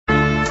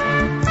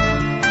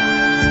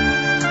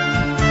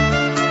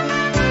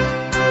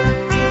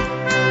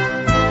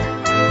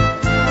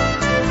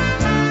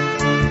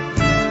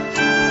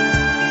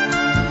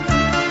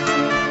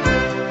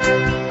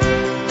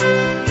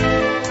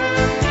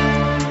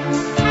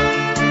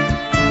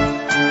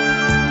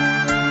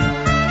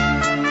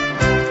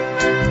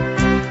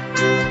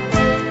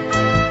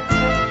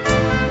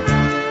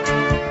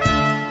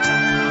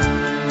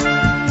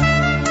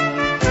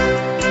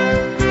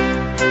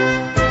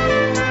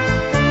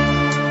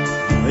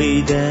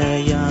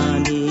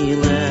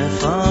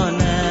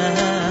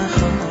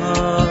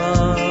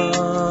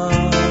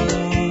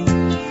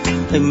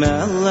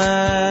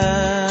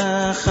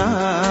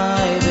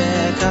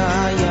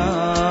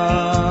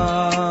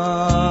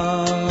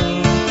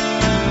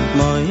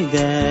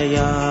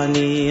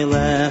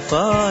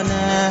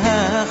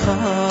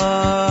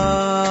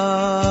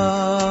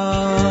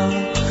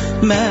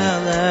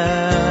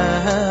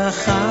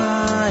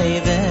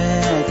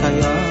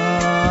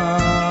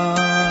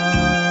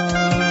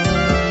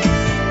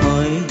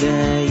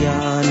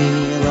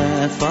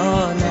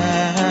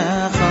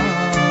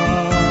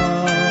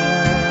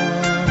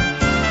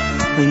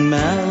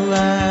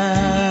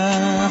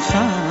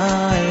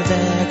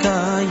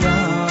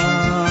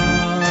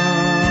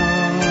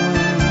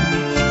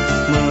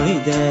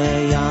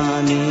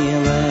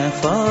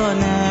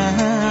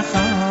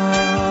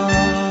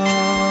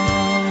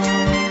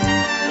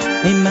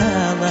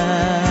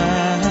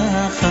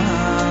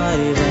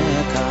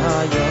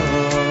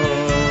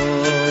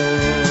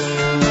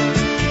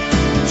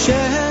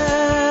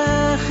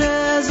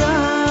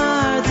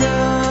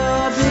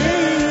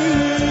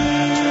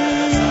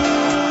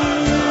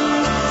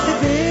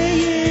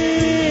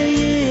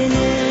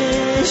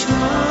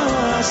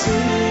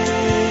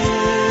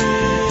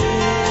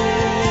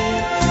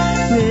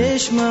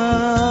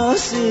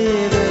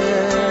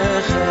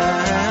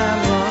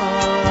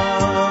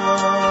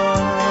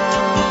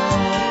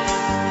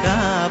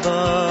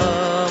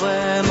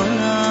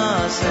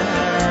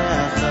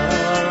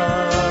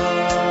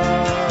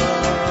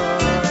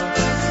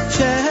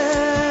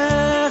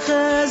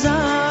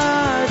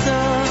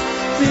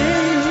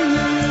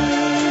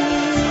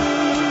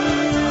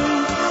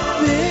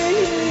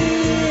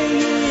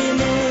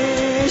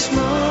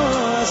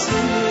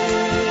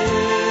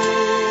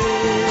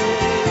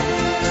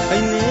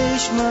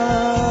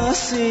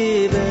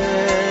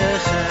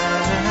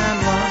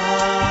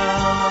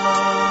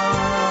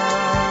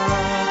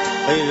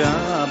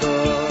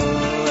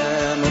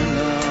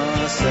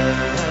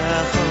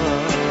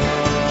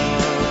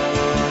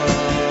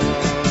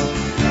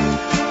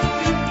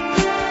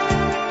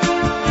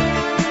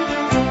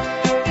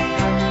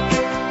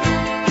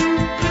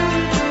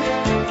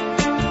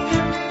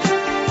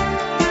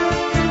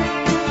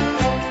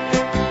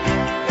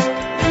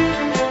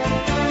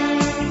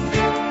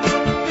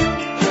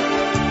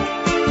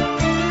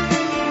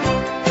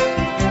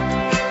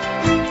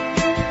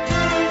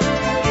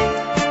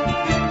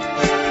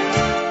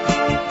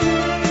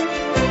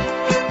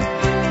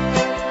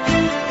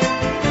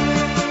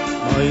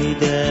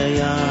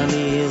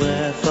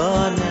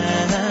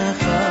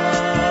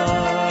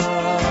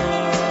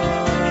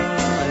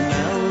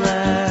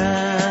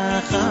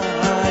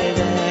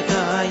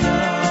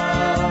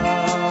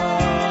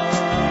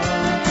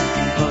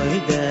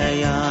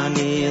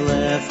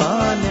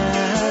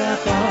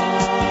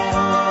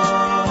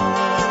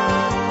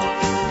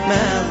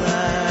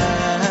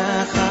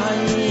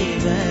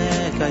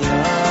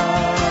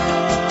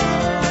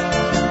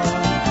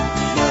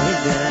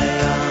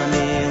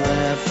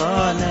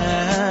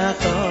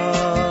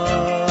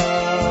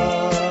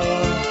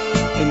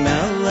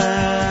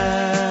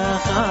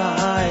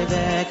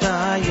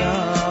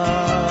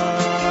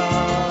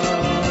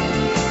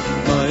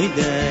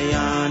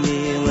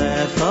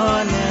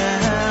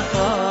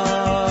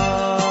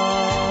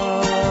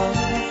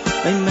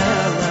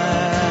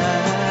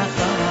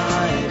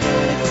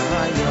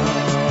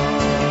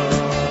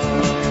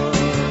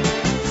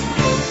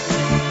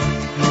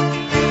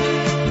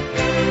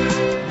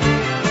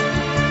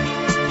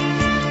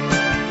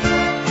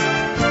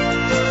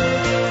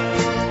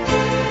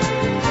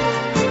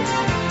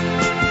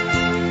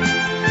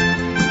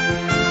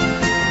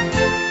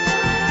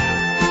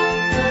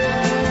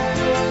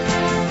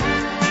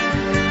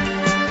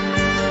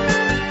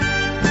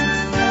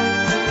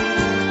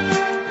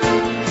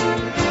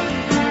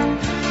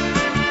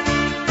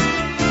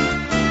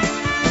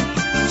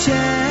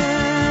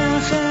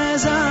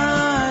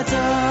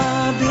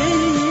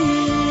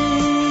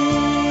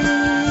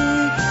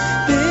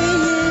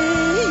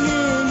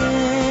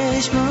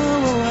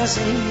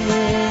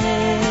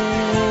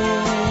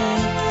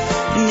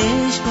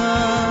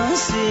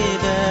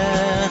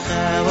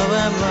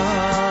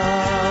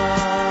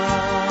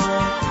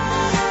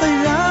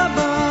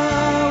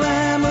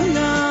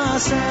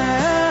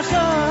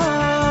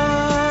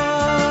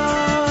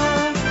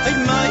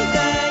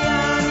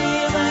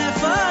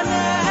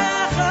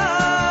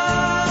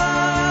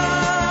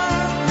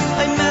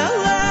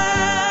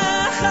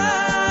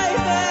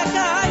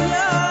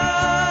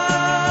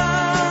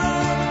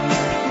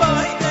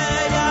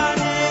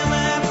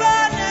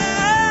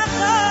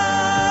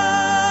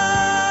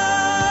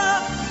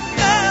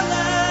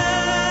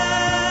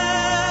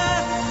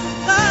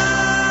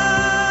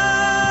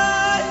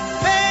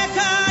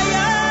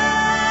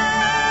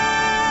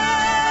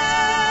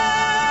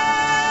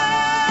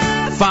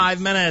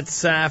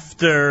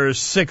After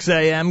 6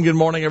 a.m. Good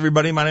morning,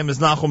 everybody. My name is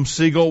Nachum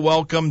Siegel.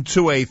 Welcome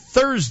to a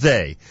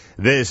Thursday.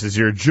 This is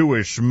your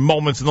Jewish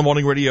Moments in the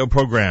Morning radio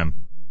program.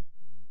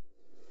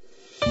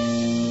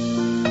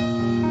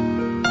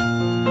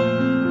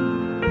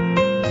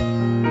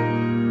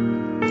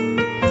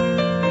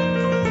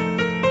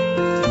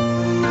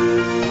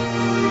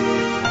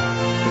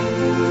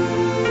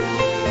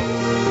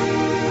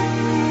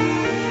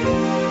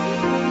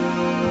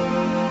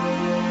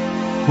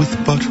 With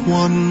but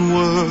one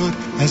word,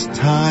 as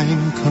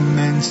time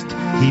commenced,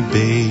 he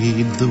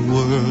bade the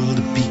world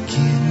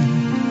begin.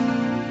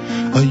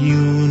 A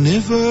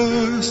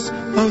universe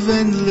of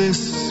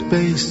endless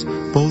space,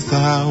 both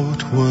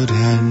outward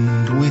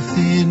and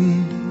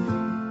within.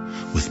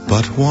 With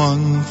but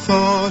one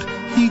thought,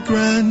 he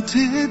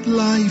granted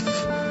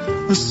life,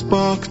 a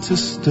spark to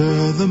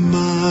stir the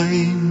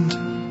mind,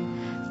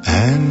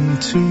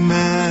 and to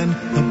man,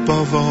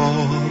 above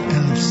all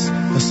else,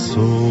 a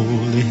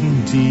soul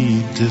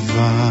indeed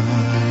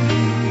divine.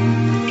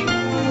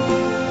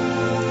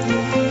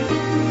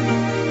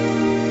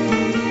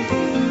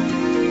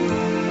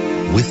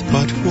 With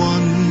but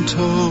one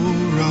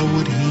Torah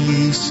would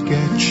he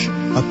sketch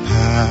a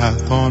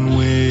path on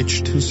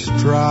which to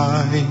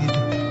stride,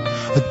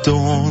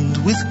 adorned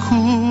with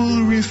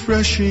cool,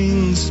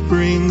 refreshing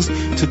springs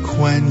to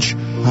quench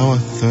our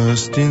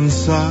thirst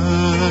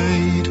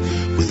inside.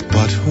 With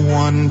but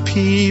one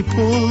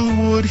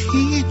people would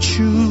he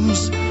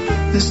choose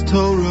this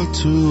Torah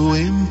to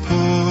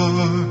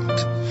impart,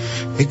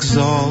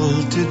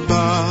 exalted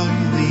by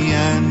the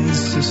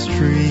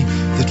ancestry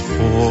that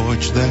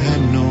forged their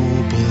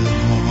noble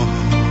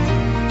heart.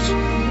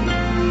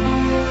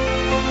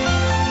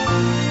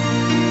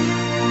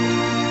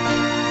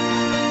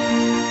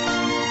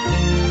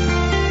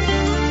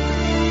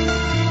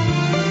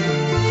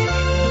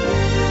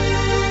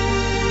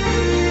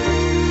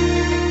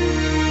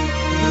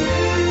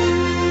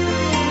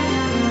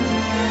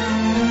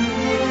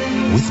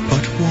 With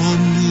but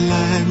one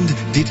land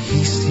did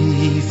he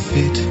see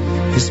fit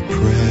his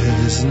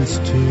presence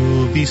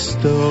to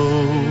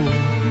bestow,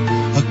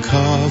 a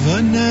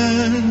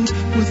covenant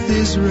with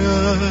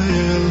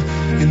Israel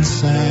in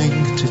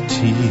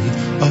sanctity,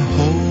 a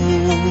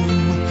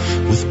home.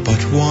 With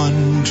but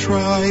one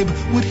tribe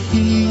would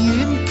he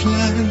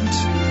implant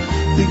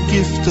the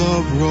gift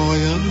of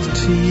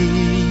royalty,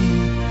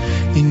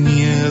 in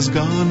years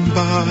gone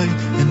by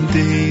and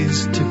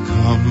days to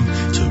come,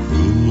 to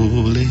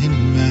rule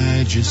in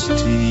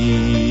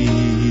majesty.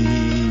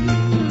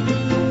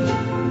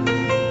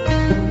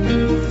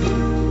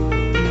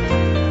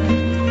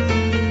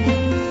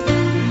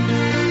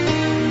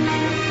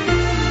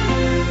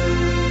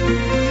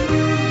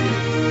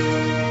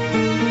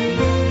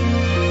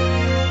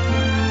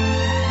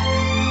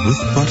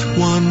 With but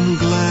one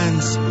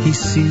glance he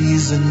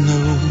sees and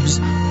knows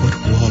what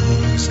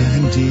was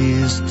and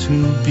is to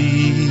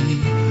be,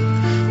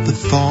 the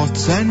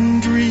thoughts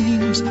and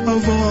dreams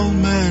of all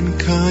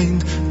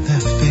mankind, their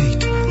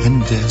fate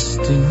and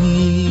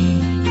destiny.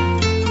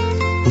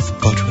 With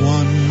but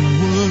one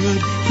word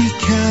he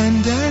can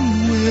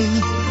and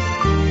will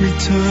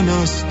return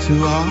us to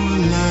our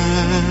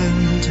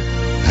land,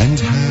 and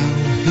how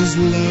his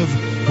love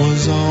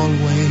was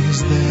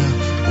always there,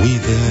 we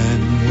then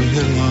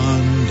will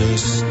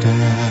understand.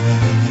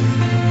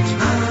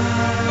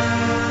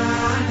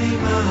 Ani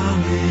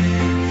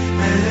ma'amin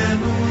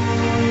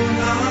be'emunah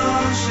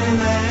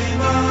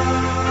sheleima.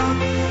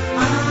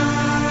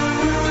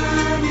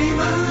 Ani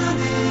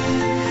ma'amin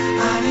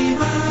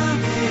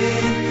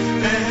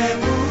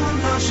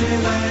be'emunah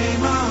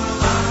sheleima.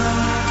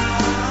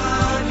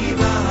 Ani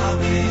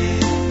ma'amin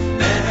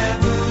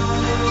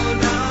be'emunah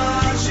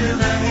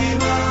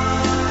sheleima.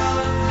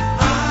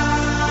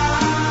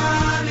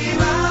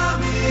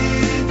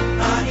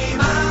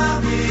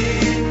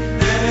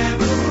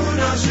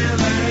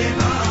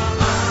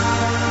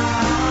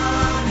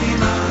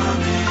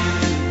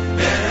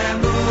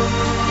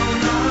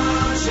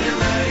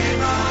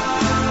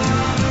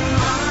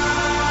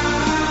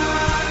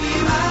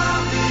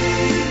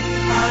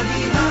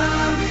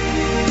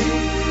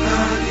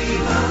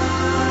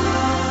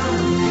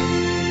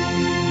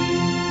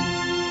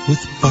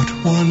 With but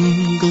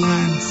one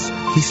glance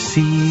he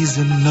sees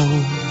and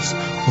knows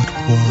what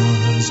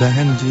was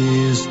and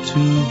is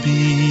to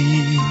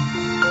be,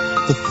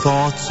 the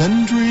thoughts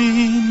and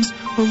dreams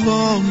of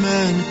all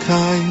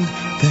mankind,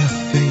 their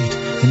fate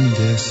and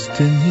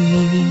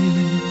destiny.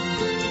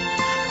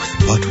 With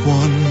but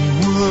one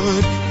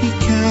word he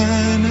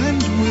can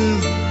and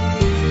will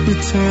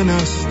return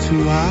us to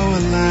our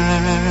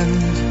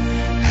land,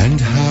 and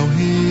how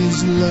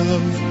his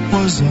love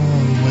was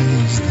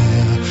always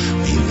there,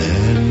 we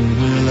then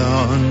will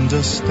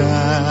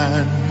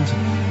understand.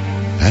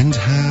 And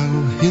how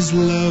his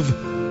love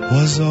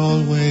was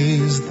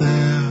always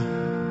there,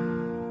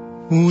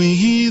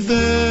 we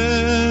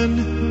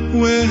then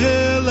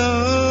will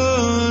understand.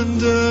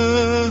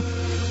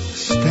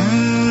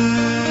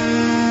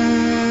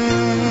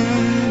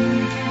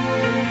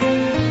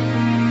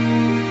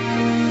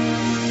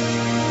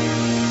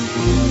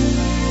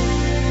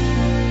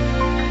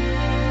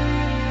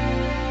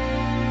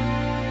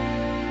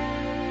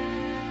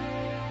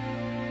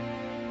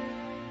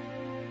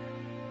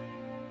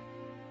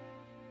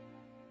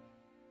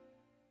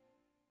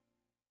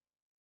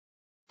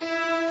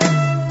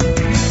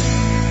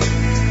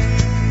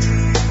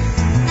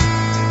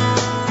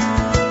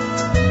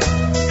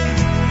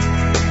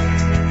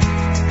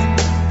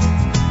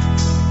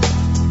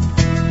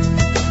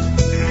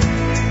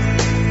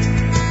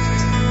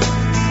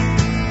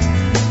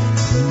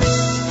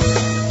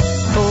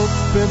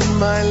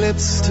 my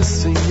lips to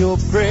sing your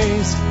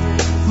praise,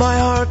 my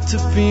heart to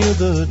feel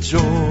the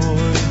joy.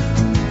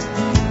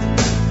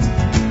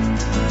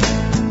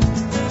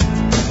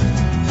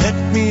 Let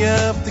me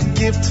have the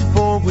gift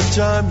for which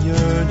I'm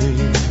yearning.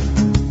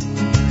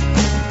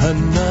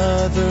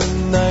 Another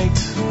night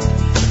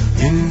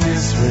in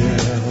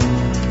Israel.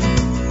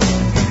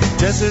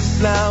 Desert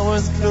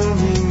flowers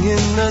blooming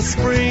in the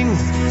spring,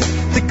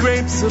 the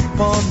grapes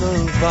upon the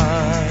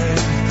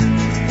vine.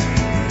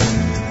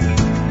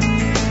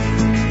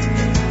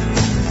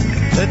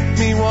 Let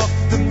me walk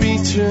the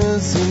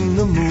beaches in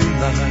the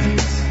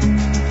moonlight.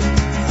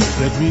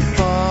 Let me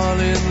fall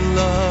in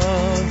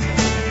love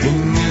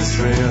in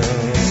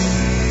Israel.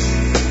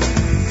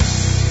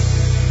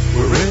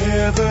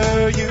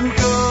 Wherever you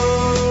go,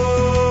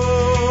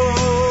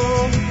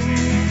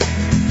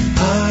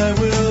 I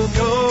will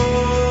go.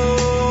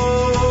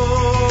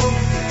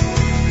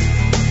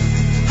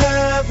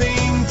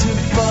 Having to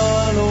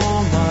follow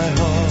my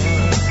heart,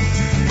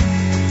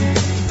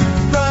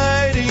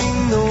 riding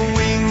the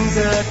wings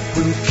that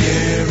will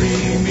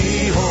carry me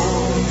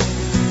home.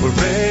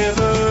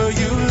 Wherever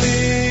you live,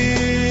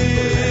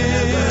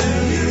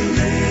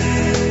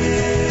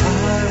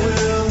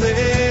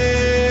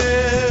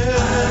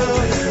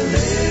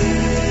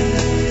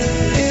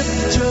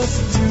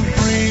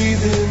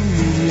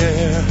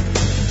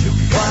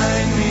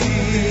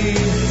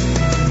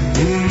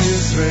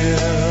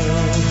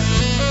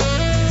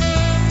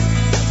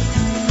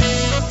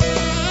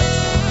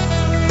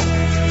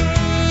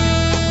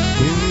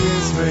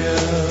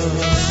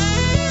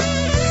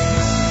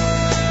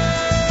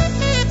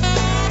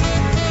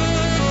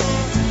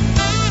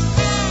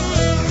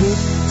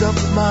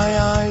 my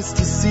eyes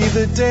to see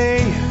the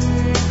day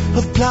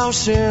of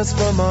plowshares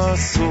from our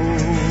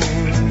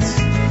souls.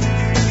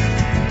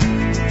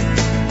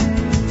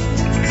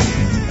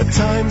 A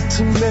time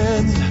to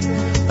mend,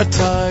 a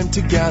time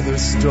to gather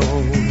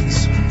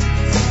stones,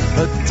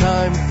 a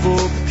time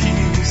for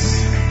peace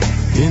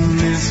in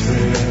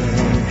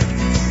Israel.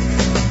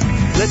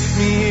 Let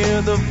me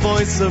hear the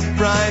voice of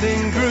bride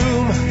and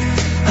groom,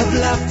 of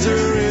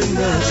laughter in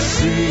the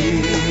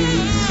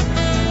streets.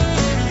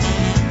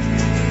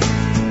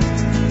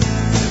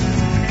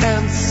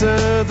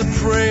 Answer the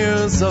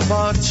prayers of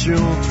our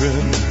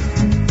children,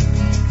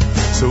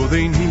 so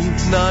they need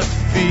not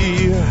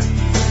fear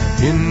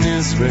in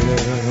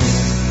Israel.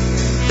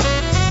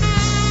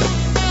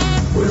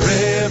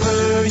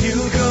 Wherever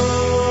you go,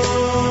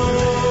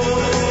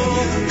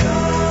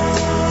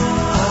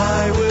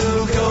 I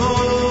will go.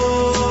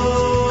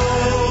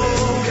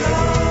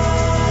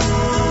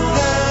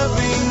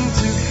 Having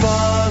to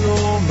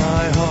follow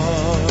my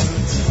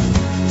heart,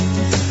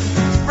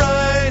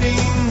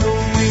 riding the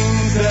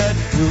wings that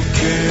will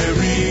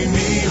carry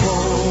me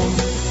home.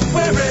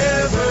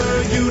 Wherever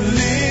you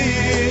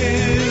live,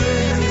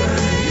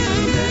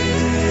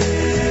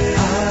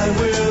 I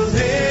will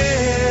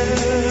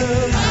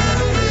live.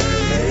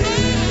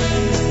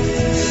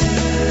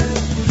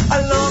 I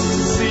long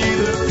to see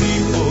the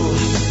people,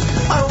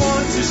 I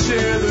want to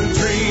share the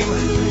dream,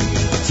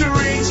 to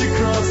reach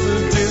across the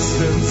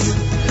distance.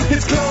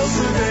 It's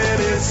closer than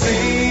it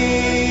seems.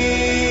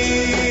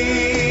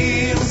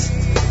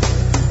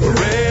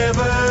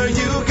 Wherever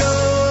you go,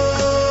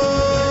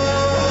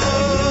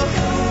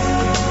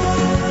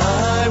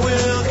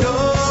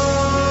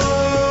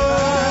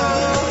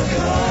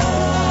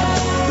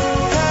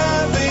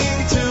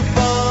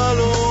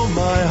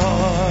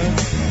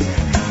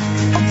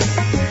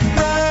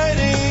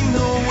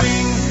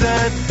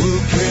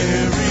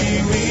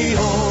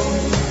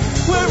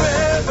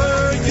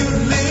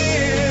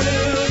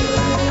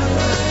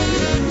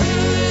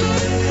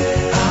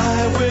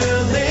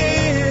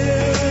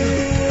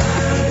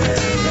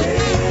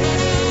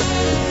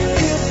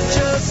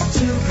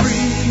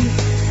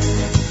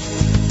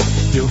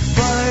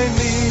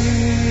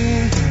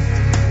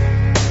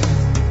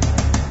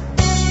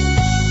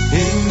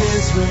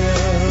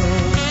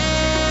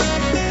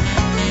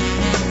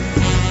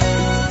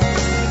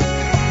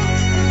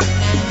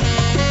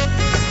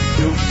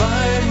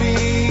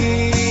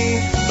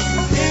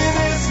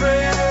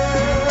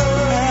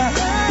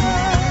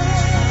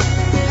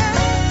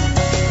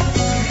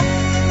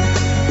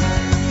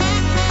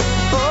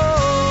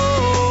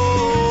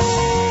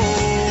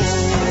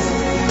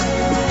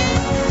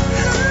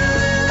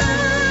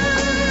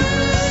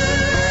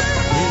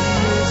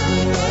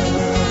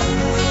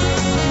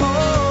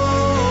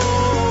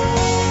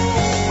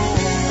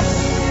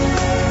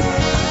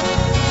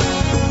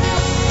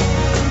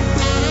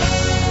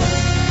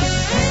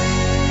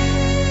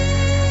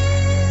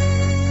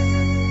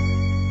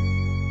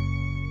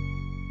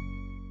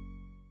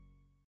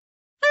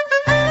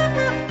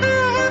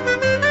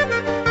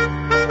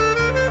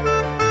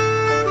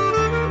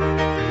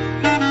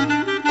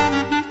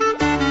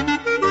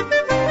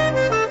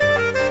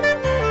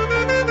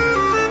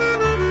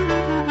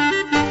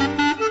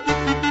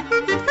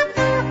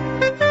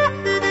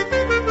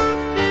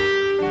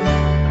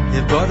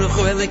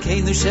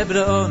 Elokeinu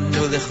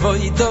shebranu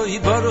lechvoidoi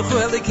Baruch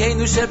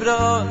Elokeinu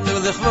shebranu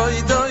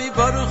lechvoidoi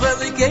Baruch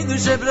Elokeinu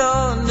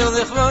shebranu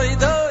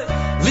lechvoidoi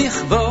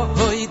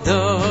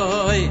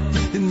lichvoidoi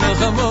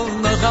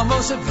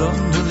Nachamol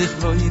shebranu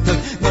lechvoidoi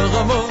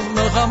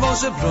Nachamol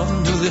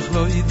shebranu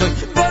lechvoidoi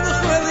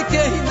Baruch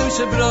Elokeinu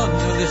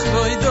shebranu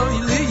lechvoidoi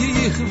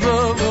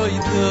lichvoidoi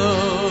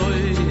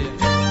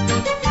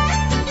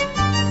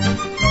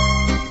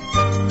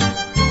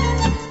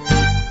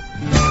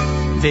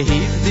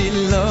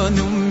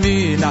Vehivdilanu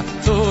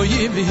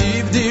minatoyim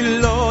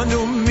Vehivdilanu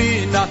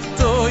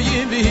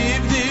minatoyim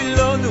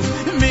Vehivdilanu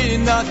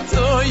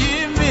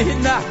minatoyim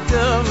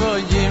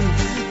Minatoyim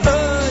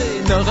Oy,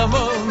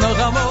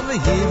 Nachamol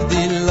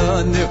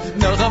Vehivdilanu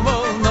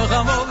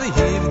Nachamol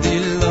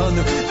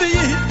Vehivdilanu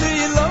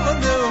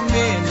Vehivdilanu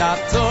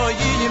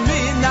minatoyim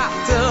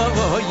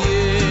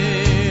Minatoyim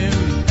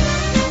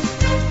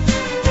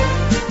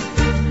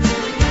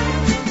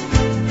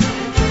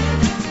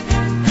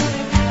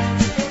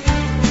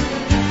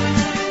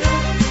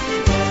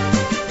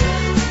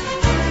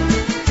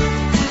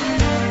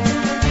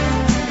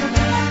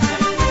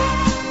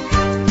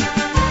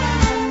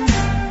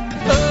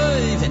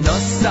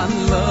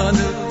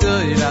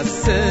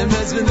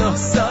Semes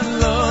v'nosan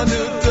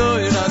lanu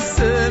toira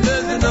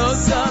semes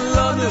v'nosan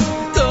lanu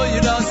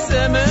toira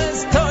semes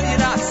oy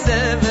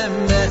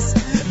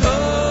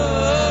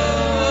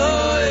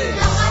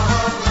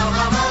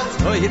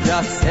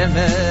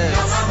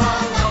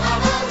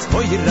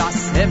toira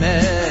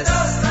semes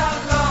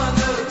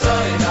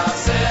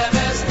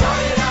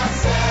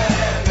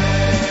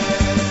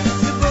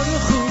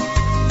Baruchu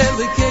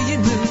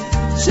Elokeinu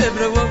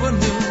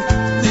shebranu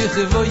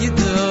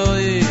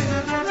lichvoidoi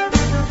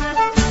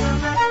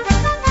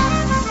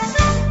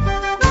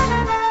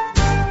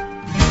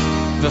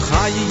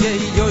V'chaye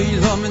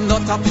yoylam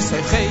not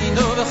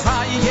apisecheinu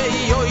V'chaye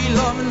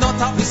yoylam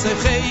not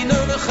apisecheinu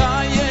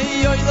V'chaye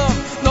yoylam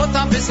not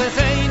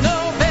apisecheinu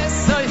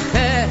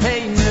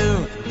V'secheinu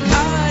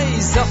Ay,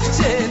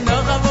 zochte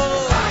nachamol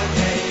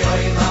V'chaye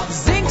yoylam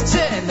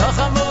Zingche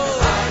nachamol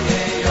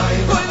V'chaye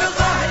yoylam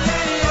V'chaye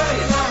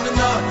yoylam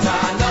not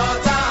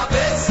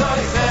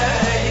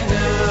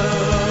apisecheinu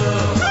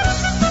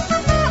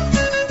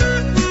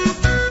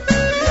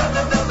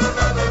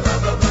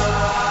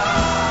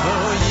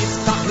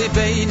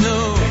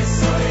Beinu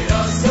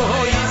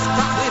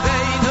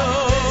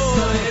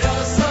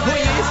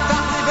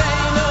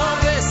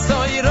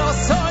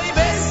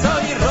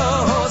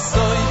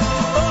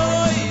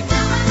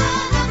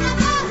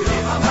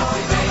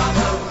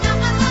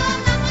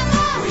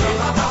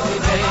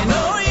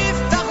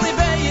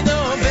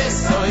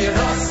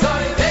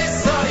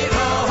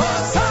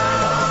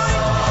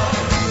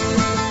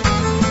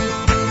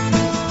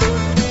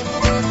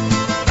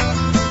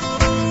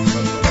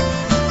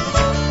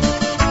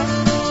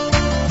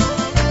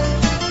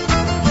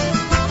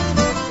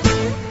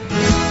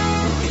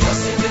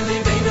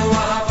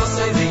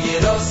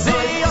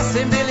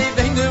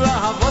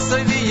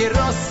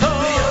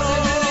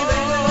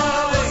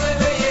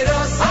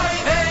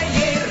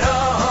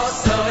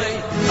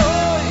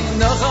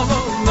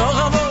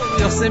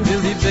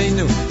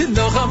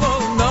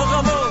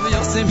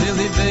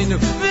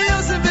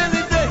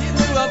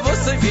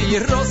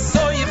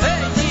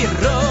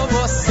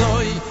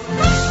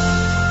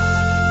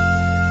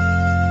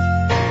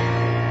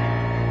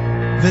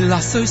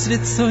V'lasos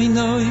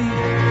ritzoynoi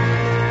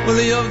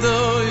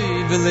V'liyavdoi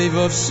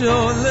V'leivav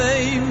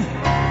sholem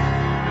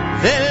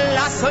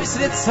V'lasos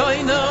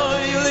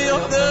ritzoynoi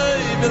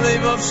V'liyavdoi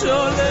V'leivav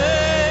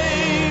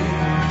sholem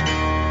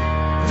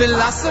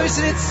V'lasos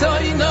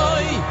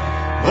ritzoynoi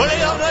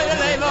V'liyavdoi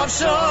V'leivav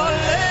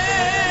sholem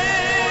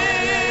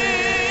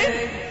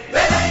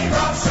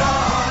V'leivav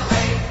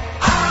sholem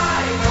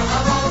Ay,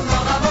 Nachamol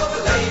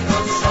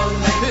V'leivav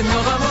sholem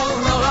Nachamol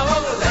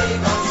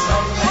V'leivav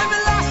sholem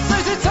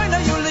V'lasos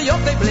ritzoynoi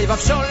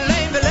V'leivav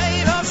sholem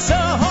V'leivav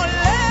sholem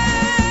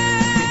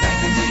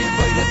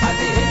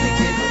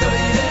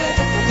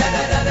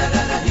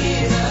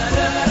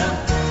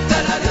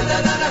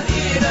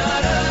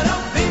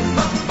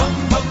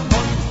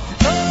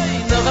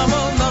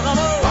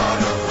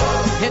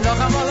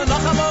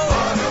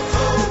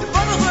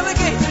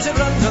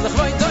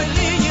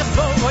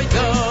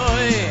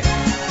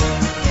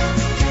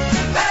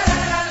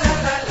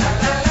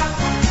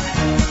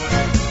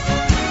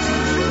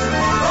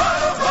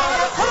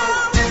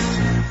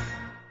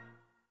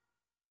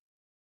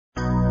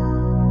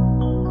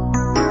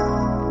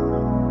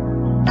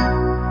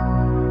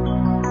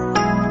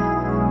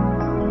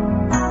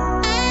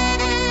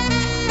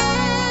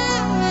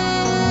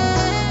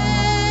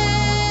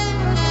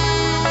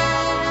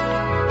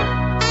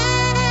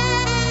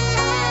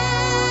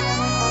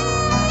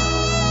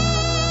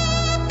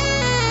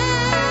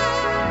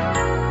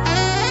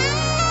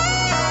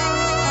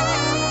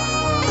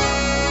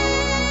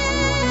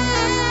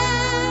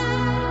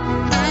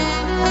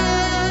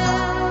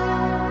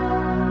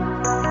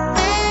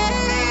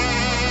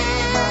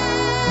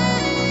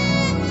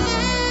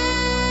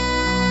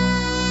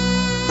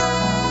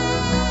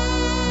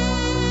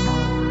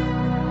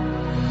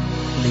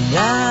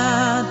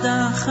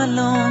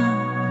החלום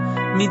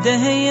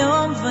מדי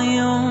יום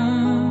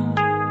ויום,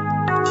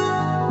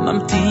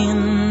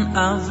 ממתין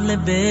אב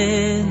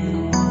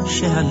לבן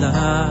שהלך.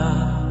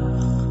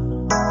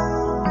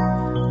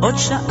 עוד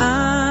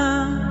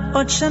שעה,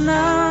 עוד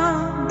שנה,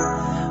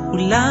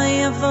 אולי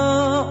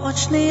יבוא עוד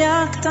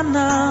שנייה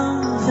קטנה,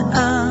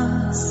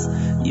 ואז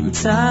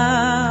ימצא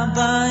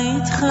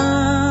בית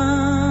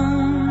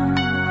חם.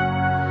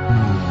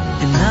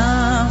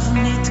 עיניו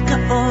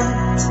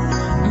נתקעות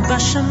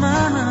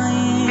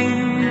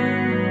בשמיים,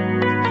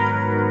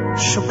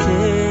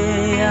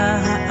 שוקע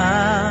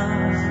האב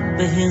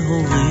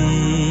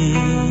בהרורים.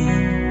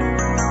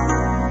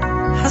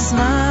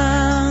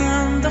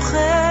 הזמן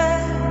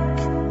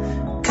דוחק,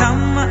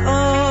 כמה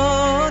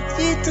עוד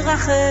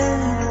יתרחק,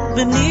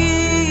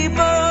 בני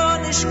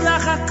בוא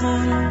נשכח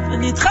הכל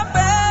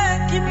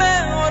ונתחבק עם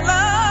העולם.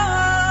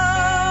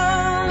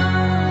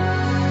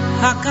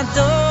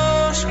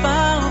 הקדוש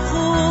ברוך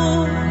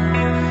הוא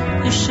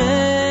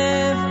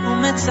יושב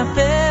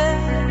ומצפה,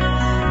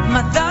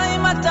 מתי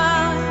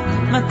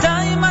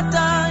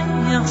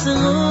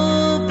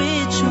יחזרו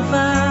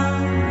בתשובה.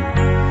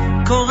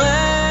 קורא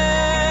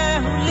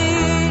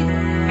לי,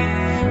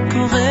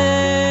 קורא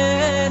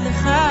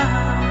לך,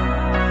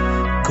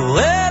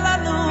 קורא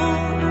לנו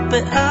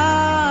באהבה.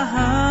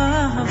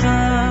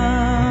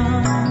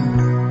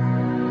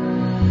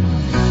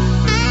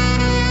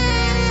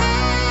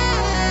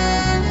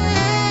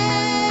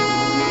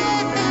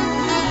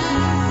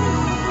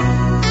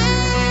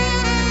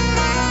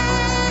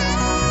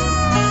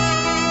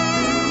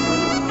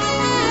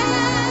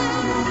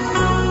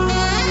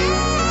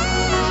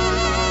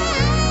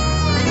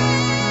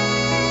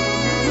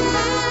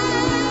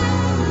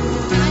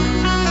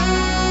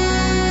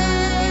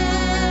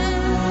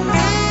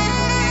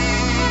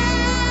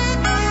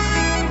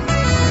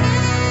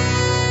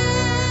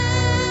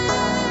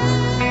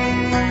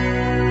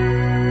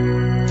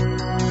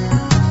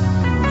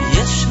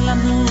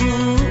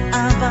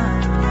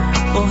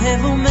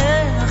 אוהב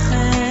ומרחם,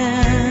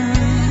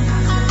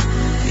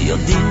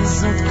 יודעים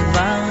זאת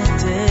כבר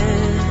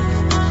היטב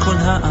כל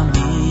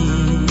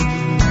העמים.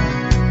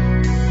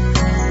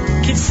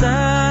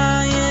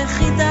 כבשה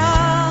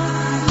יחידה,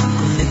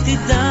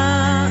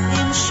 נתידה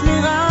עם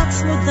שמירה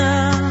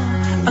צמודה,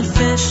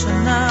 אלפי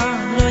שנה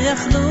לא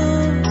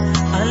יכלו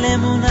על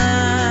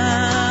אמונה.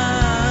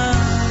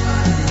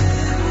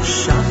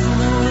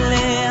 שבנו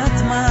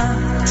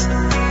לאדמת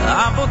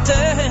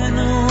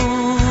אבותינו,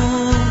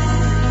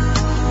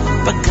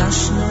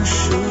 פגשנו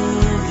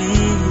שוב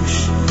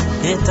איש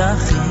את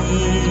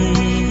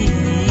אחים.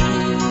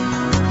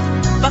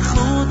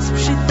 בחוץ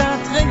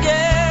פשיטת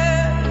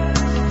רגל,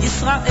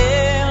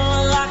 ישראל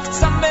רק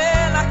צמא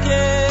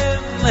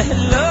לקם,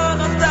 לא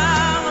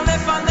נותר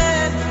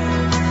לפנינו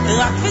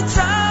רק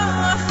קפיצה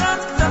אחת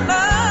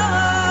קטנה.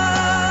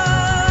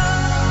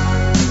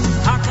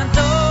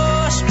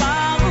 הקדוש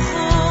ברוך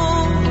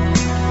הוא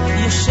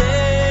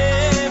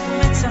יושב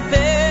מצפה,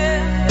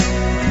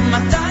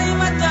 מתי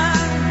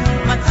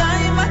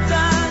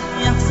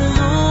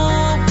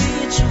יחזרו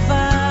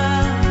בתשובה.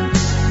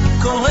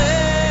 קורא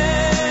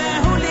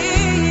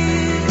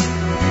לי,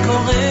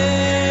 קורא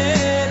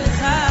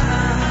לך,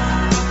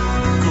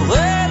 קורא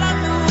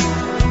לנו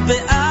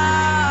באהבה.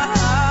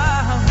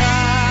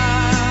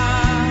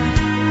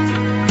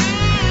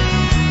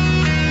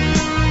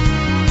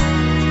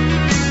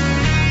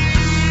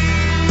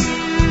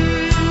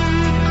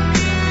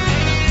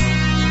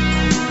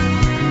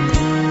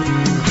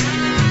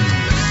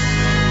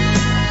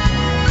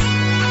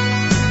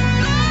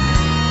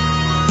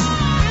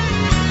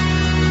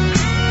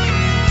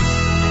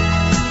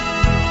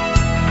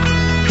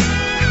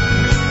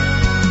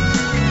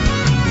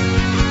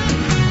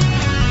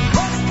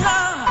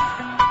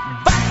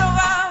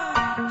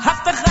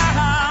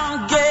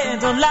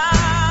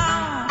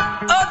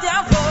 עוד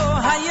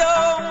יבוא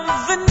היום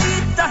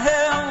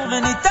ונתאהר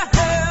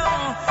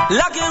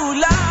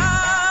לגאולה,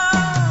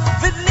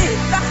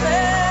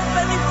 ונתאחד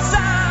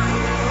ונצח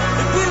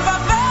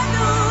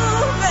בלבבנו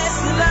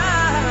בסלה.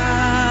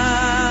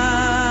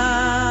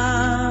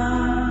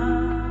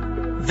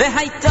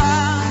 והייתה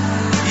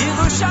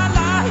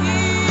ירושלים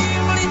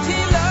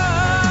לתהילה.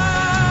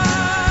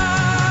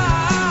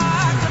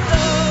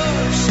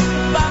 הקדוש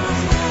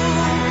ברוך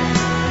הוא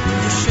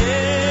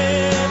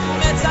יושב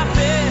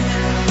ומצפה,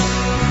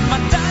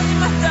 מתי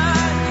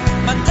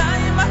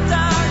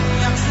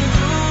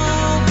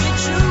יחזרו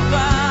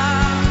בתשובה.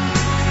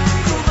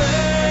 קורא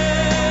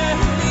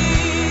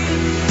לי,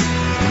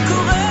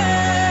 קורא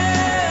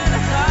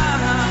לך,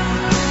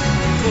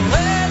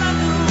 קורא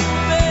לנו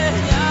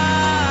באהבה.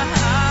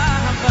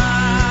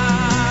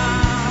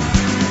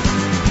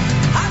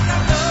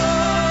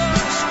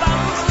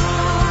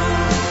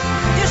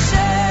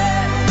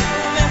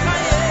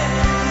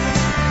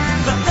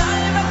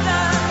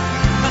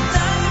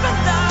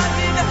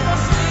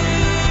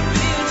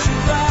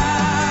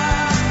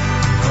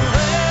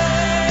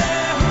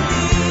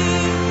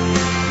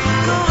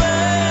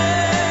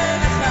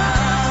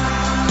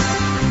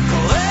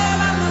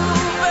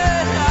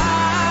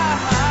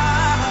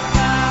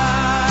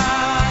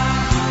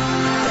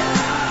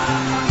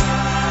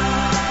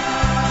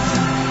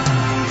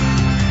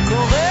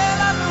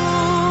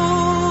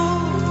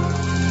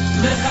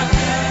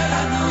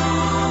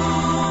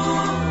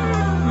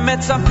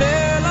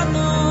 תספר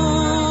לנו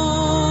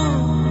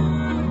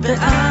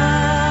באהבה.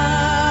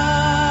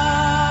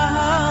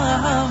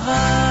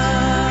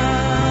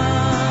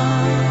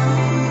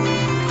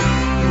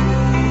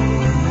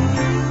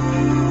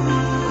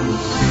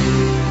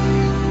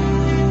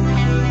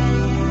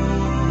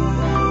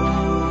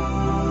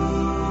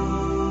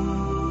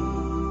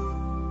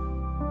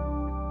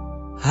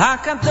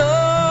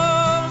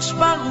 הקדוש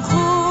ברוך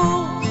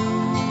הוא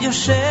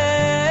יושב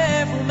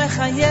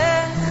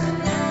ומחייך,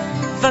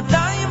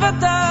 ודאי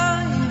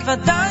ודאי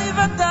ודאי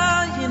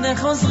ודאי הנה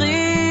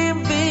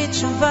חוזרים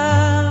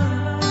בתשובה.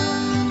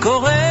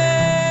 קורא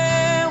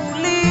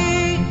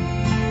לי,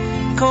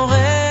 קורא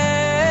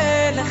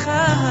לך,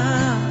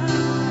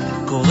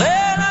 קורא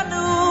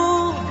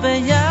לנו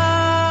ביחד.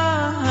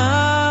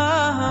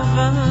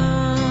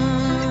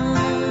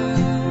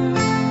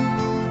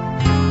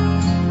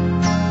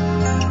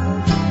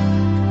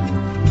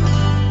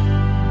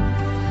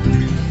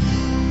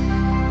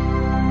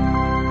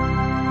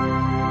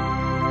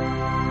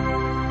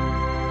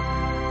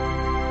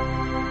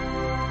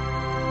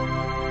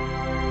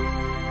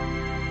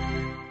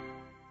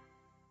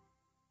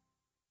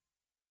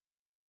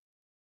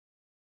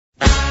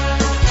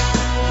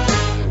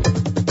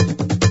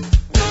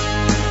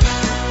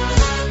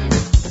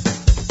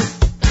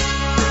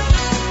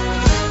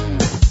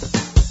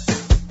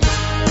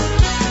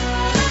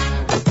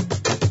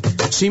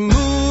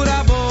 שימו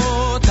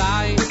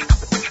רבותיי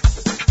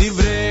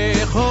דברי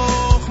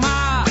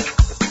חוכמה,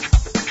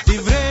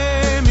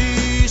 דברי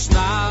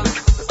משנה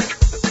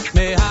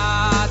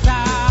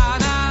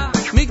מהתנא,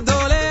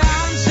 מגדולי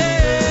אנשי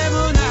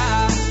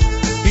אמונה.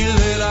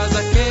 הלל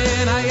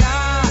הזקן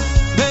היה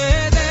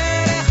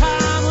בדרך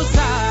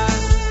המוסר,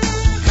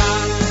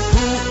 כאן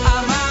הוא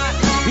אמר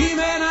אם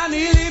אין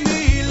אני לי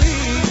מי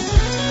לי,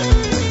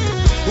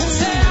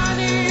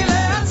 וכשאני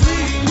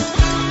לעצמי,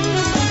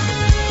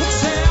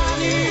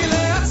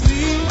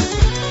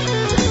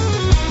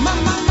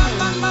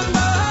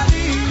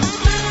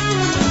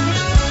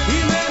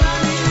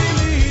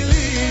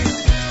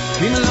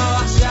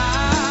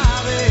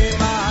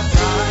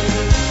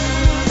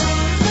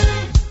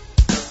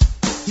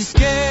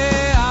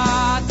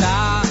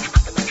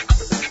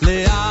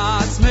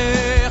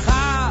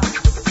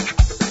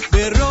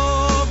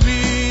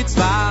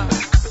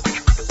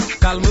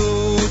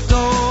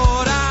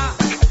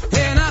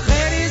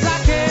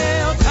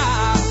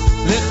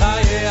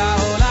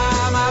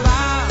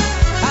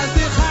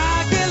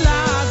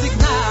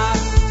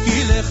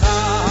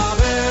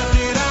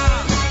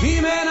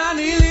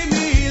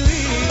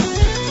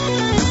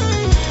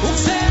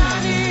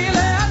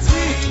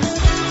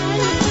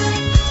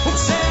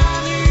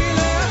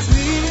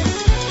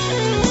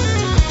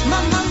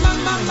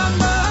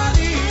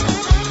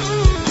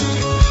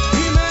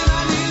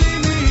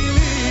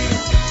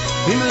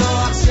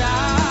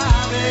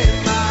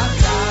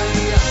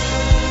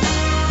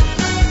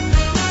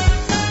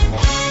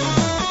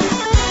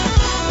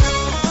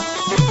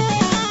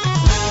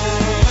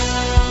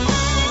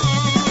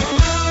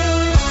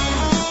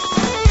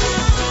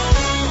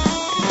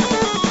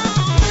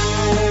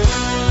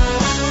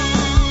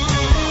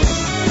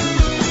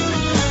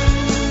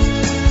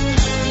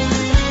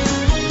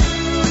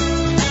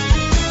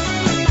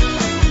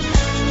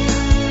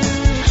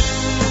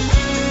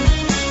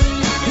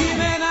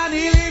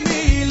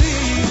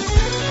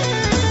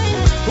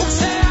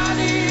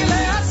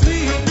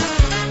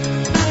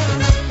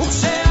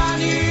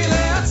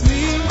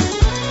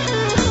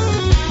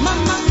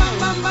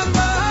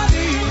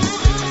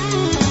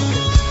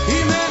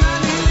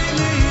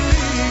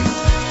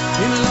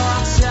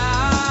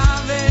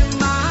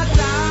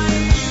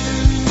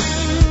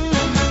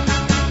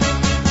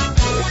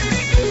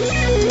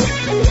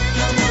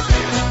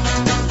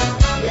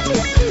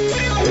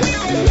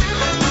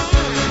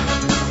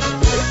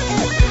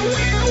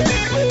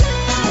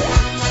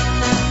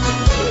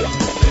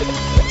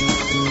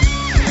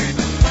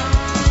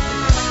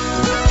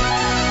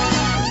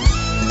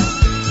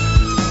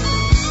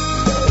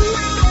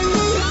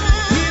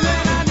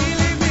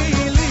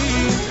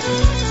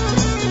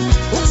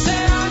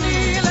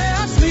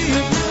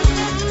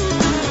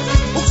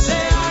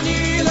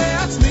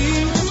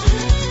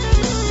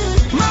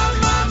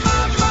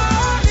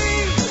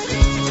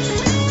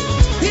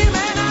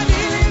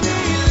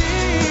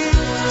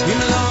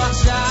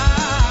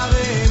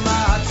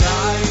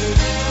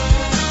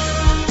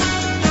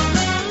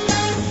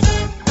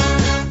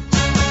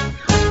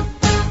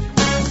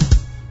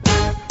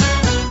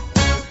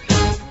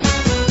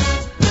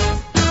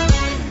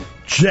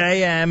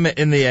 JM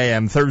in the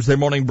AM, Thursday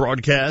morning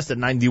broadcast at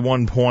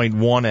 91.1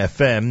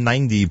 FM,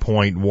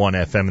 90.1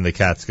 FM in the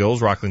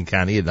Catskills, Rockland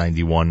County at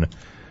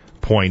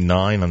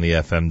 91.9 on the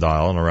FM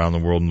dial, and around the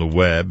world on the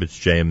web, it's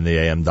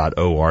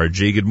jmintheam.org.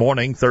 Good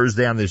morning,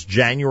 Thursday on this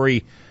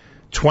January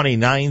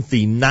 29th,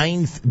 the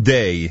 9th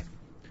day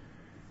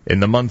in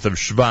the month of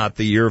Shvat,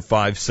 the year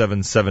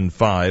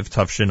 5775,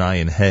 Tufshin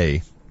Ayin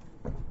Hey.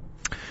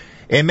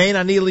 Emein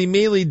Anili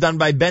Mili, done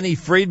by Benny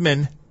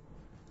Friedman.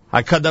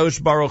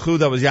 HaKadosh Baruch Hu,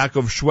 that was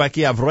Yaakov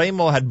Shweki.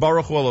 Avreimel had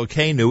Baruch Hu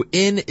Elokeinu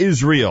in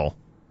Israel,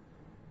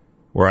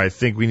 where I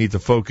think we need to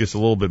focus a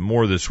little bit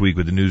more this week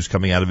with the news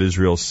coming out of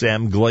Israel.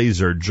 Sam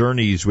Glazer,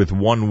 Journeys with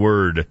One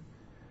Word,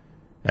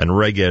 and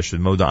Regesh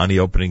and Modani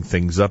opening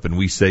things up, and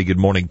we say good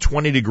morning.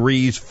 20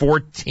 degrees,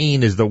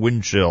 14 is the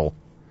wind chill.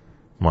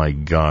 My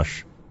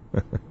gosh.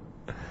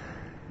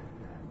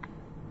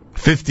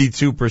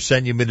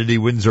 52% humidity,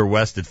 winds are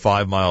west at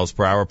 5 miles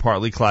per hour.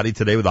 Partly cloudy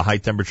today with a high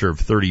temperature of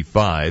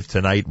 35.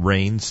 Tonight,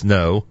 rain,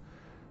 snow.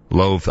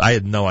 Low. I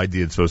had no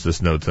idea it's supposed to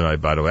snow tonight,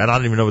 by the way. And I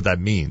don't even know what that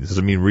means. Does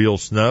it mean real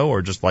snow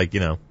or just like,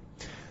 a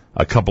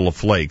couple of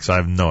flakes? I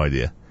have no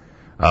idea.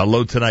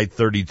 Low tonight,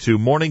 32.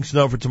 Morning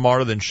snow for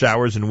tomorrow, then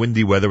showers and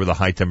windy weather with a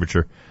high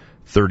temperature,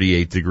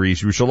 38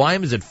 degrees.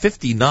 Yerushalayim is at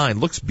 59.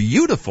 Looks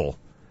beautiful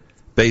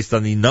based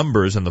on the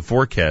numbers and the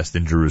forecast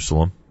in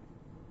Jerusalem.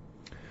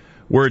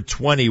 We're at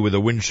 20 with a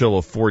wind chill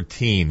of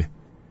 14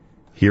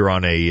 here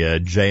on a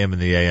JM in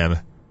the AM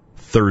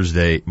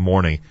Thursday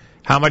morning.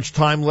 How much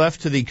time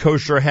left to the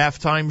kosher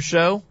halftime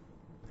show?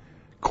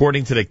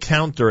 According to the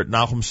counter at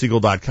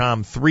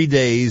NachumSegal.com, 3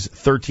 days,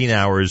 13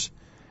 hours,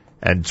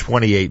 and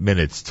 28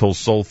 minutes till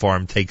Soul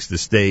Farm takes the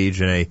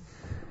stage in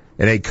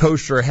a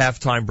kosher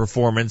halftime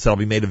performance that'll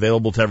be made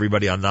available to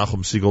everybody on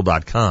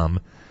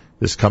NachumSegal.com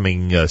this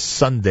coming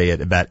Sunday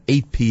at about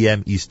 8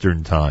 p.m.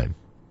 Eastern Time,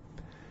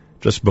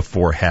 just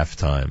before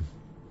halftime.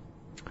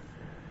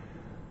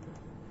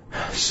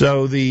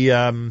 So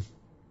the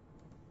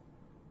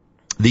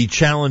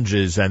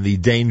challenges and the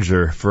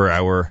danger for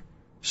our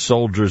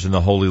soldiers in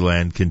the Holy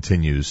Land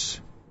continues.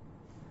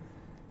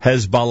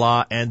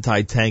 Hezbollah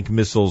anti-tank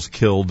missiles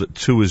killed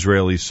 2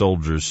 Israeli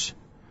soldiers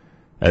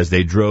as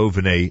they drove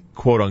in a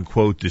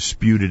quote-unquote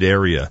disputed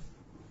area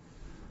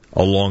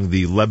along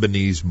the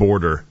Lebanese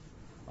border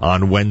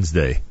on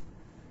Wednesday.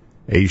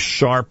 A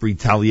sharp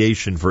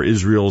retaliation for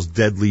Israel's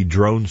deadly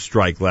drone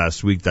strike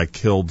last week that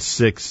killed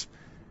 6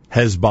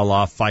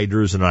 Hezbollah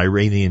fighters and an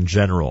Iranian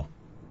general.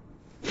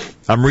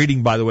 I'm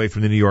reading, by the way,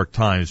 from the New York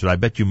Times, but I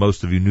bet you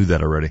most of you knew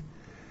that already.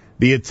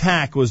 The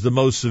attack was the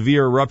most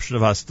severe eruption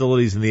of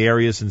hostilities in the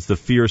area since the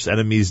fierce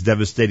enemy's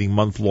devastating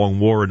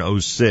month-long war in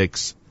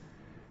 2006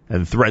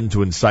 and threatened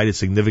to incite a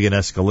significant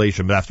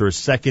escalation. But after a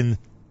second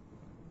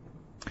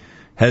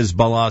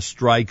Hezbollah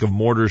strike of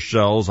mortar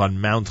shells on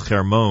Mount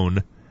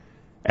Hermon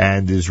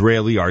and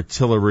Israeli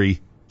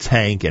artillery,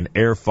 tank, and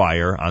air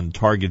fire on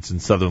targets in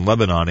southern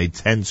Lebanon, a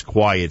tense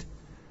quiet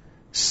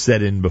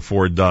set in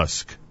before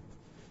dusk.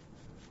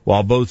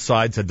 While both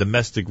sides had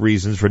domestic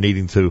reasons for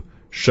needing to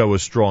show a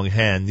strong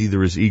hand,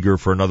 neither is eager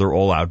for another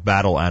all-out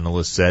battle,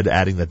 analysts said,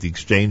 adding that the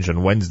exchange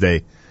on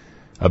Wednesday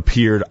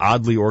appeared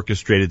oddly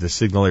orchestrated to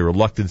signal a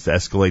reluctance to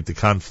escalate the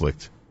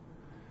conflict.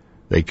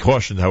 They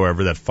cautioned,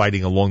 however, that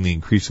fighting along the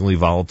increasingly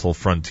volatile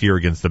frontier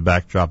against the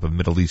backdrop of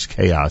Middle East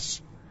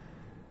chaos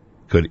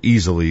could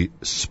easily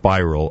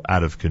spiral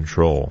out of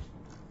control.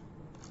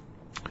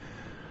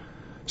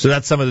 So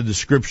that's some of the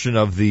description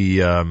of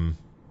the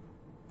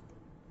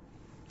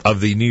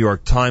New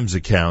York Times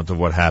account of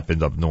what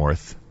happened up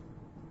north.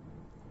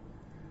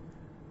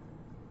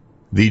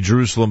 The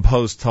Jerusalem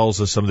Post tells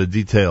us some of the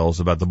details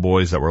about the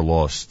boys that were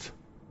lost.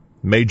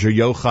 Major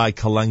Yochai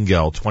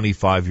Kalengel,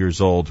 25 years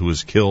old, who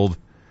was killed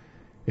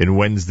in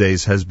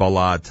Wednesday's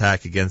Hezbollah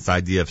attack against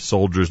IDF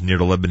soldiers near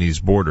the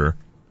Lebanese border,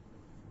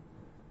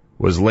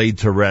 was laid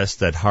to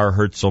rest at Har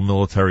Herzl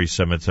Military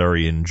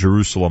Cemetery in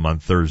Jerusalem on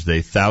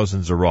Thursday.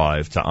 Thousands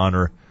arrived to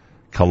honor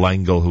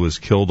Kalengel, who was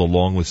killed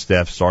along with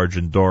Staff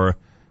Sergeant Dor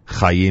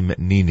Chaim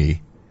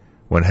Nini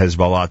when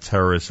Hezbollah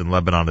terrorists in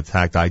Lebanon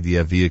attacked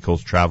IDF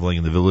vehicles traveling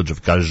in the village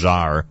of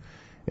Qajar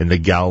in the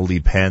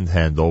Galilee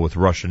Panhandle with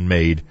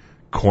Russian-made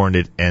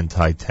Kornet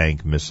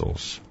anti-tank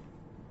missiles.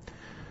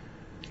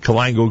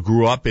 Kalengel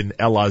grew up in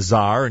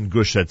Elazar in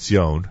Gush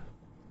Etzion,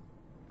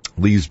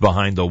 leaves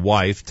behind a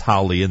wife,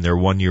 Tali, and their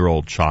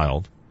 1-year-old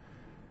child.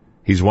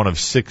 He's one of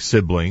 6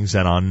 siblings,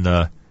 and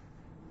on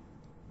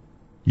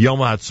Yom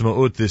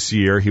HaAtzmaut this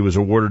year, he was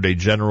awarded a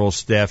General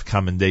Staff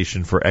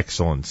Commendation for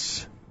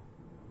Excellence.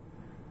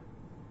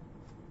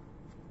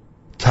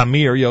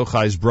 Tamir,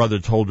 Yochai's brother,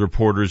 told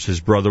reporters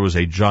his brother was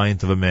a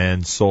giant of a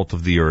man, salt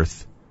of the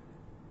earth,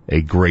 a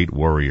great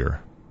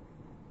warrior.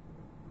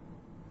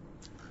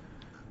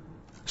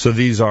 So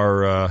these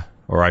are,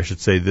 or I should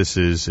say this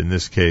is, in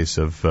this case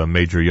of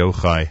Major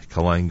Yochai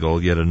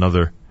Kalengel, yet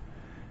another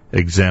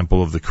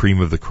example of the cream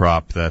of the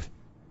crop that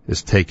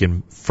is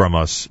taken from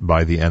us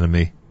by the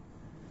enemy.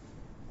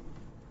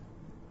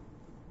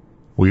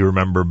 We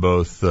remember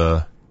both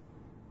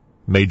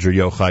Major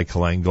Yochai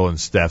Kalengel and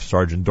Staff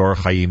Sergeant Dor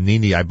Chaim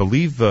Nini. I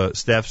believe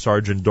Staff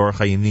Sergeant Dor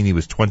Chaim Nini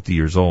was 20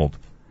 years old.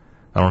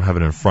 I don't have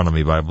it in front of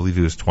me, but I believe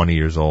he was 20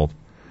 years old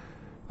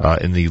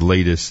in the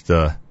latest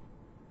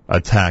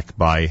attack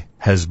by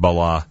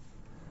Hezbollah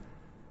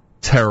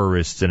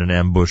terrorists in an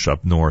ambush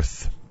up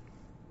north.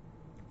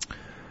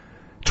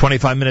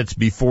 25 minutes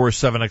before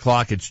 7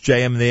 o'clock, it's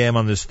JM and the AM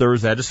on this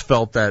Thursday. I just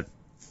felt that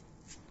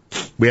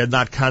we had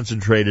not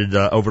concentrated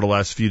over the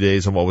last few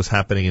days on what was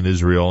happening in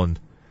Israel, and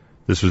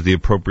this was the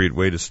appropriate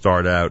way to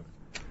start out.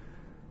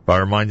 by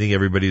reminding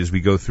everybody as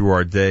we go through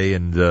our day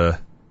and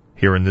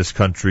here in this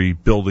country,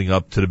 building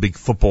up to the big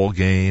football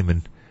game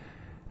and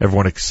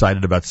everyone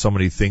excited about so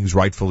many things,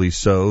 rightfully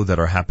so, that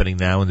are happening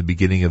now in the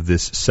beginning of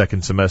this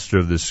second semester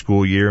of this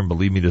school year. And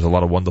believe me, there's a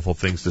lot of wonderful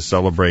things to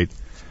celebrate.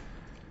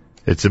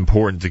 It's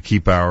important to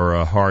keep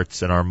our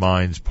hearts and our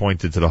minds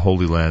pointed to the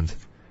Holy Land,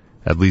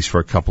 at least for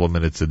a couple of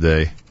minutes a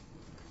day.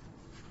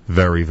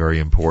 Very, very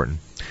important.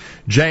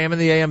 JM and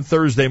the AM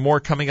Thursday, more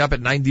coming up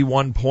at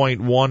 91.1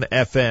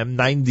 FM,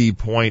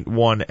 90.1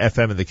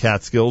 FM in the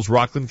Catskills.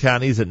 Rockland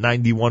County is at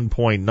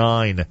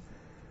 91.9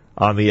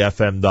 on the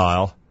FM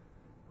dial.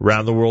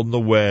 Around the world on the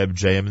web,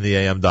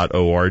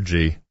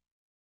 jmandtheam.org.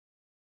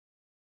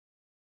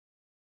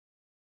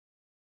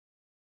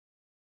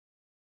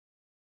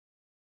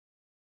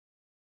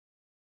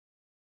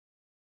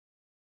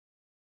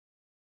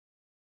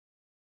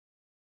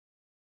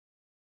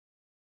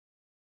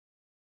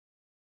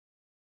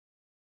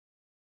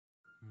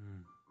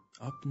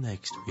 Up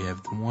next, we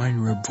have the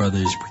Weinreb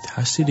Brothers with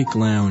Hasidic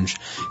Lounge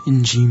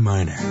in G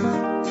minor.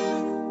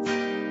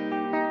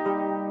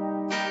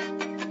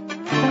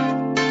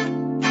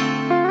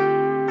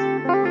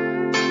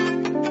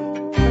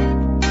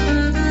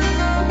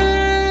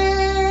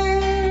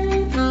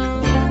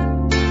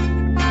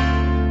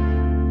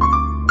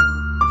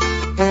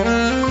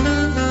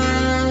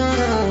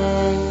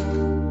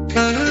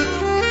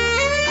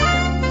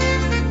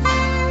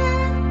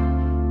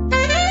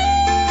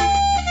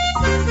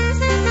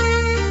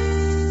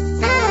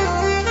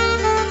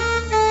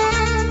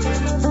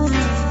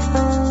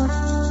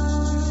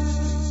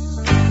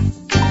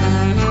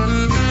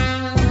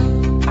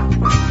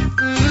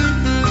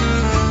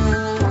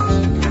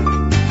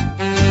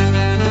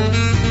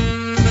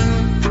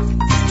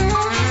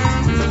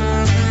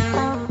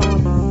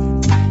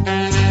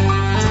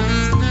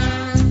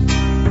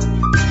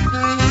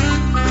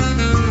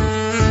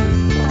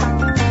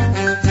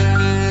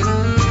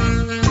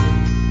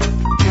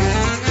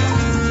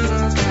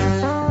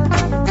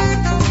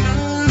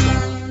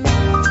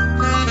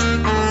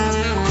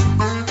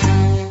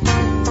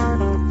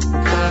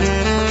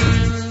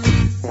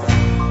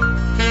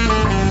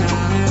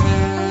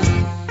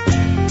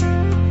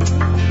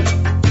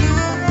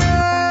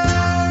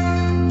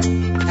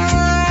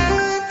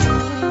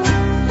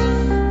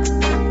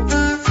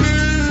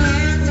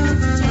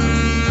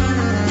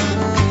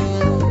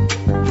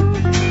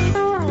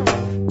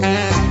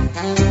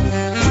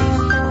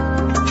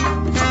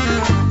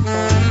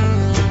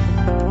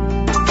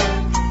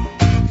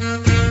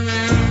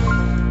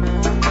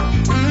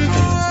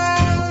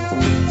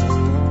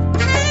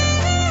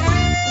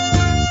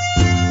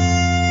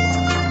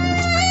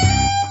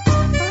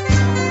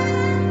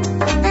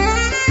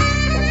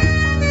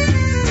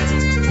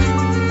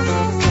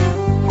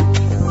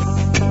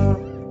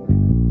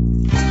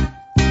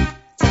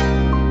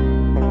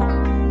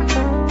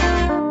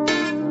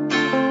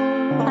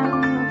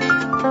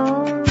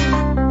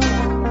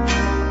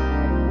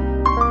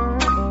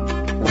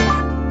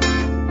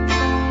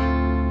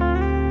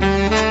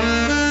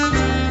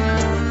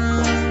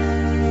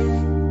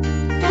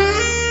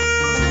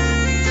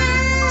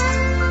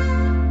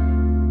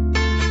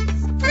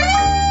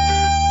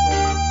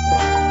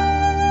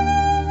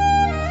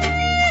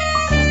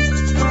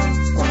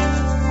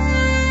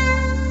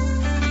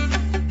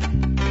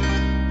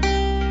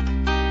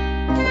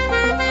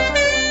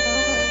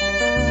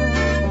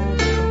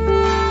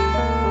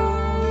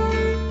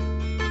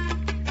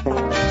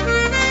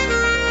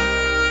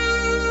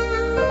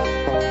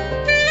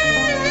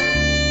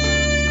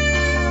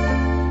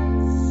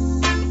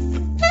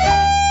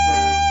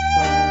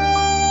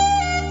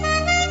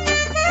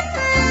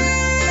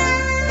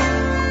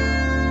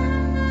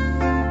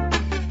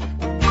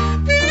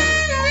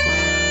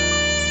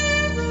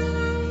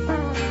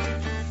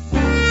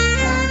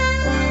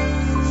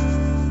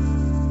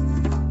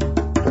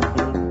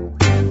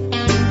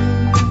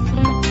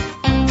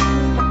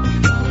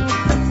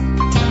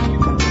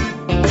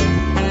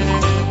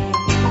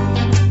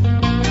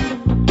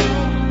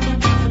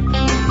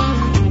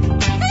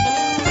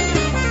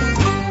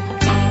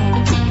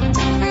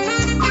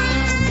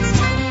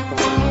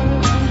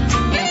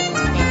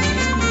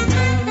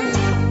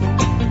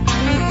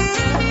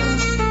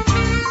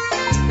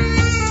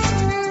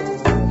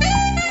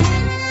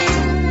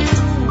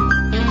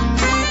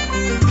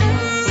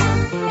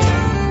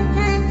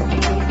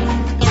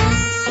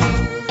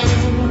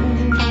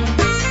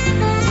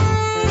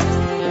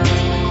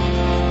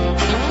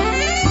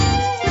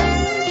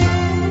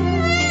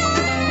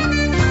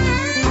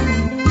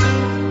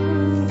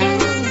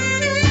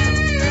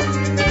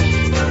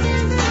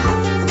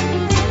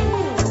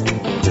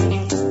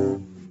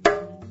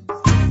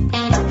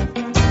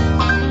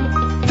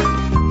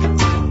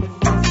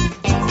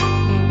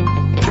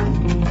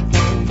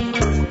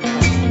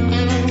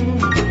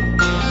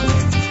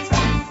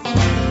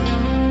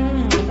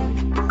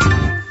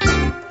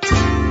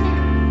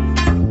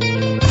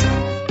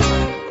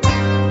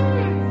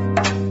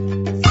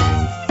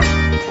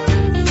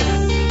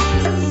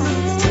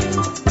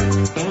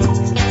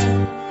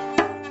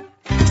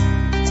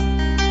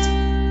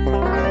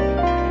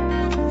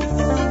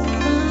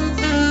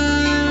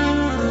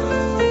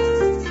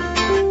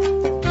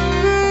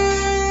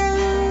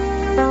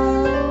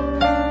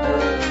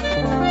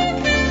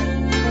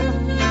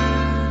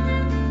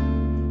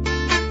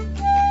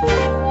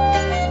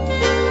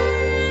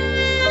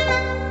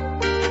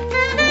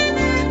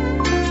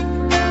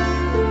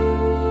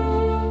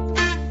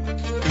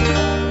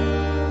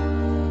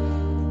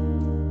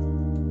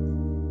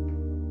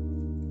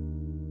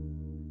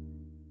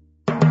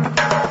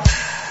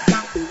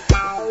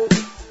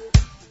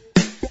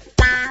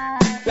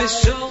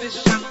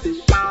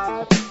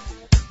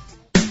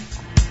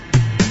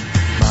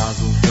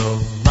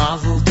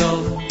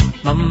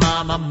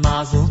 Mama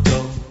mazel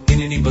tov,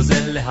 hineni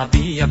bozel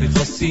lehavia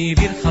b'chosi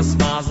birchas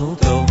mazel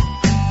tov,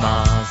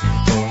 mazel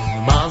tov,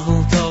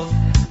 mazel tov.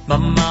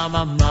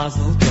 Mama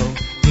mazel tov,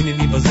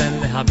 hineni bozel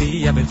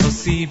lehavia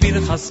b'chosi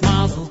birchas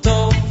mazel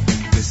tov,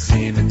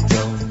 v'simen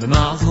tov,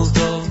 v'mazel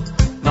tov.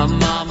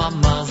 Mama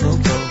mazel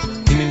tov,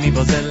 hineni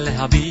bozel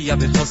lehavia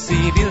b'chosi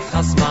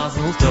birchas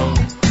mazel tov,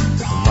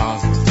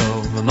 mazel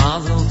tov,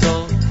 v'mazel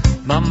tov.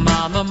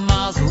 Mama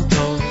mazel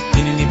tov,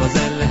 hineni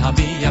bozel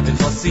lehavia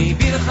b'chosi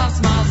birchas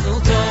mazel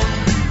tov.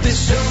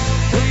 B'shul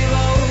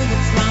toivo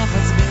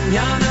u'mitzlachas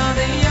binyan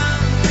adiyah,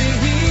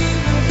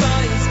 v'hivu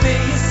b'ayis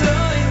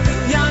b'Yisroel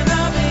binyan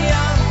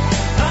adiyah.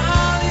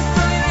 Al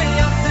Yisroel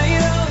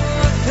yateiru,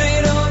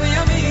 ateiru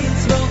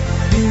v'yamitzvo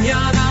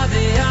binyan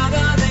adiyah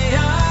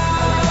adiyah.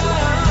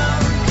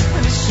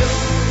 B'shul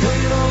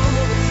toivo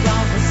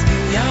u'mitzlachas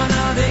binyan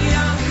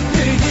adiyah,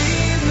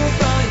 v'hivu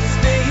b'ayis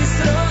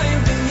b'Yisroel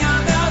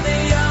binyan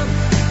adiyah.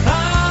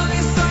 Al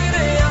Yisroel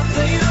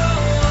yateiru,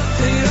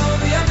 ateiru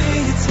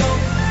v'yamitzvo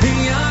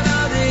binyan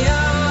adiyah.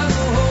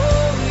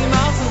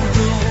 Mazel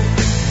tov,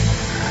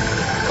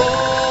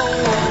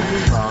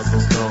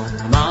 mazel tov,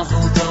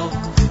 mazel tov.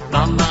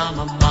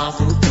 Mama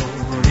mazel tov,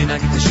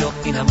 hinagit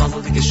shok in a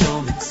mazel dikashom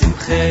mit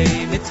simchei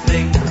mit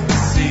frei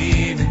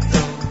simen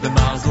tov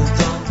b'mazel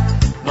tov.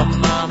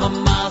 Mama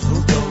mazel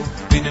tov,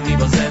 hineni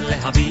bozel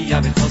lehavia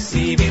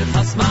b'chosi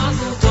birchas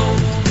mazel tov,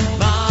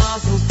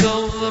 mazel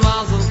tov,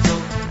 mazel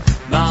tov.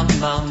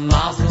 Mama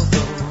mazel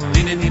tov,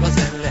 hineni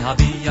bozel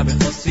lehavia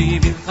b'chosi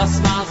birchas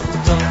mazel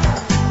tov,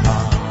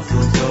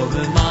 mazel tov,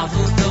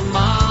 mazel tov,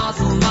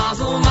 mazel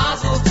mazel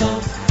mazel tov.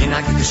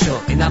 Hinagit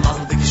shok in a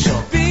mazel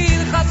dikashom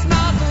birchas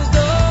mazel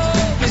tov.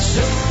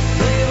 B'shul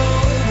toivo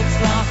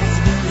u'mitzlachas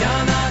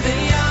binyan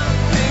adiyah,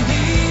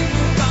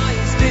 v'hivu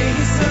b'ayis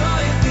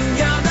b'Yisroel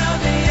binyan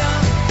adiyah.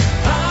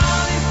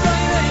 Al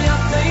Yisroel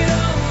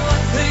yateiru,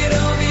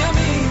 ateiru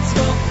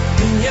v'yamitzvo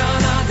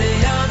binyan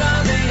adiyah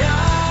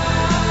adiyah.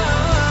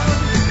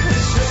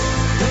 B'shul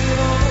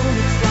toivo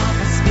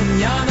u'mitzlachas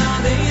binyan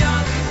adiyah,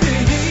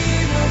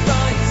 v'hivu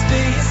b'ayis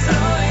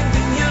b'Yisroel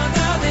binyan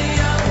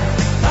adiyah.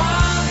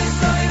 Al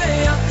Yisroel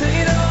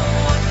yateiru,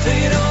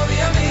 ateiru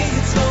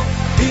v'yamitzvo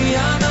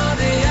binyan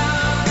adiyah.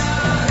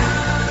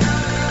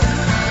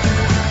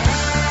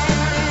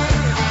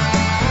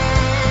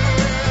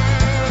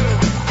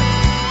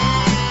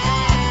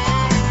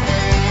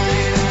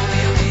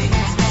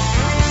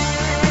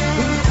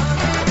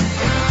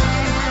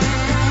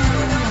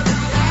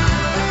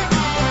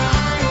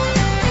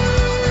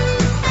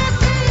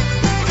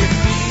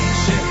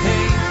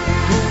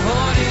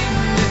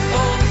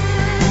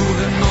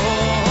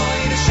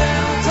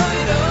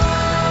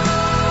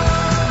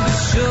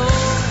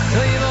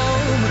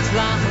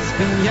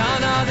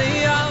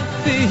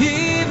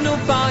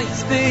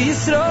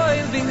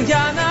 Yisroel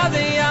binyan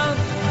adiyah,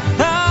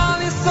 al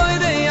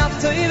Yisroel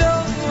yateiru,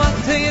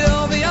 ateiru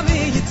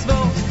v'yamitzvo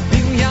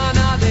binyan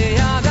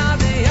adiyah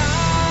adiyah.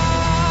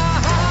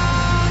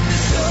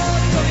 B'shul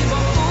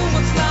toivo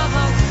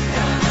u'mitzlachas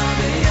binyan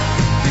adiyah,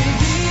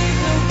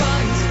 v'hivnu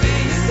b'ayis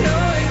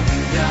b'Yisroel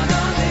binyan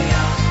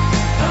adiyah.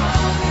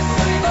 Al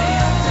Yisroel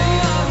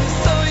yateiru,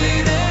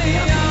 Yisroel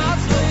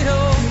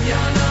yateiru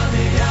binyan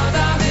adiyah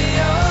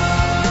adiyah.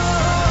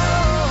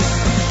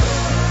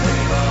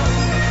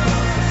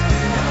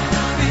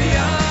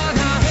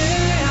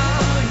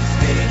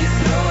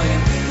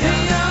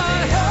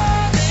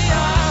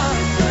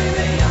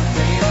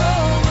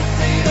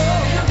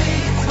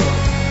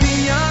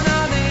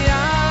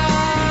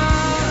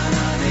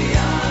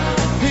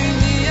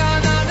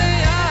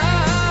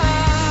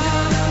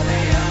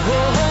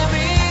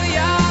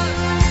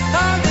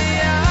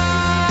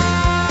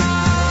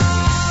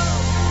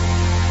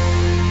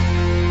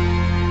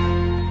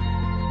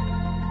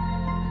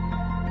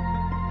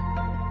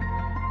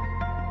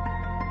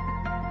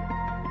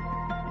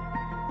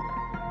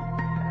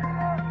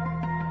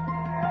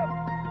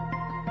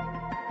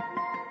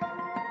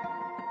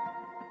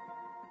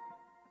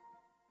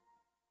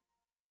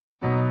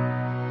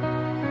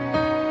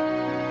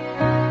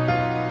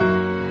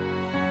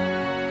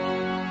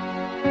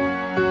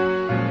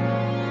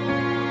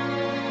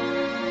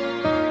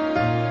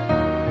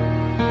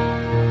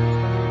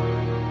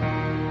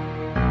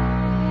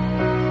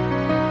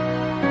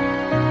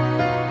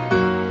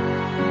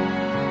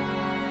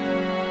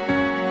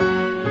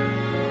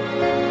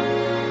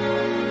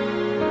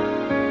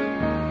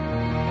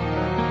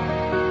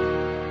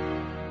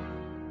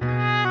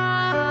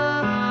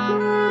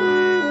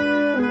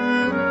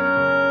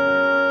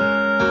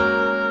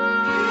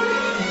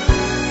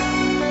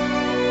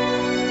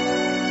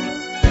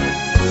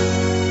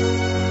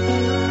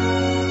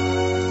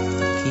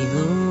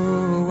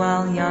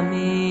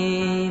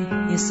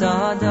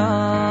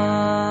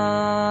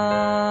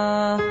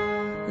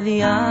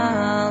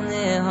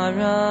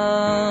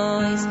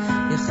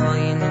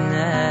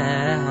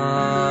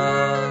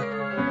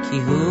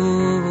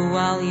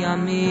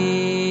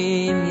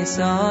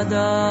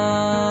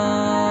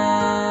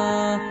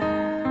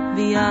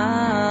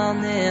 V'yal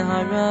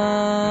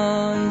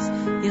neharos,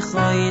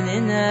 yichoyin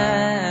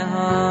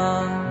ineha,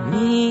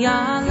 mi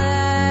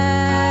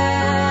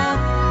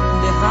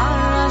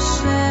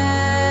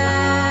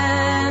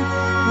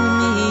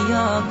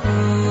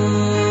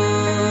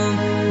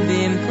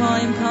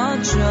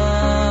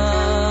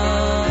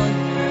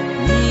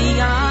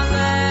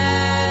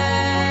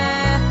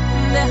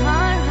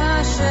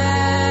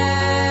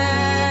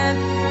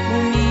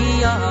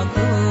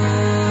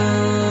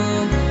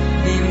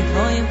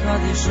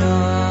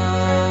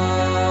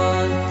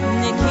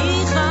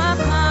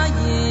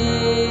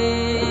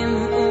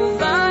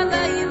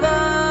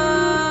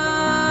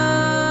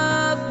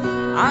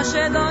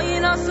אשר לא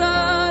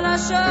ינסור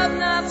השוב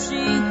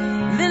נפשי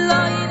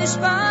ולא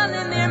ינשבע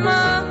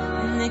למרמה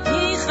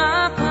נקי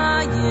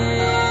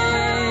כפיים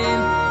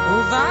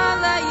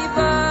ובעל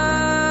היבב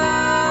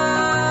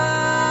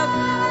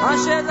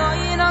אשר לא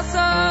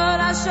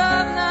ינסור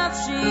השוב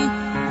נפשי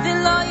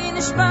ולא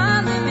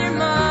ינשבע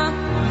למרמה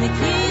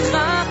נקי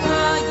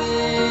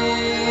כפיים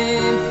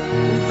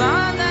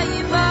ובעל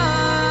היבב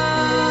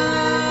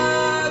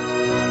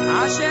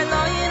אשר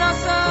לא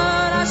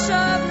ינסור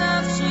השוב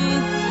נפשי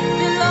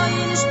ולא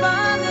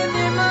ינשבע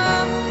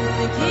למרמה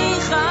נקי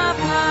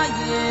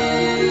כפיים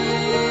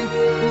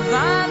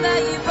ובעל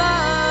היבב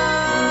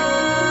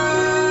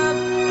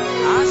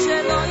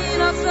אשר לא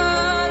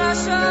ינסור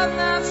השוב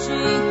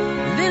נפשי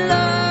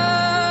ולא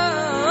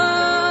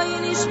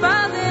ינשבע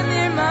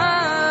למרמה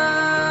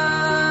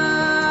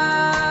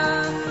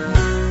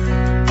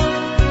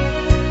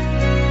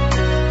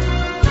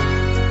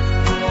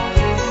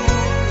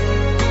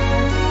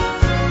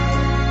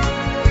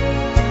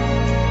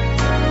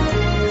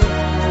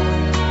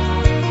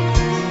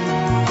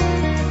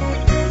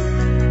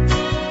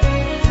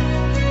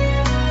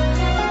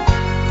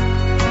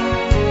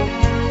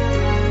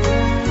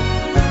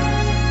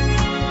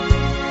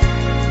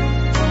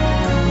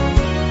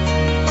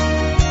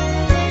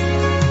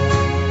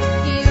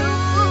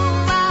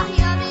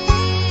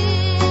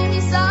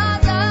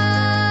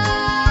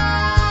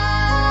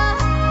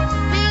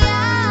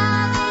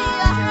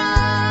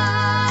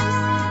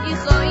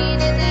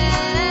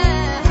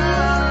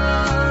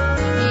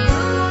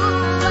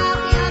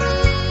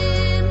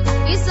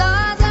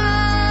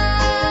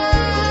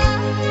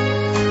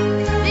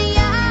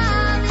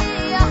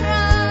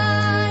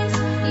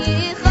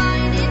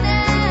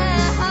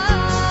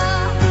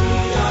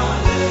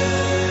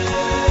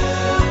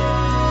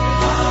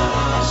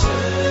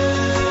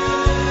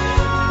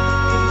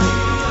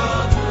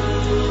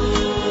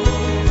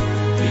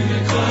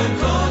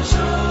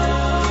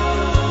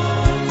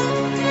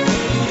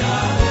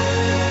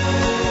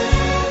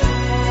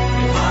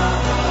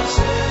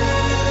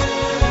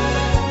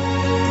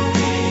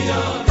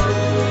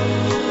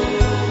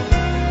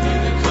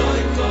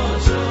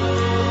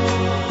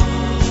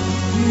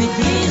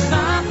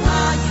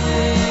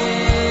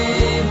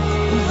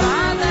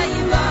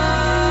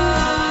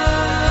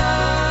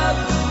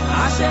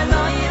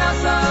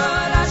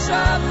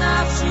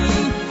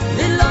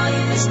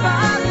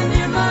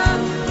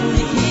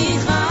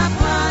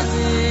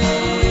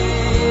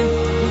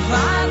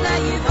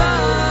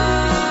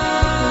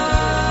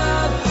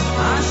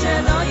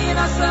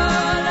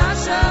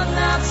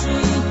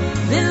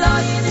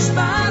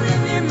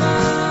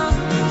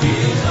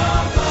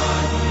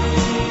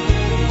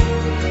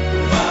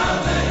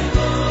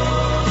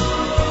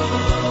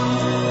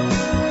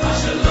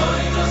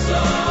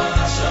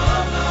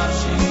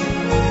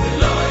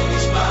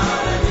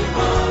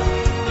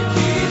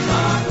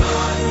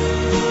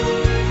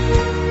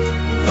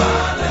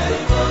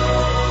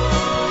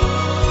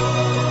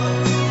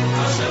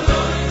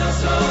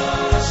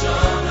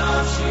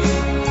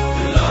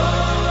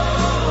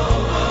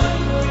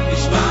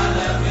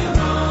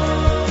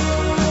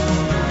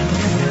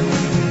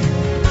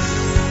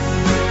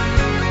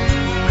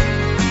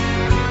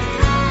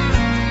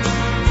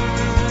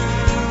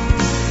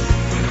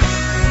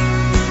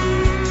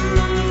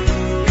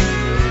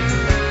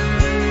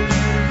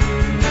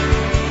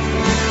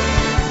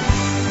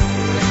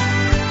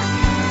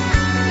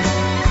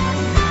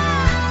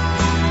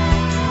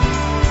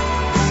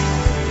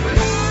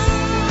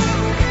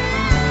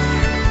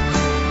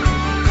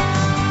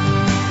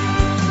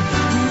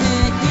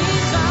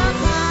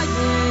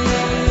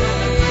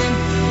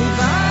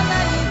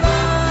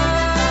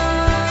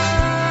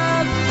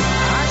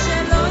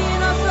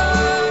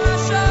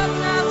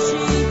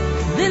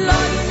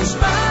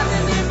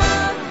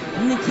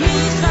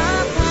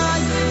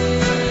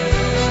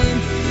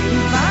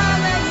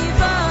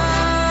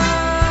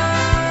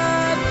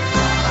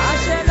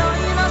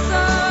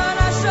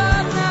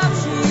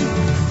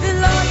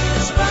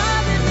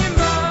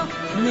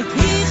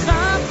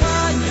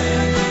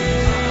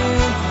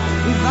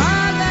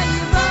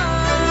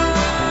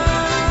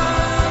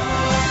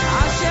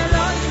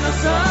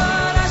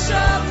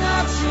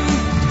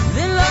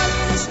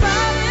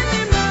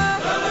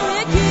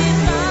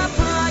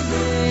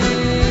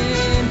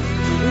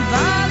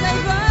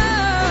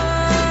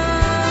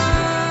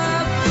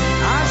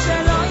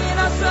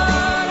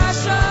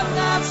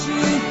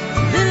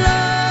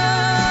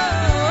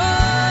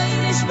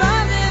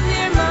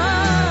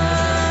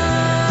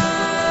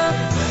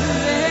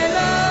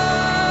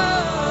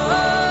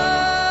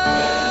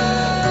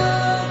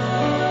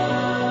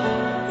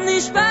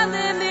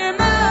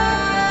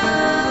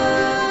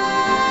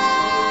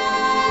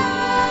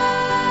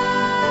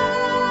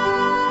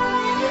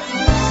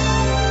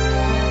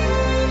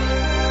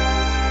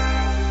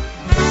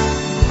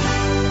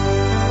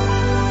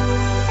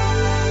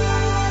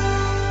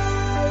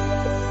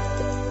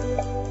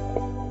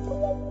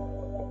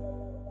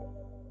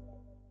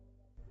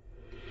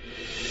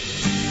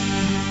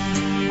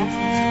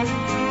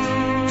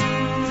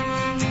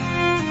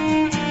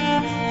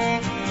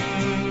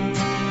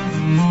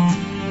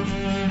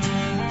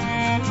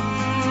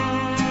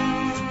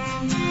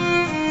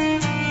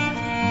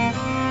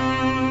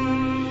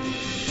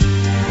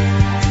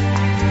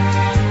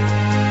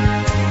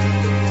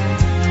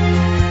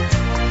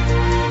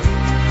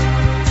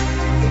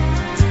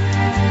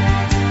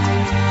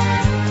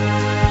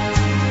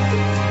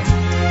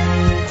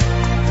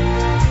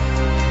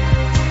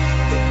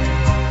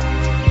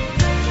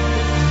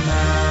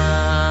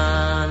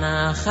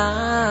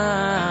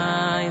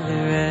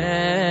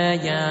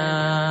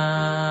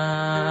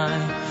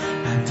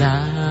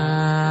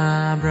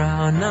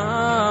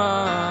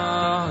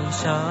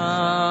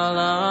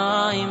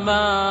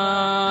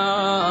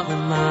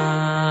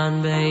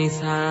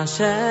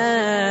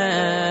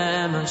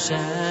Hashem,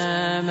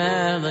 Hashem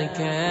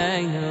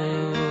Elokeinu,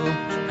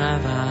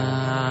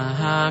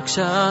 Avakshato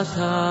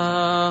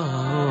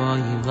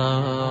Yilo.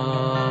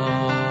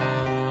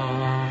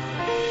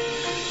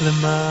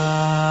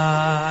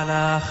 Leman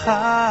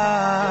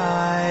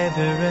achai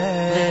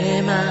v'rei,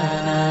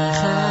 Leman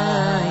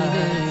achai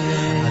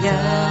v'rei,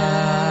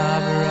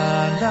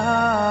 Adabranai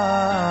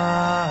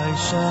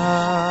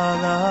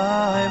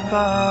Shalom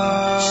Ba,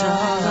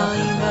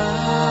 Shalom Ba,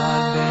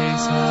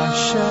 Beis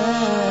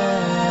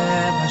Hashem,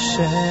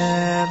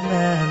 Hashem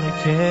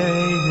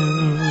Elokeinu,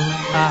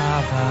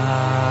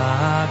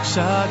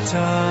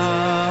 Avakshato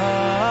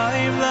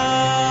Yilo.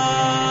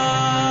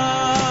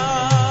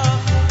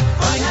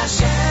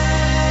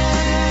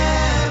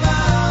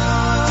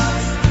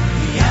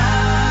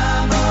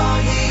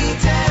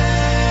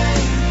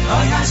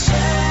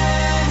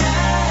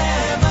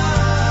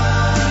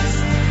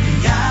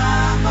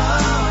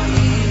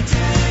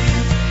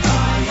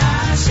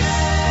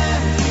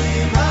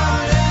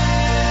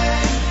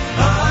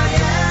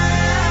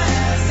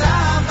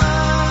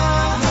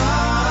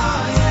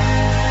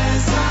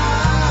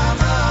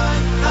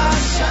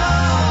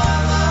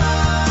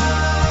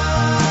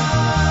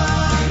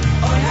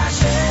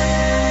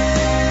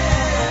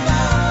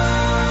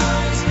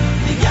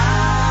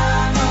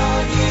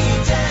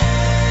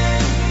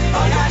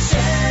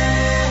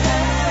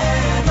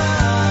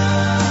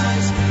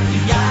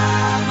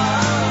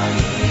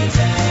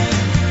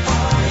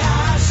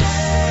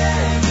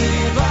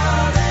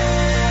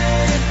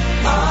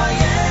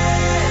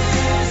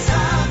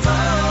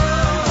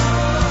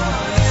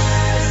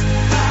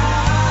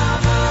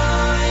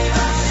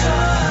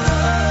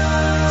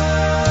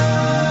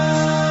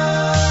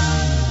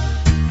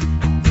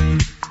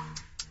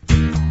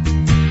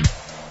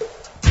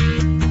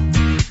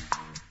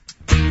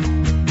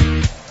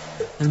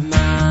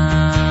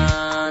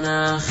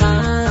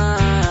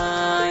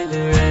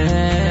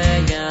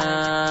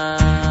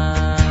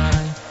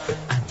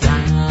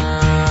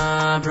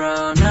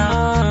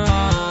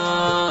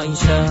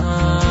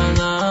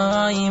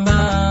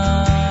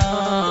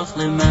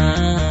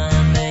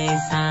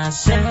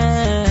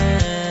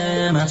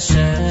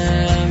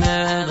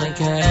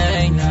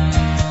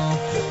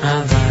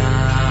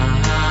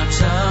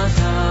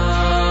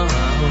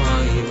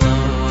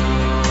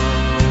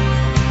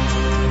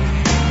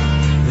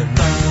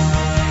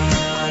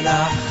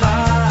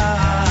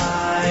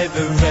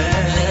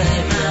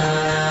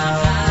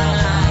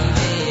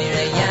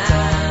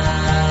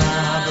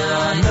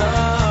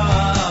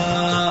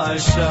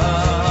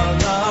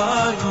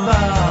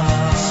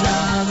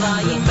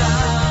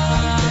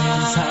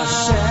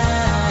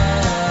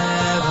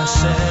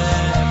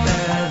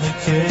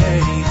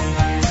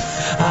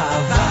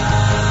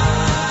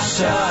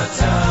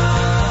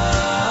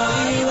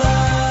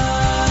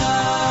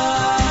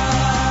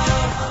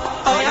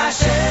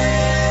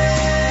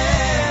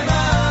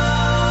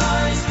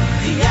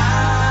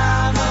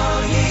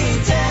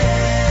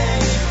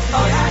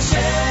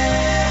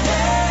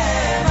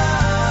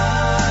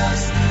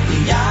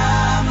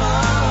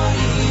 Yamo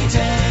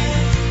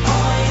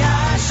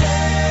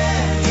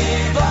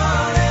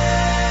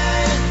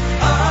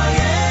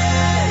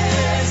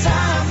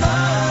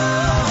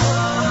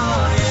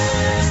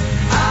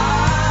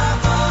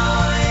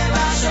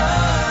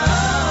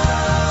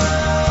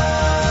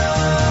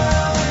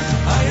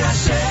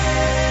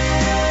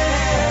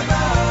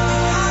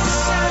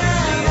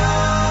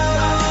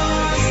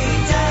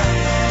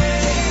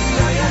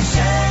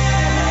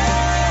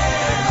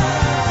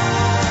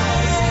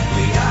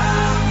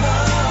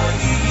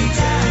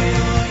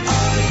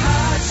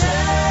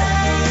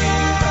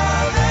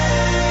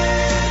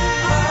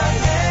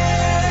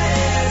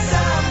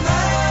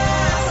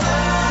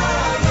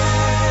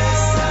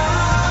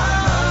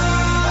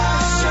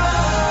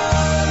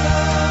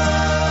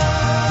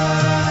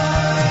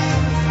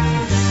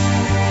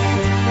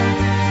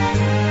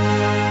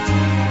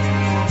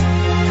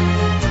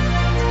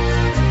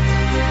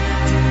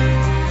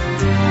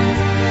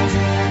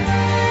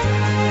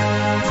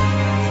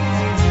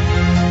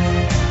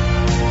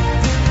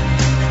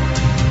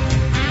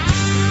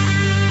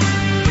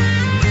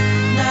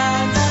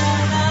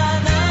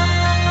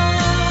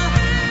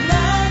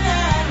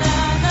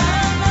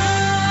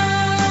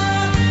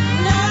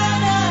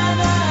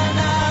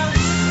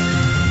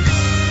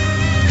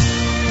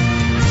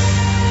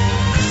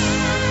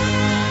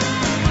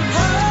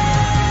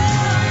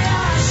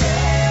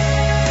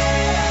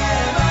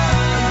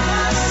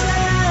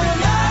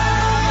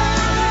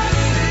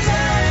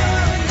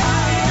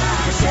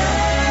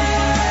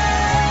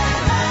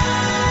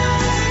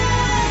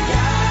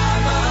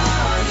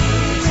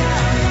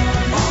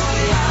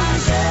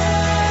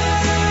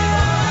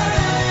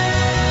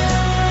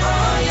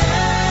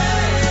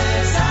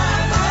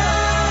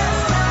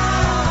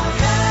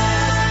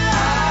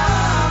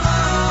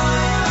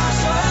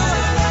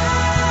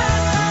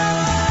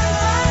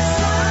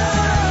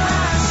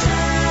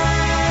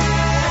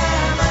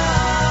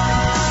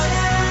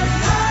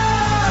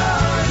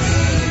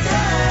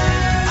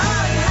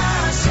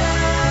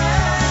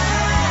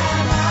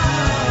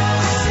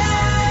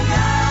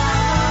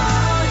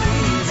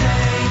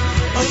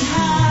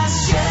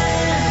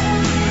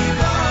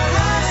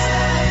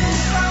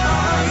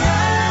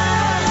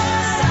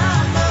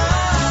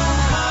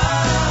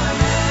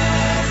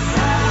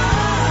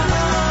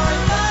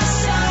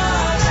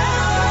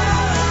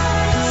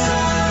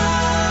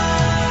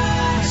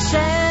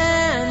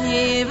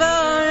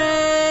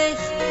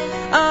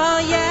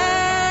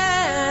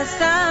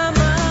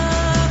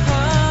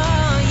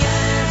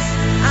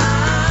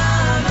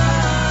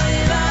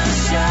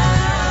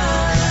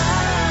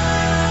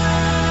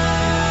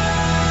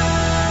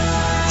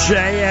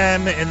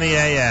JM in the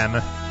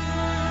AM.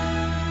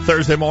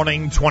 Thursday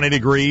morning, 20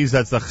 degrees.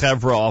 That's the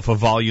Chevra off of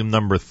volume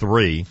number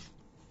 3.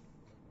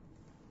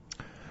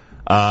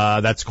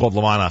 That's called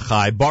Lamana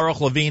Chai.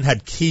 Baruch Levine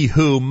had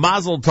Kihu.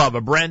 Mazel Tov,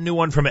 a brand new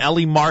one from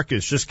Eli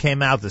Marcus just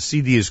came out. The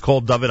CD is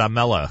called David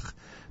HaMelech.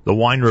 The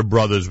Weinreb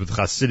Brothers with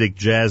Hasidic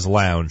Jazz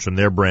Lounge from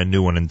their brand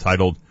new one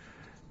entitled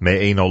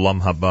Me'ein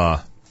Olam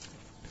Haba.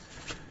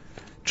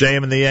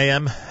 JM in the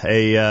AM,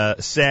 a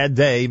sad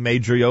day.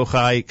 Major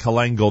Yochai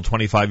Kalengel,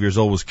 25 years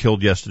old, was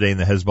killed yesterday in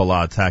the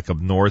Hezbollah attack up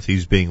north.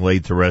 He's being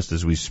laid to rest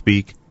as we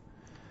speak.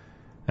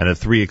 And at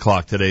 3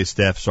 o'clock today,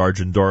 Staff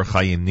Sergeant Dor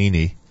Chaim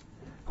Nini,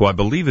 who I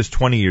believe is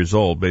 20 years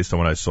old based on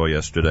what I saw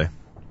yesterday,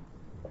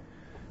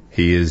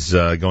 he is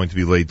going to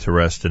be laid to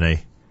rest in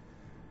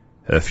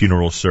a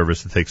funeral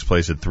service that takes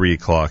place at 3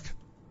 o'clock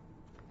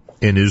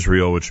in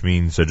Israel, which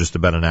means just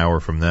about an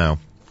hour from now.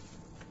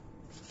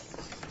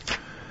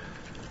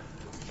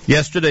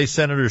 Yesterday,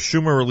 Senator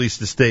Schumer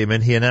released a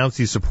statement. He announced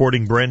he's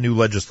supporting brand new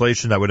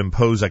legislation that would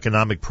impose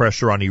economic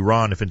pressure on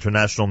Iran if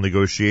international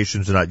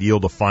negotiations do not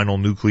yield a final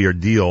nuclear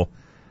deal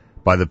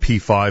by the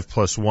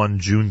P5+1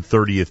 June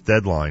 30th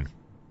deadline.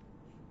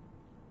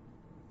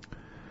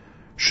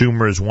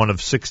 Schumer is one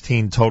of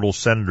 16 total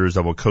senators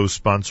that will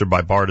co-sponsor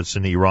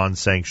bipartisan Iran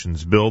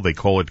sanctions bill. They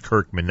call it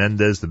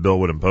Kirk-Menendez. The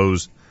bill would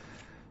impose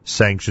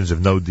sanctions if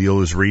no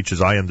deal is reached.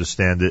 As I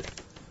understand it,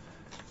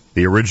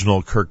 the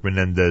original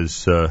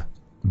Kirk-Menendez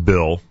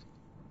bill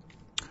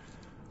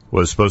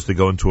was supposed to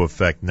go into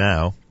effect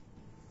now,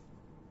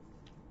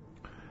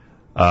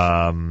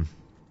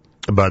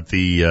 but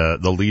the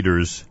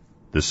leaders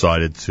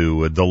decided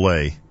to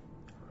delay,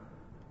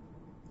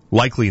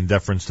 likely in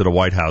deference to the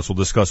White House. We'll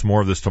discuss more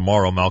of this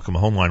tomorrow. Malcolm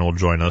Homeline will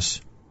join us.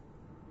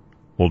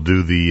 We'll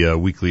do the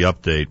weekly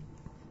update.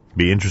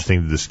 Be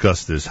interesting to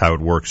discuss this, how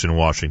it works in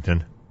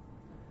Washington.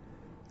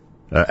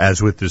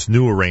 As with this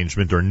new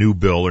arrangement or new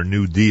bill or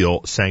new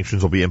deal,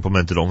 sanctions will be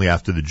implemented only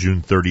after the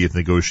June 30th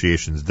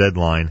negotiations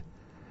deadline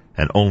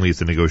and only if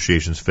the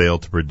negotiations fail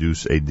to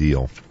produce a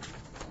deal.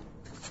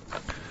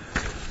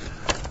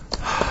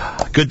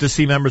 Good to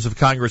see members of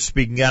Congress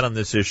speaking out on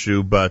this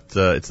issue, but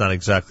it's not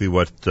exactly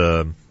what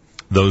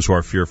those who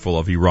are fearful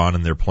of Iran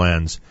and their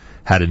plans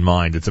had in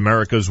mind. It's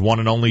America's one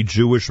and only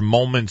Jewish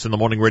Moments in the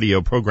Morning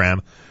radio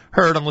program,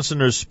 heard on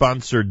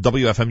listeners-sponsored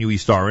WFMU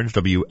East Orange,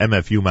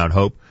 WMFU Mount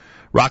Hope,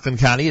 Rockland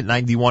County at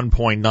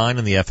 91.9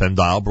 on the FM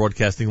dial,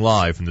 broadcasting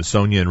live from the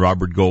Sonia and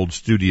Robert Gold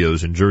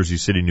studios in Jersey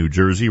City, New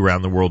Jersey,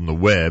 around the world on the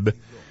web,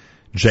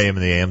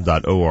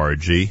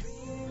 jmandtheam.org.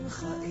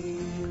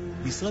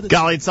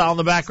 Galei Tzahal in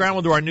the background.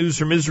 We'll do our news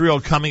from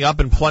Israel coming up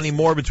and plenty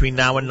more between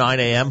now and 9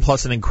 a.m.,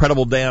 plus an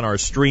incredible day on our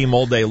stream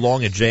all day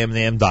long at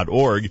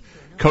jmandtheam.org.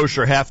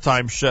 Kosher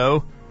Halftime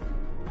Show,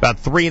 about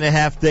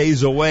 3.5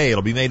 days away.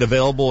 It'll be made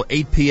available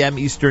 8 p.m.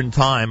 Eastern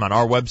Time on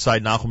our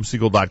website,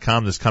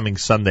 NachumSegal.com, this coming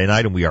Sunday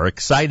night, and we are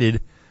excited.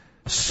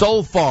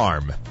 Soul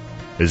Farm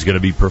is going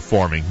to be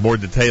performing. More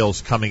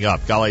details coming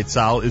up. Galei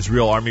Tzahal,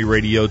 Israel Army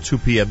Radio, 2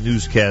 p.m.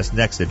 newscast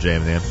next at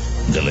JMN.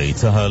 גלי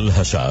צהל,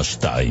 השעה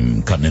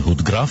 2, כאן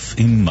אהוד גרף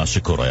עם מה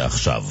שקורה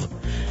עכשיו.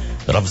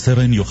 רב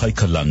סרן יוחאי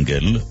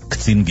קלנגל,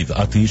 קצין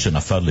גבעתי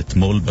שנפל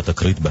אתמול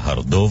בתקרית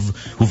בהר דוב,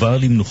 הובא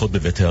למנוחות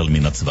בבית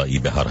העלמין הצבאי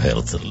בהר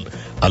הרצל.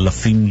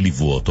 אלפים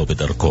ליוו אותו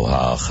בדרכו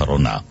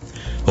האחרונה.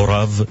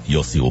 הוריו,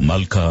 יוסי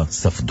ומלכה,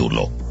 ספדו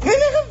לו. איך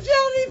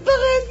אפשר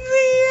להיפרד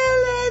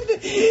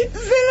מילד?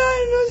 זה לא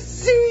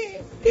אנושי.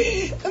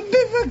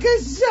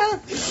 בבקשה,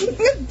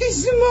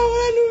 תשמור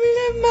לנו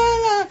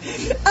מלמעלה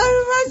על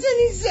מה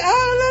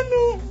שנשאר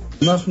לנו.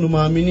 אנחנו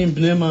מאמינים,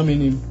 בני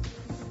מאמינים.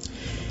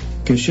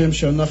 כשם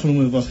שאנחנו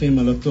מברכים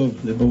על הטוב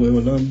לבורא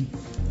עולם,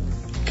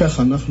 כך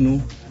אנחנו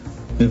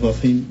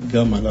מברכים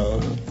גם על הרע.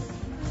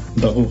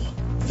 ברוך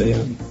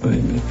דיין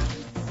האמת.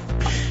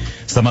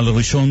 סמל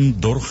ראשון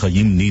דור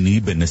חיים ניני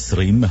בן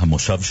 20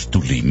 מהמושב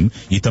שתולים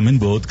יתאמן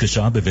בעוד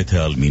כשעה בבית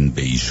העלמין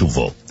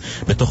ביישובו.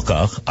 בתוך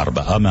כך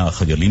 4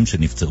 מהחיילים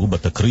שנפצעו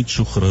בתקרית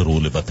שוחררו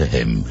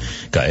לבתיהם.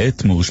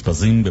 כעת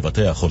מאושפזים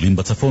בבתי החולים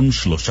בצפון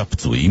 3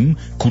 פצועים,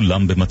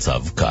 כולם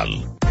במצב קל.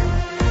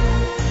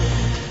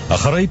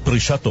 אחרי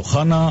פרישת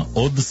אוחנה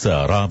עוד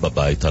שערה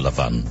בבית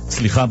הלבן,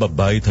 סליחה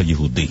בבית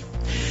היהודי.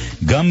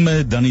 גם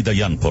דני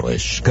דיין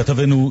פורש,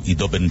 כתבנו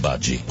עידו בן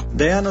בג'י.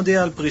 דיין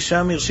הודיע על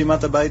פרישה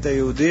מרשימת הבית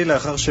היהודי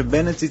לאחר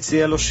שבנט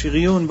הציע לו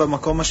שריון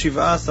במקום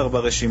ה-17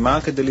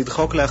 ברשימה כדי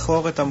לדחוק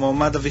לאחור את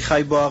המועמד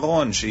אביחי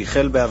בוארון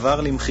שהחל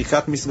בעבר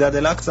למחיקת מסגד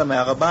אל-אקצא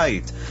מהר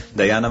הבית.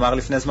 דיין אמר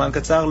לפני זמן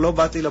קצר, לא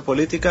באתי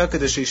לפוליטיקה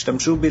כדי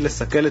שישתמשו בי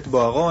לסכל את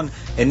בוארון,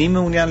 איני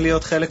מעוניין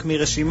להיות חלק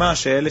מרשימה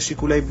שאלה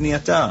שיקולי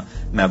בנייתה.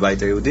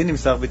 מהבית היהודי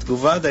נמסר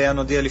בתגובה, דיין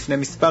הודיע לפני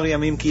מספר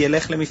ימים כי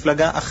ילך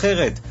למפלגה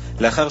אחרת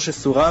לאחר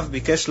שסורב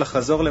ביקש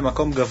לחזור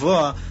למקום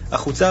גבוה,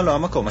 אך הוצע לו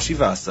המקום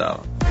ה-17.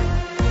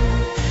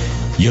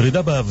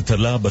 ירידה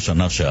באבטלה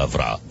בשנה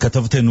שעברה.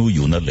 כתבתנו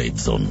יונה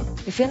לייבזון.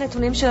 לפי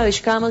הנתונים של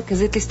הלשכה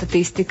המרכזית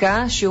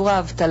לסטטיסטיקה, שיעור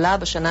האבטלה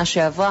בשנה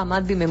שעברה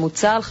עמד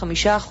בממוצע על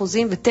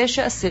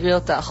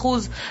 5.9%,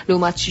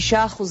 לעומת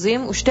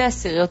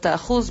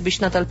 6.2%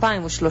 בשנת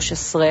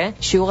 2013.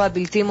 שיעור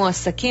הבלתי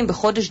מועסקים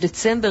בחודש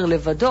דצמבר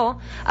לבדו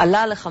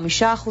עלה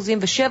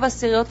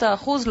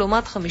ל5.7%,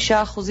 לעומת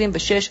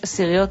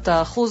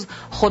 5.6%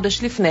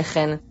 חודש לפני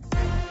כן.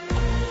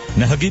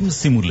 נהגים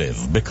שימו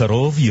לב,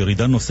 בקרוב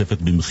ירידה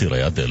נוספת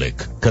במחירי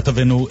הדלק.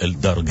 כתבנו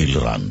אלדר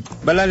גילרן.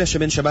 בלילה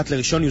שבין שבת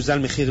לראשון יוזל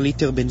מחיר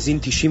ליטר בנזין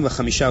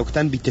 95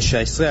 אוקטן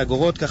ב-19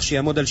 אגורות, כך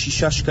שיעמוד על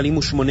 6 שקלים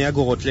ו8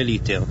 אגורות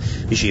לליטר.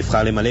 מי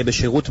שיבחר למלא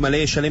בשירות מלא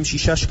ישלם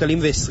 6 שקלים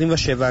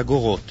ו27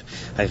 אגורות.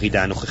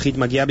 הירידה הנוכחית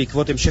מגיעה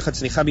בעקבות המשך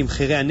הצניחה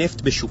במחירי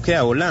הנפט בשוקי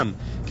העולם,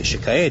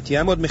 כשכעת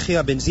יעמוד מחיר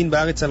הבנזין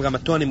בארץ על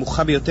רמתו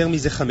הנמוכה ביותר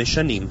מזה 5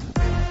 שנים.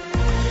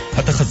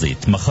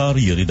 התחזית, מחר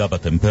ירידה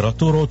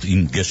בטמפרטורות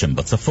עם גשם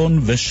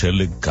בצפון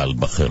ושלג קל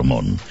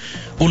בחרמון.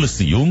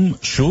 ולסיום,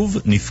 שוב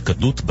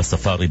נפקדות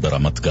בספארי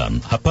ברמת גן.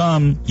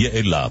 הפעם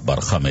יעלה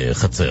ברחה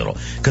מחצר.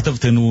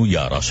 כתבתנו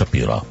יערה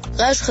שפירה.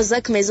 רעש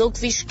חזק מאזור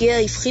כביש גאה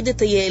הפחיד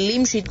את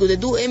היעלים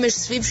שהתגודדו אמש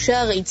סביב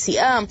שער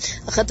היציאה.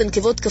 אחת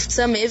הנקבות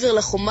קפצה מעבר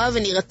לחומה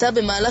ונראתה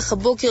במהלך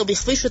הבוקר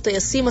בכביש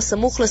הטייסים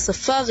הסמוך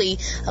לספארי.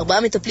 4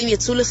 מטפלים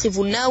יצאו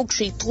לכיוונה,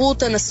 וכשהתרו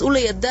אותה נסעו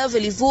לידה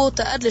וליוו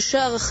אותה עד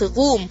לשער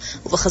החירום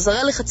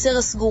ובחזרה לחצר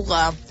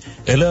הסגורה.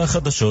 אלה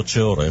החדשות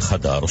שעורך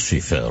הדר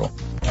שיפר.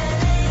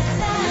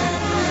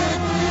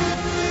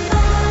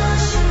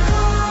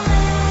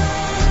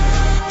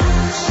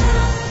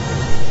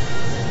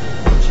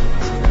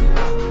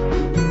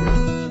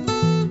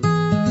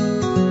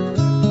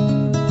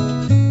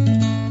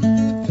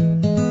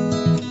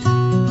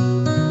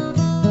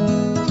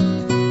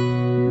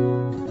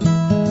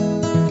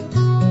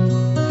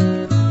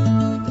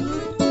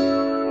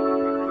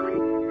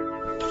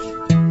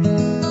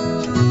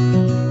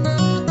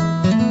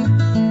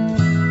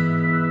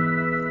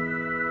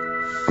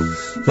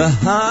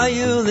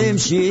 והיולים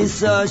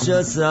שיסה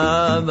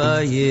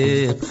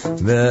שסמייך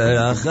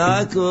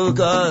ורחקו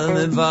כל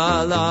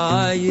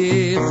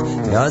מבלעייך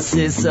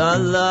יסיס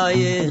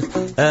עלייך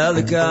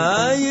אל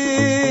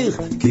קייך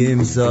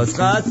כמסוס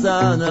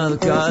חסן על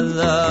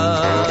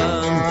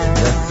כלם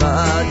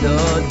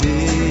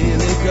וחדודי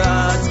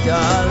לקראת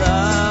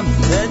כלם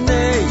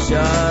בני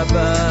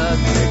שבת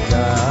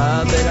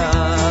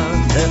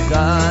מקברם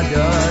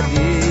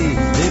וחדודי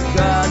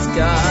לקראת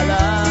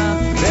כלם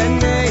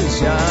בני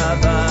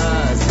שבת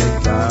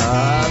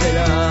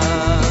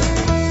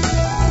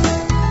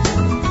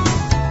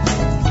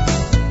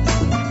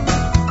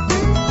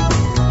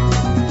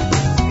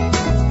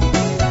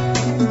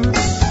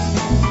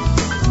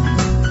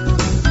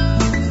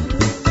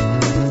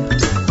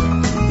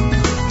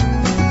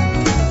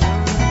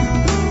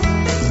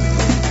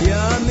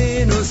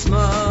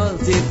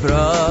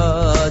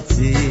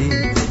תפרוצי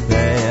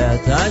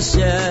ואת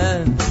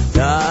השם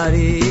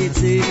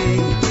תריצי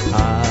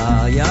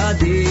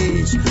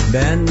הידיש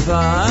בן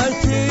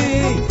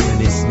פרצי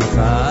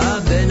ונשמחה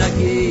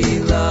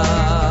ונגילה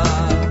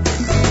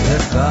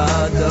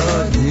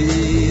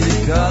וחדודי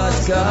לקראת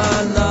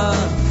כלה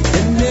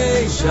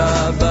בני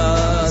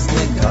שבת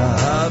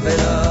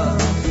מקבלה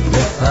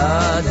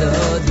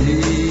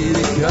וחדודי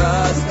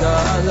לקראת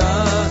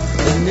כלה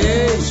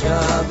בני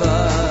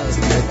שבת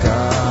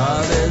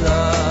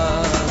מקבלה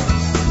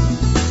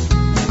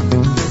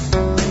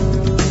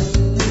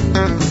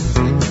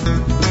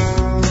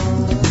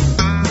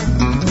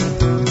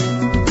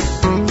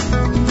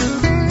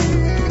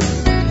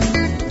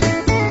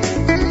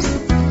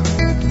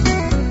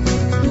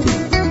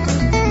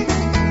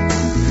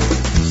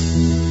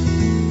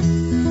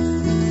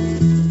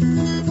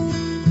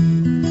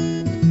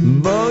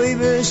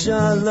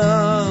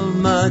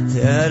שלום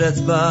מתרת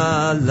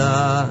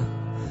בעלה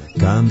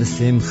גם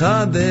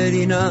בשמחה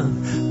ברינה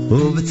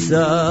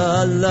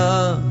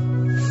ובצלה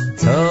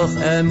תוך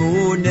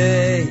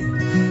אמוני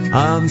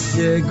עם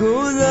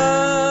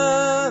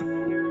סגולה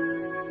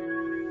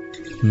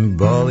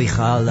בואי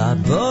חלה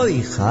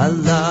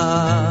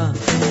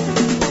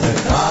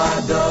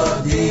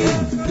וחדודים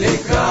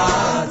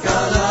לקראת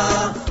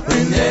כלה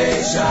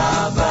בני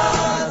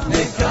שבת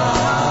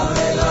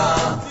מקבלה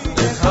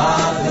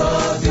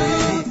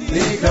וחדודים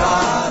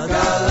לקראת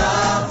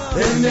כלה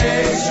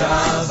בני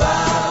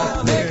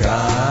שבת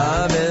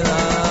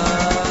מקבלה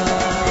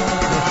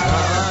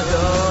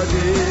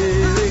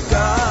וחדודים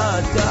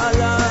לקראת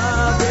כלה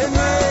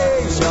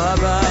בני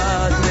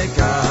שבת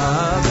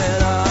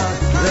מקבלה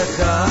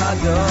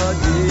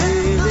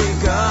וחדודים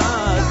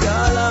לקראת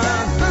כלה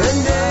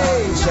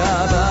בני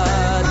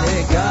שבת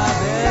מקבלה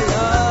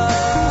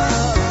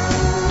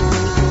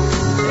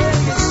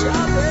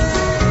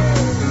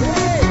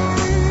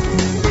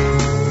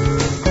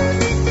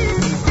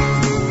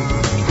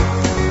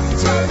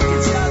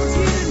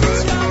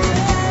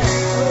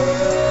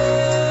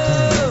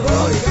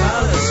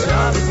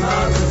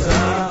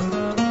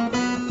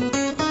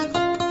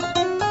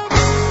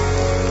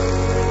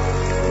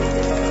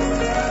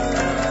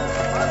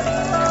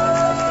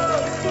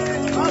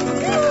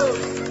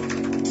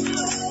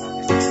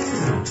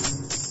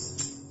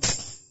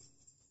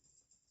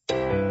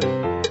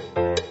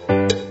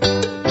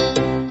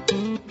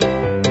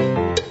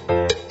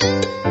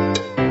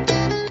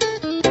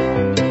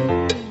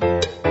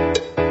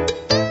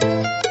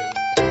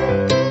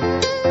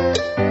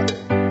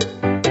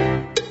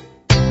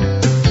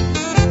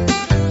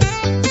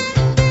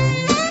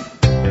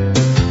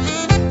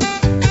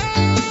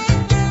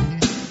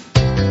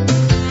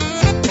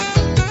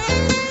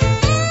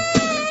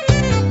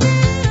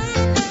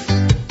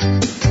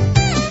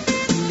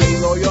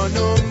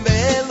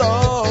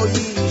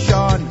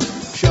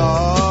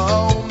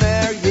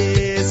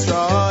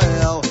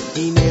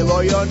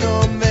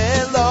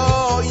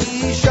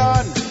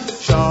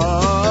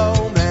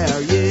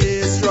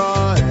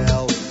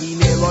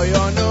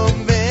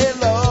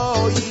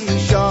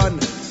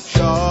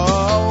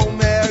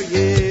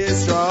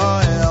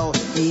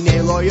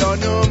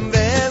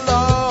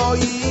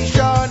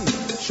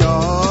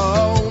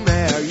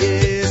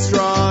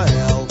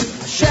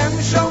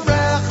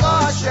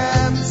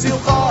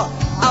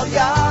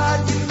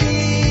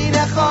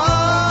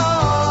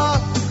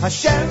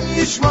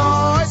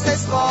yishmor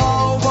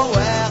sescho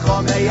voecho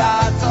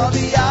meyato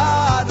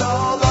v'yad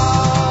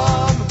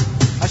olam.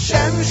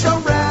 Hashem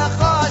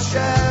shomrecha,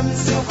 Hashem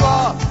tzilcha,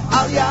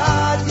 al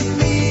yad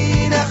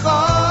yiminecha.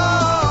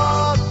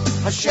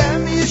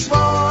 Hashem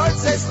yishmor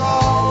sescho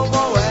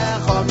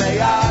voecho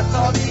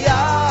meyato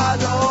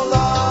v'yad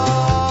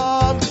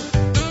olam.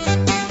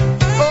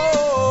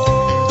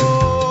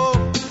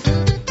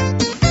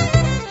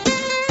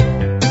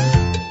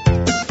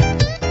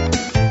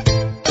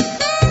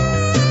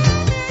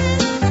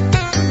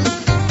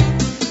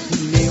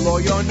 Hine lo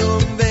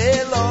yonum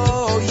velo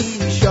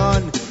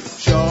yishon,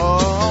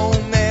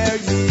 shomer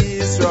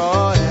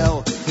Yisroel.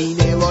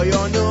 Hine lo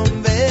yonum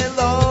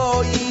velo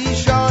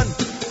yishon,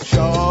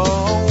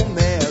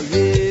 shomer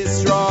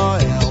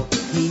Yisroel.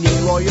 Hine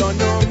lo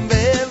yonum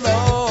velo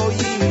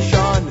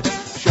yishon,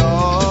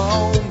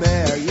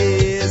 shomer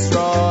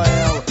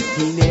Yisroel.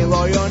 Hine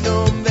lo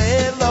yonum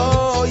velo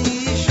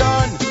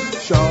yishon,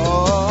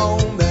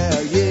 shomer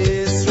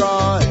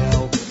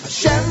Yisroel.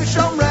 Hashem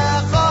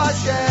shomrecha,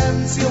 Hashem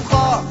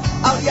tzilcha,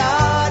 al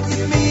yad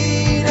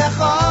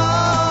yiminecha.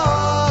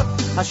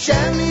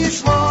 Hashem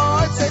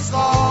yishmor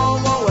tzeitzcha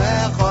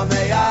voecha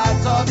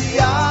meyato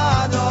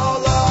v'yad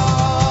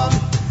olam.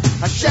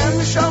 Hashem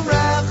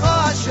shomrecha,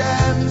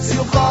 Hashem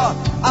tzilcha,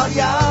 al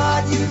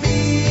yad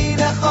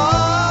yiminecha.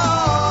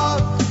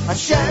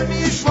 Hashem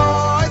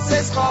yishmor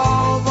tzeitzcha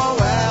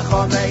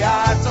voecha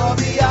meyato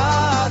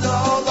v'yad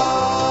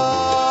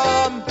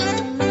olam.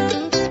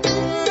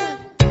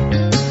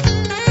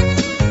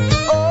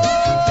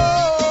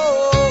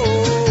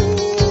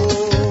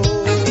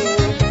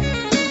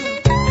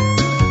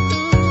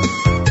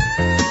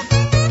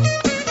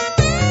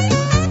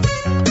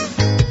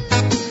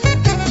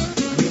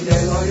 Hine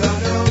lo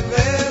yonum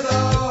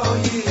velo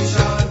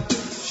yishon,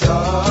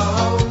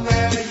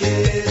 shomer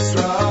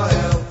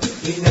Yisroel.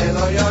 Hine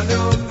lo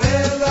yonum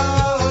velo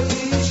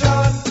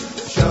yishon,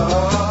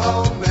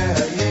 shomer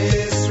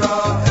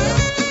Yisroel.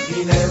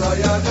 Hine lo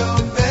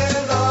yonum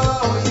velo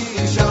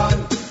yishon,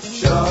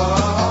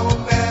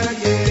 shomer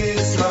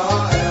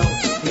Yisroel.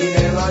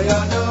 Hine lo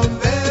yonum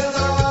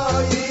velo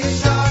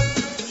yishon,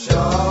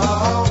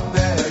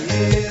 shomer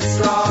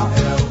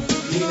Yisroel.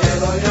 Hine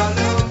lo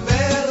yonum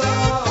velo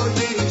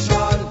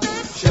yishon,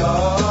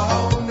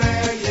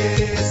 shomer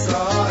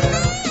Yisroel.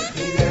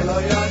 Hine lo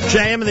yonum.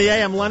 JM and the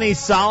AM, Lenny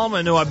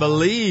Solomon, who I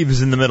believe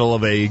is in the middle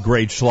of a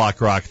great Schlock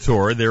Rock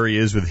tour. There he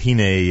is with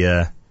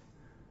Hine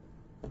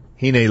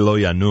Lo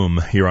Yanum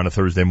here on a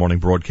Thursday morning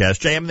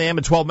broadcast. JM and the AM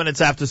at 12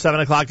 minutes after 7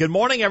 o'clock. Good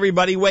morning,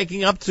 everybody.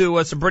 Waking up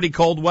to some pretty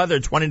cold weather,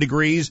 20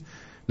 degrees,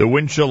 the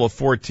wind chill of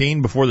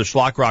 14. Before the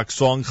Schlock Rock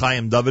song,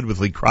 Chaim David with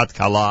Likrat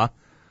Kala,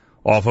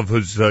 off of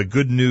his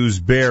Good News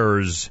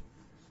Bears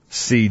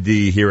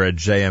CD here at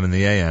JM and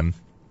the AM.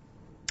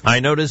 I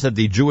noticed that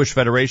the Jewish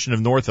Federation of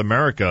North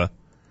America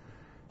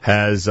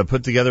has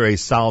put together a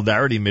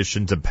solidarity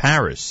mission to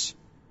Paris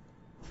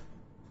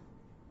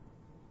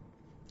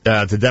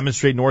to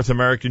demonstrate North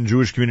American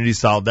Jewish community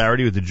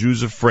solidarity with the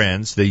Jews of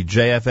France. The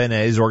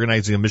JFNA is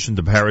organizing a mission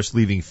to Paris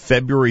leaving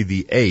February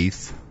the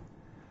 8th.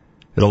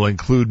 It'll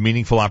include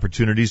meaningful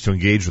opportunities to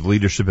engage with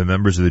leadership and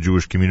members of the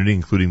Jewish community,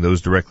 including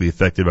those directly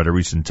affected by the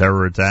recent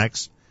terror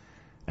attacks,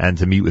 and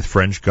to meet with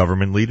French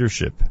government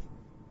leadership.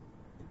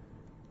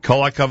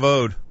 Kol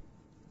HaKavod.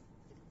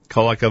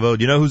 Kol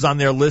HaKavod. You know who's on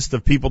their list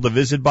of people to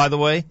visit, by the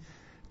way?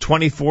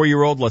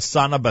 24-year-old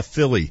Lasana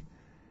Bathili,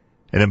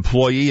 an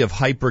employee of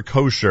Hyper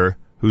Kosher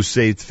who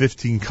saved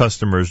 15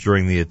 customers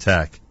during the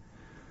attack.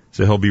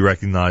 So he'll be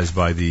recognized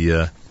by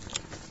the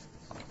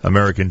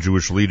American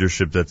Jewish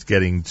leadership that's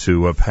getting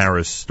to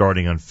Paris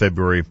starting on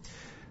February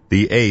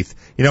the 8th.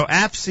 You know,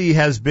 AFSI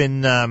has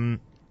been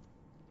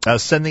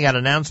sending out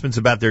announcements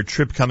about their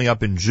trip coming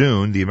up in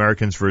June, the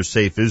Americans for a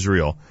Safe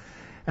Israel.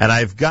 And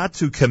I've got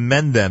to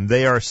commend them.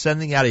 They are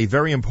sending out a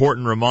very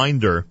important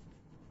reminder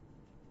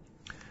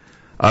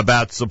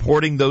about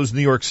supporting those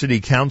New York City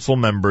Council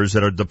members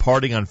that are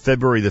departing on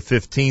February the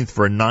 15th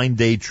for a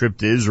 9-day trip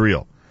to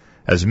Israel.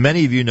 As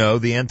many of you know,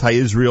 the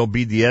anti-Israel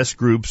BDS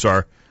groups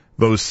are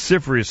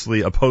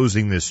vociferously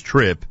opposing this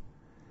trip.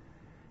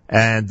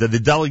 And the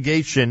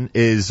delegation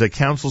is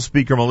Council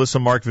Speaker Melissa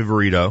Mark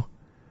Viverito,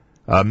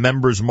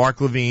 members Mark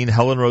Levine,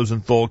 Helen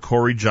Rosenthal,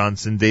 Corey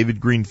Johnson, David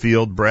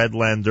Greenfield, Brad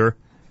Lander,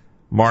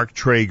 Mark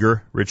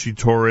Traeger, Richie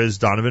Torres,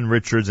 Donovan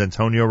Richards,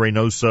 Antonio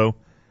Reynoso,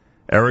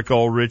 Eric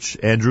Ulrich,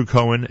 Andrew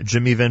Cohen,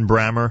 Jimmy Van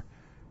Brammer,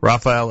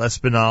 Rafael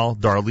Espinal,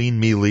 Darlene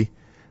Mealy.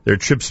 Their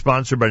trip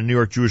sponsored by the New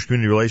York Jewish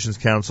Community Relations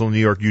Council and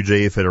New York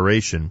UJA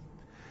Federation.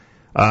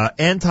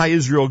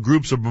 Anti-Israel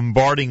groups are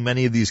bombarding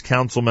many of these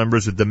council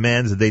members with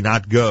demands that they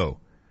not go.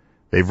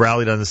 They've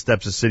rallied on the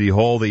steps of City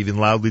Hall. They even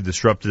loudly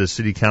disrupted a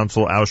City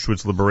Council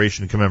Auschwitz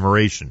Liberation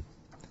commemoration.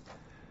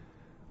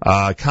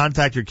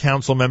 Contact your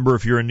council member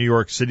if you're in New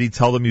York City.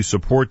 Tell them you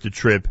support the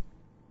trip.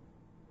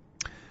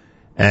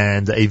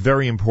 And a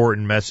very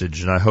important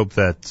message, and I hope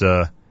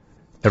that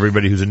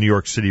everybody who's a New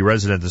York City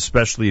resident,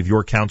 especially if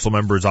your council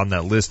member is on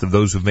that list of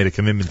those who've made a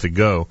commitment to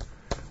go,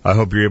 I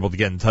hope you're able to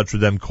get in touch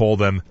with them, call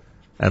them,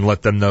 and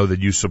let them know that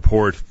you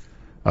support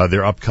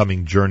their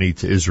upcoming journey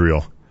to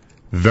Israel.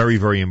 Very,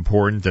 very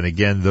important. And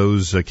again,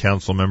 those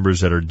council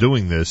members that are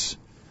doing this,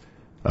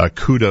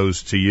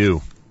 kudos to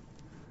you.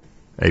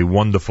 A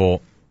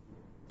wonderful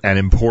and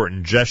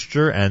important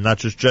gesture, and not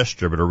just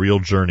gesture, but a real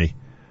journey,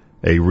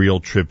 a real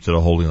trip to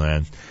the Holy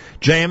Land.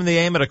 JM in the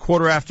AM at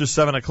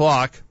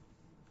 7:15.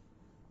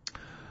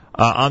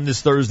 On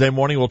this Thursday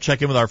morning, we'll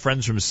check in with our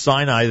friends from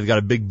Sinai. They've got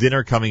a big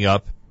dinner coming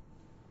up.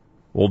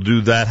 We'll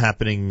do that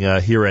happening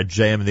here at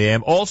JM in the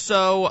AM.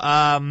 Also,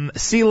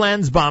 C.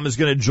 Lanzbom is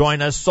going to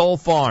join us. Soul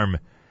Farm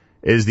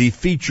is the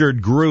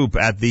featured group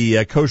at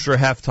the Kosher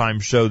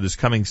Halftime Show this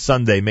coming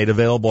Sunday, made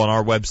available on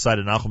our website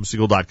at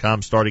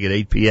NachumSegal.com starting at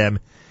 8 p.m.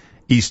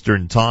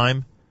 Eastern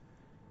Time.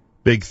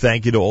 Big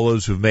thank you to all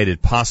those who've made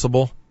it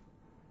possible.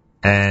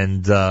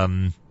 And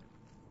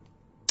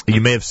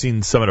you may have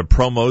seen some of the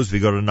promos. If you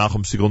go to the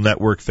Nachum Segal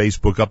Network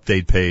Facebook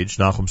update page,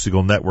 Nachum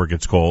Segal Network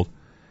it's called,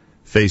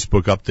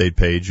 Facebook update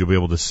page, you'll be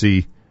able to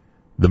see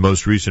the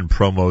most recent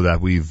promo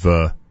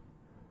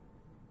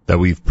that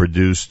we've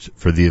produced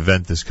for the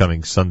event this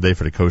coming Sunday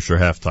for the Kosher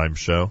Halftime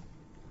Show.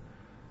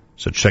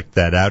 So check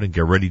that out and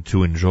get ready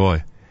to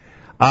enjoy.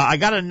 I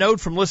got a note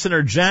from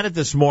listener Janet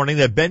this morning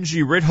that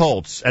Benji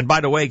Ritholtz, and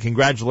by the way,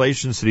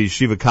 congratulations to the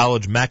Yeshiva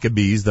College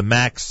Maccabees, the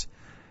Macs,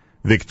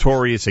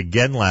 victorious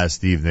again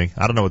last evening.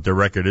 I don't know what their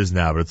record is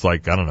now, but it's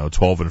like,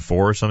 12-4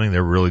 or something.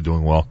 They're really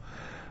doing well.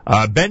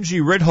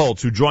 Benji Ritholtz,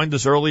 who joined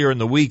us earlier in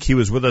the week, he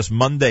was with us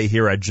Monday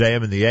here at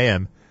JM in the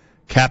AM,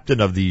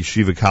 captain of the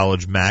Yeshiva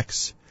College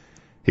Macs.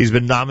 He's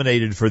been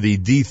nominated for the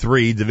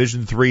D3,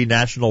 Division III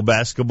National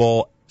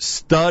Basketball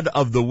Stud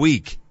of the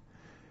Week.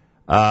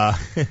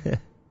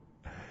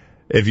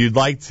 If you'd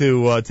like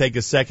to take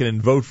a second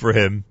and vote for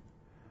him,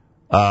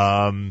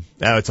 now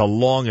it's a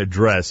long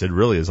address. It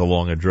really is a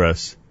long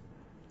address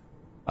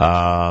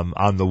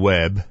on the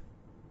web.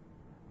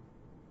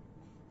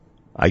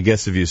 I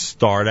guess if you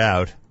start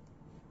out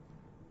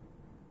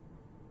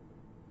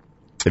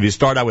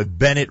with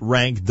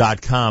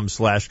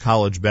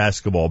BennettRank.com/college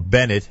basketball,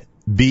 Bennett,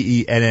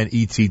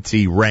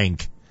 BENNETT,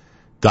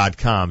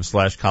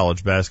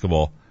 rank.com/college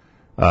basketball.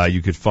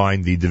 You could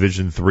find the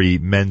Division III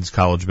men's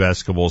college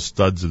basketball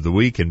studs of the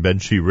week, and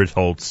Benji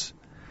Ritholtz,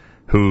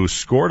 who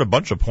scored a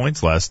bunch of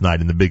points last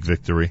night in the big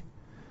victory,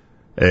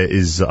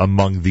 is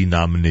among the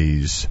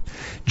nominees.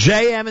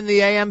 JM in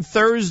the AM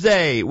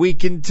Thursday. We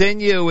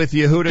continue with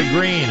Yehuda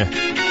Green.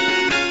 Okay.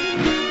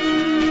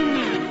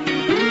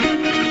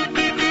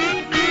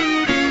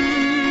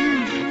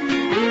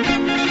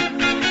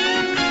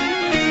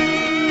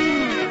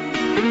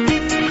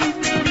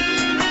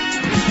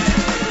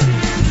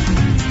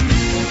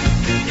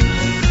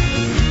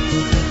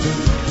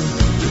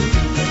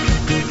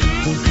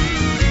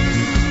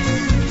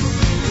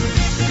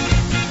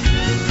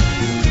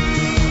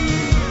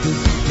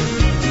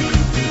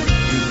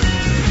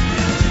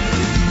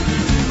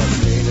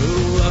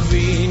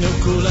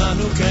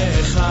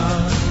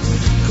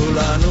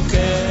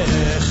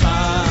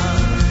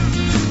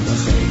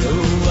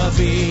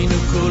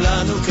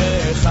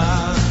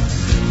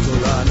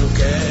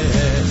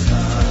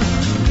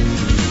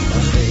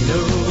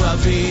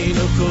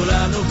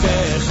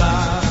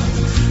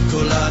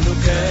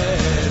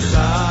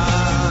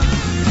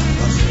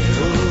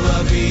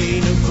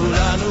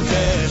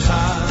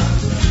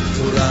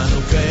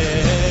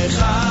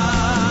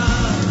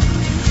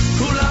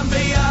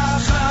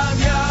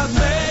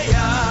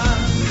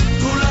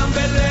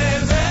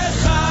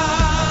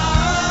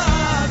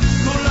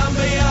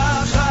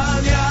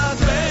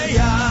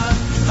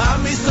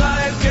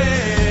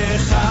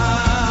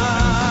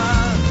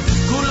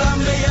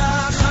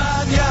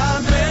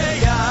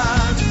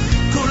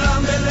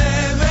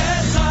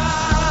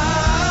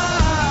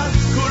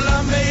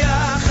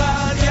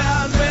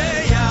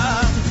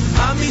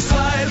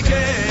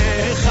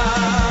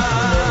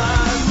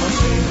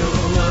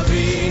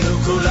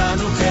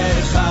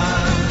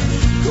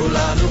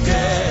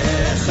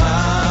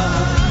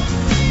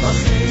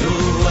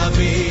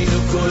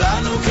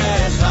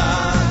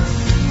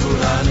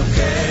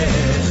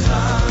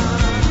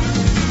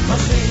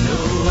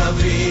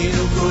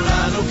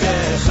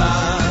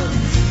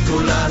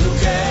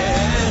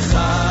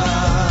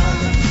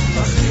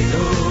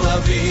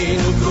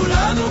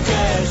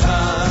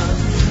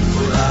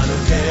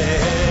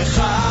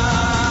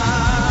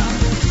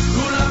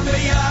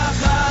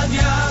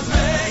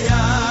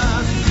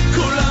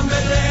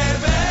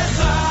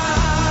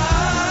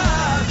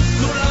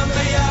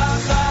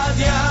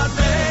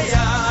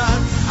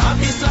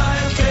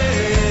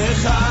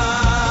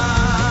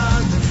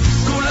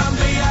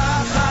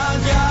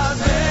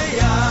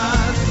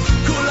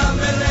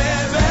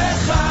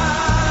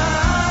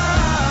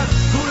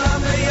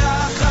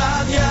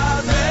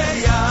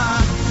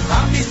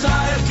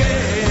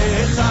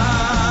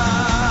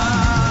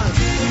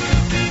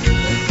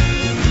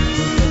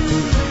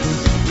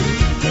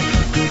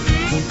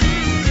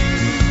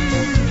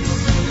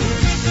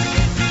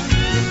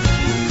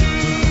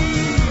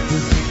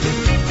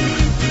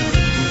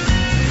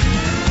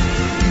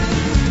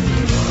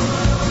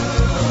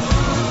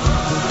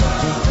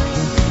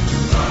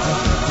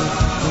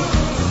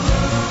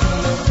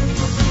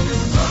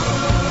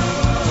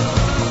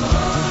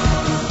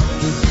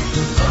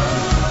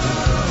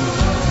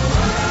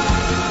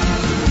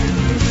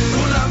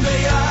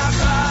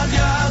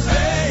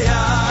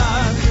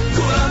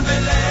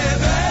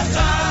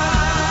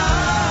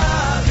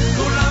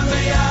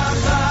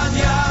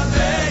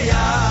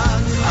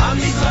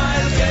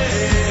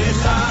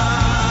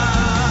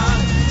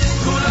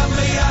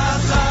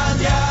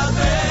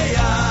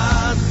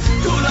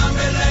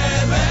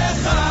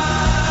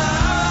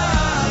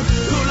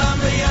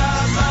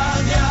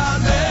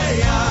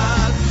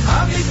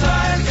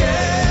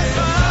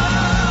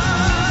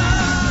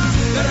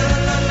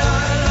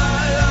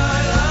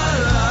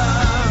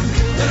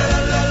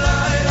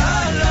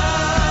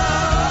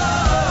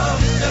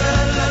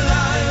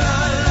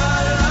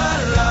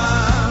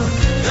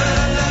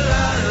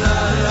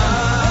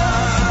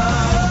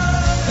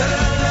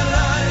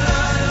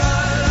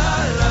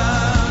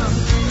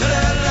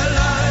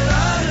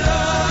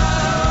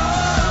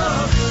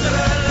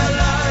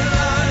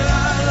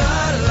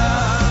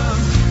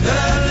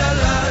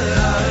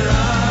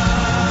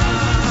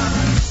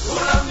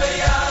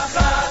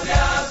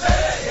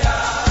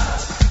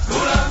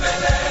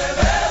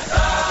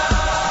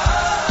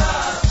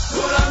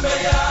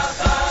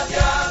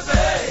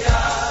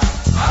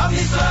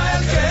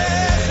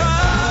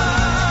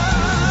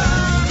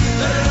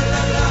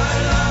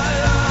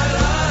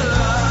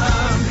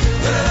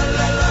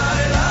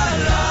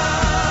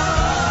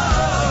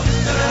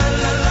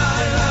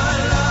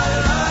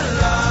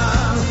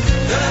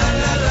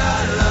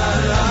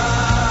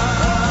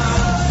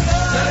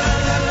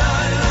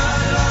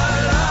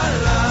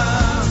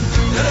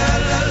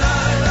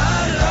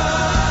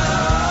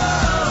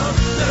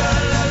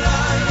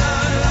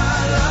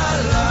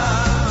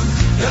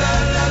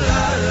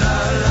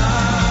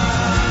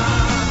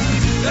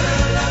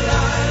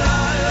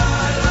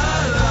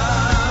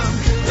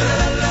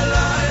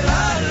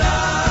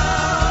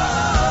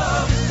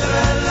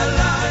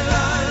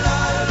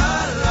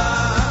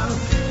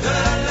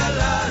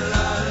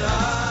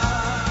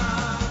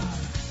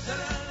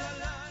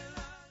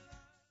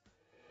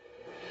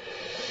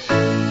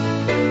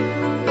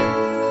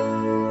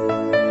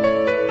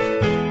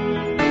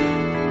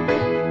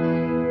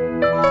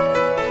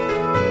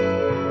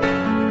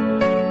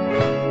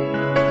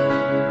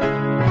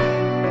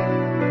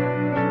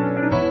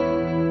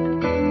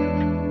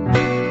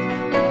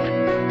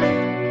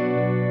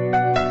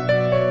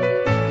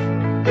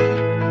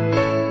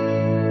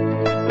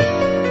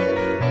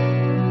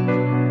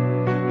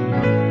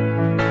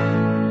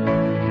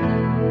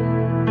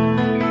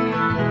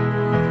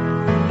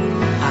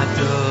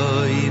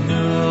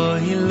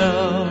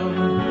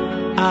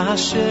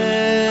 אשר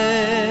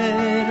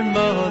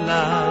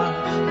מולך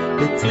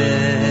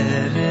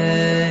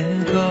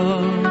בטרם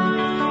כל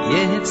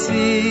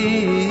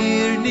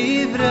יציר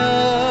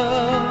נברא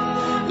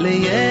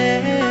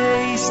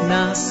לייס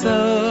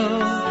נעשו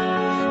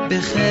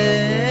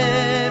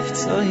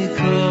בחפצוי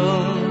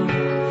כל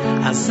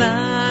אזי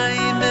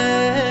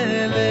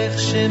מלך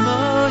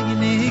שמוי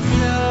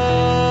נקרא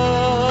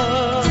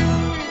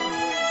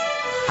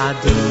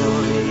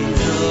אדוני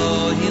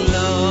אלוהים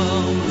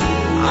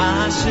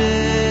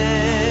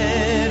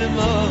אשר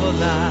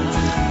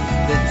מולך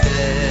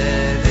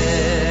בטרם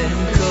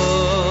כל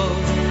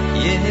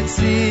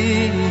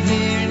יציר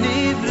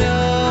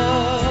נברא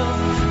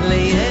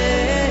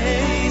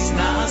לייס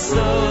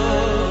נעשו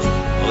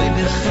אוי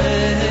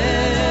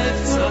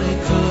בחפצוי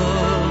כל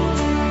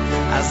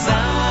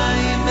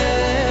אזי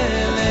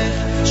מלך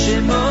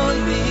שמוי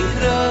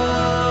נקרא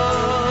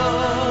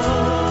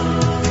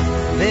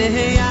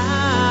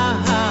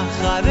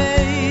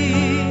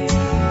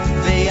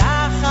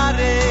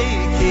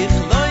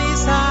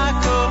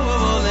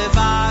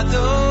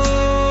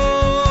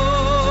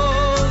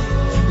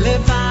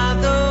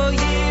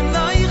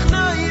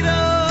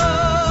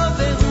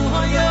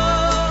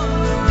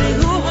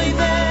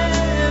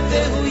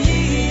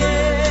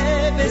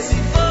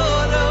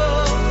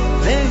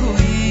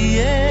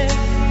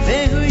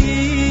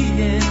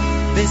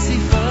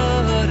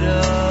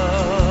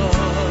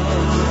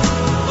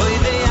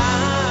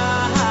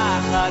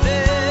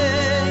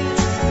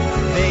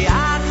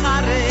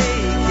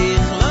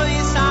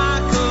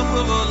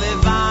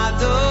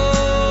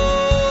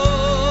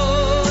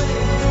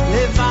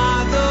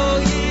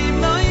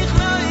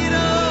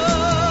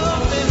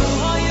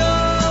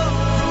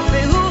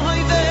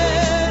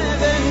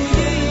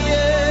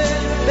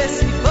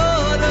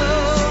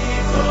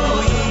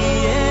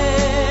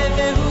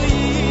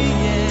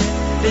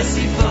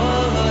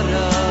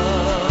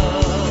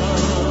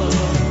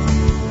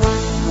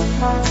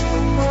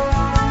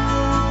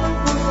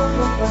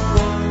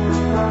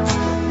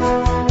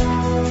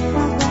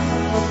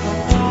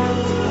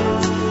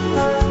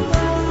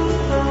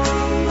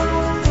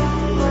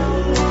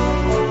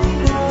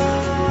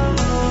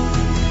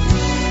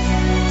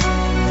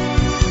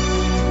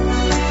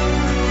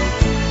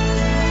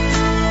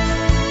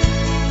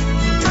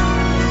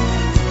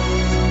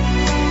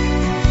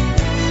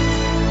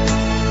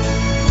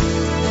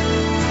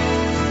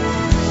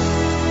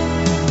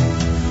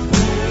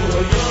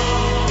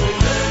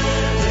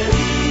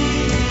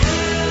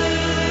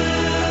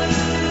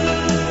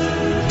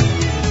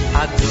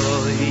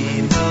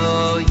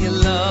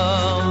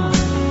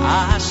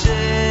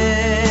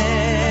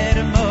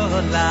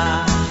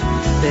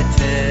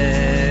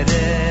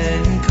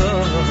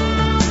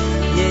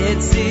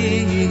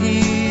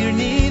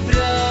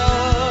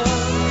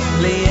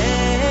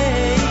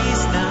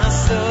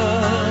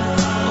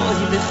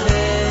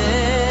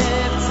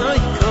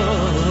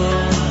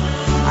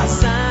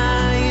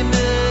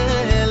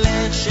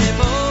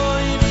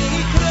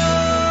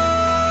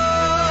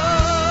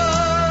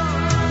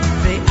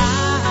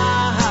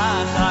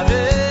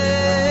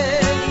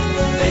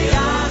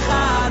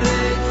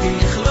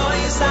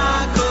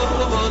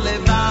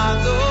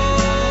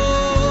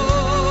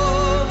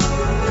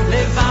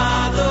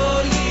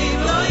לבדו אם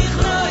לא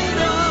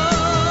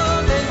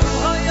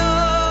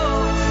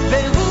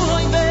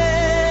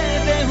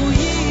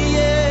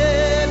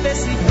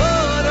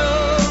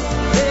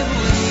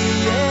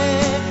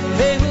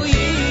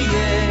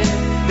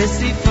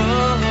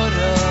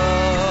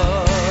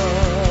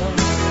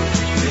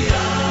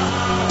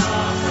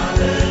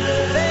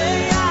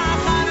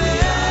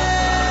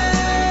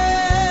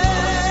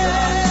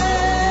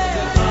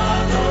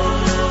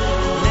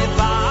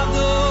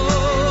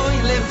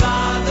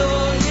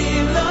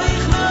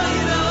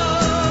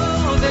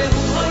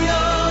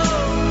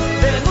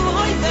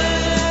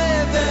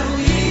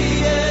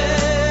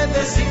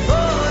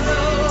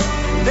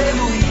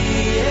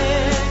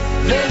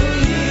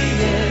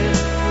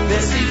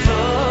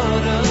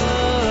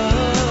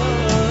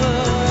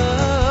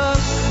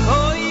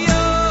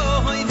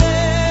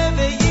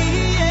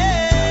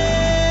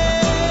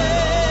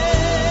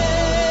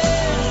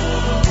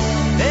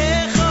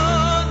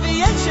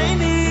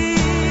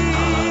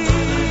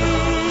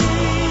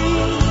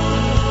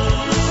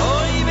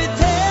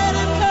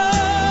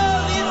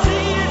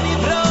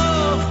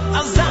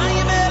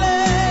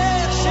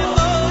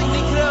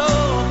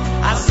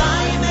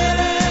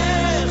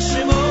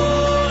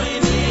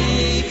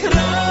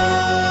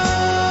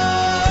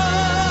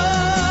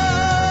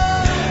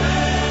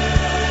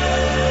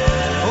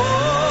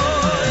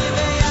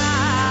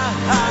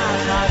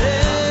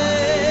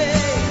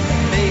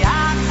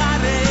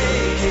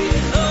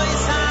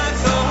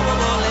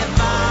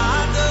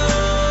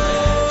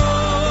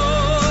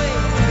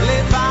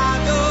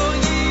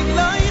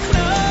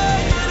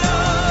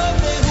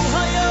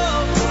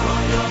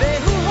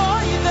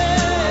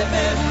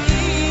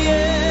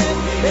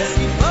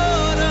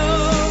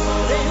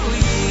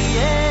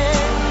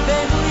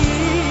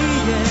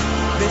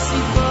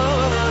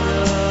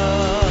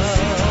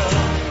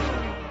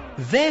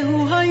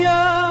והוא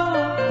היה,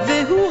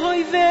 והוא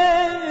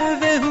הווה,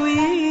 והוא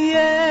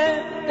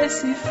יהיה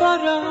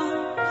בספרה,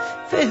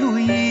 והוא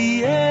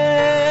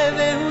יהיה,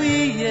 והוא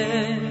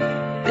יהיה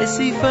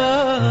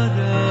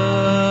בספרה.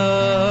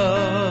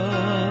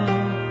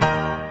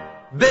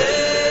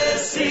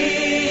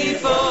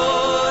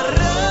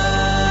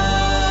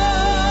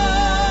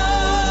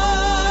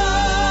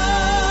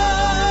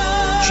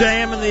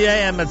 JM in the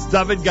AM, it's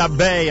David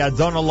Gabay.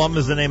 Adon Olam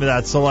is the name of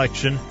that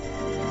selection.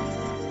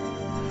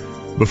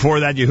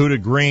 Before that,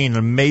 Yehuda Green, an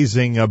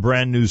amazing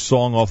brand new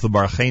song off the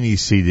Barcheni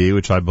CD,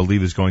 which I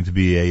believe is going to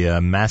be a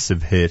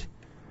massive hit,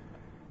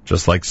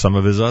 just like some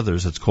of his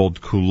others. It's called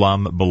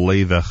Kulam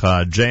B'Lev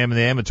Echad. JM in the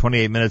AM at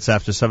 28 minutes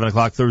after 7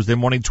 o'clock Thursday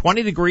morning.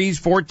 20 degrees,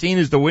 14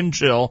 is the wind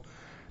chill.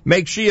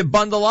 Make sure you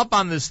bundle up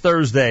on this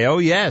Thursday. Oh,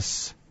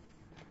 yes.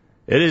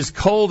 It is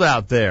cold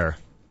out there.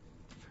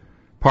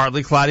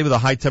 Partly cloudy with a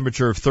high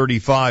temperature of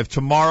 35.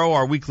 Tomorrow,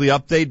 our weekly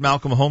update,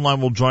 Malcolm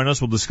Hoenlein will join us.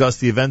 We'll discuss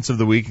the events of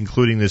the week,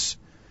 including this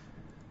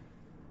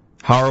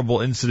horrible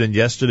incident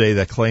yesterday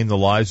that claimed the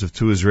lives of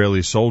 2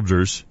 Israeli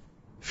soldiers.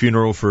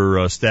 Funeral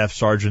for Staff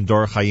Sergeant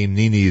Dor Chaim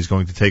Nini is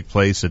going to take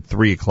place at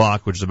 3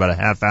 o'clock, which is about a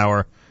half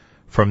hour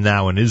from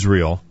now in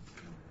Israel.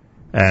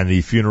 And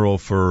the funeral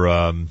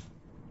for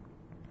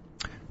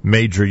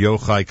Major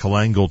Yochai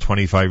Kalengel,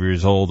 25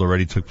 years old,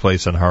 already took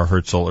place on Har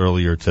Herzl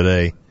earlier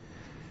today.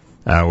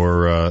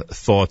 Our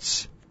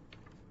thoughts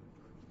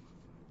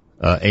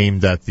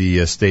aimed at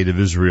the state of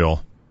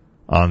Israel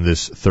on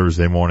this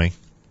Thursday morning.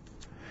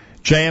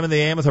 JM in the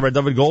AM with Rabbi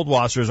David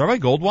Goldwasser. Is Rabbi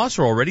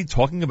Goldwasser already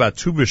talking about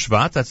Tu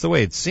B'Shvat? That's the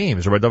way it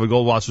seems. Rabbi David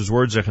Goldwasser's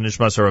words,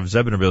 Zechanishmas of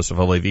Zebin Rabbi Yosef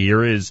Halevi.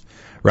 Here is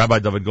Rabbi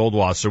David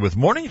Goldwasser with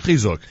Morning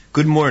Chizuk.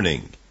 Good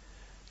morning.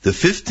 The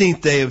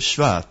 15th day of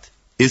Shvat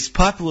is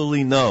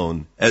popularly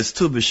known as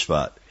Tu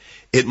B'Shvat.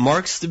 It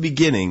marks the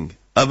beginning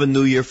of a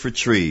new year for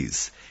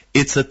trees.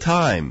 It's a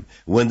time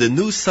when the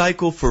new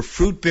cycle for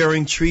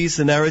fruit-bearing trees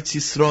in Eretz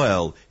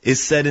Yisroel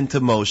is set into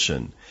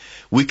motion.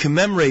 We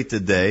commemorate the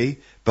day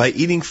by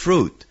eating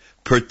fruit,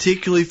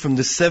 particularly from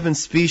the 7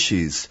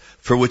 species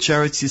for which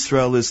Eretz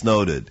Yisrael is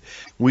noted.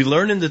 We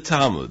learn in the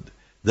Talmud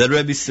that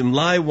Rabbi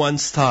Simlai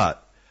once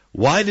taught,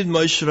 why did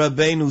Moshe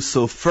Rabbeinu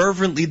so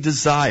fervently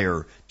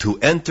desire to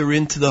enter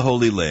into the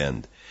Holy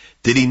Land?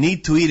 Did he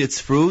need to eat its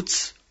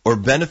fruits or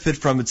benefit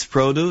from its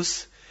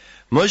produce?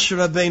 Moshe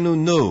Rabbeinu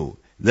knew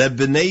that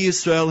Bnei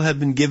Yisrael had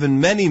been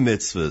given many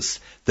mitzvahs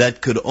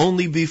that could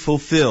only be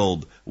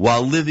fulfilled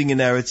while living in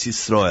Eretz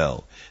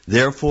Yisrael.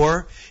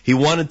 Therefore, he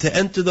wanted to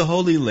enter the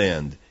Holy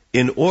Land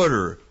in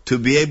order to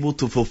be able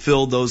to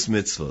fulfill those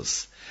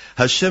mitzvahs.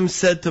 Hashem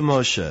said to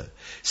Moshe,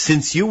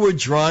 since you were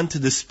drawn to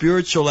the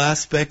spiritual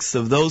aspects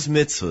of those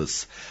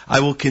mitzvahs, I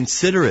will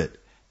consider it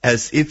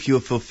as if you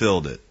have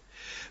fulfilled it.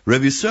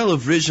 Rabbi Yisrael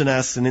of Rizhin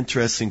asked an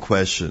interesting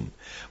question.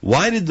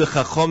 Why did the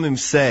Chachomim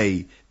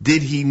say,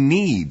 did he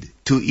need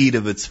to eat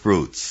of its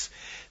fruits?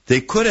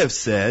 They could have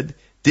said,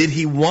 did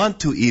he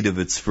want to eat of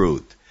its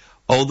fruit?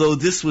 Although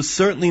this was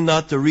certainly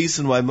not the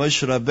reason why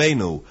Moshe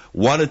Rabbeinu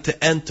wanted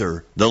to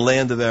enter the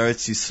land of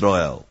Eretz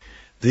Yisrael.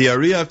 The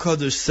Ari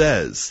HaKadosh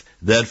says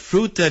that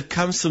fruit that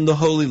comes from the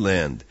Holy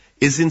Land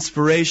is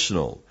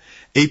inspirational.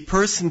 A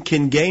person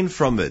can gain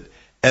from it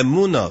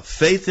emunah,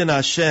 faith in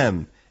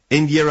Hashem,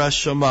 and yiras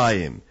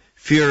shamayim,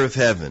 fear of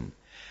heaven.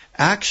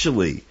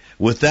 Actually,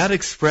 with that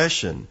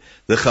expression,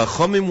 the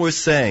Chachomim were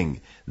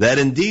saying that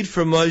indeed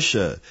for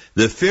Moshe,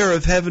 the fear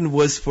of heaven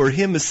was for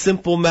him a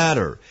simple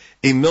matter,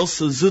 a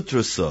milsa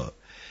zutrasa.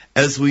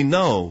 As we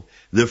know,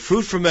 the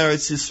fruit from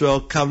Eretz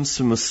Yisrael comes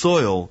from a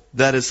soil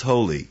that is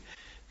holy.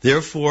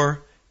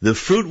 Therefore, the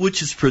fruit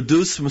which is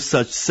produced from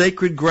such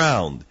sacred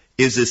ground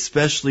is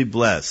especially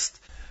blessed.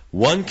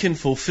 One can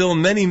fulfill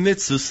many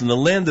mitzvahs in the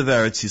land of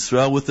Eretz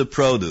Yisrael with the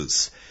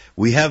produce.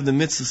 We have the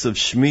mitzvahs of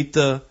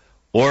Shemitah,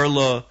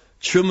 Orla,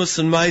 Trumas,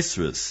 and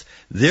Maisras.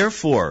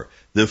 Therefore,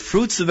 the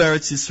fruits of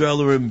Eretz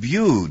Yisrael are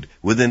imbued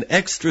with an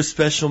extra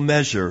special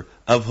measure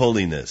of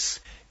holiness.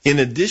 In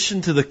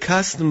addition to the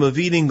custom of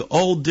eating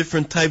all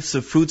different types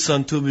of fruits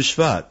on Tu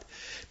B'Shvat,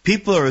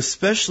 people are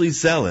especially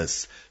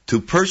zealous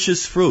to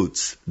purchase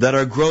fruits that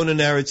are grown in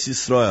Eretz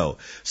Yisrael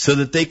so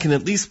that they can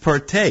at least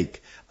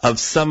partake of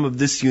some of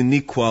this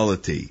unique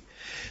quality.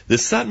 The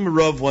Satmar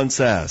Rav once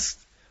asked,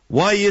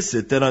 why is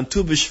it that on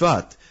Tu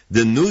B'Shvat,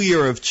 the new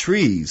year of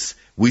trees,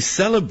 we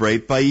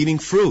celebrate by eating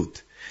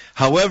fruit?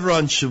 However,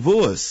 on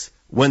Shavuos,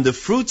 when the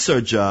fruits are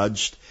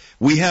judged,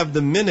 we have the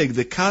minig,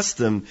 the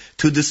custom,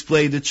 to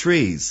display the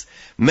trees.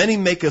 Many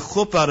make a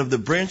chup out of the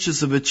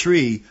branches of a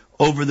tree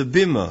over the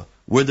bima,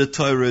 where the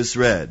Torah is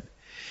read.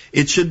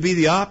 It should be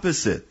the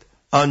opposite.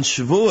 On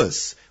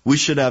Shavuos, we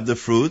should have the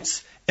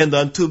fruits, and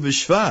on Tu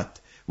B'Shvat,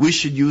 we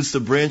should use the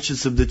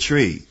branches of the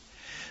tree.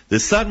 The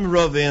Satmar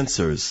Rav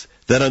answers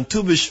that on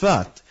Tu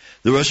B'Shvat,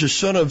 the Rosh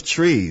Hashanah of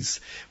trees,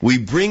 we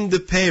bring the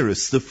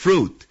peiros, the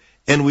fruit,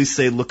 and we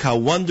say, look how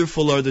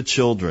wonderful are the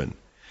children.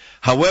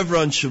 However,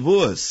 on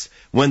Shavuos,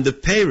 when the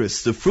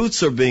peiros, the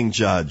fruits are being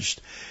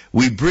judged,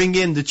 we bring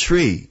in the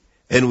tree,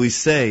 and we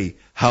say,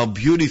 how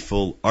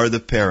beautiful are the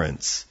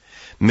parents.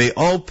 May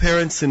all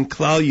parents in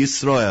Klal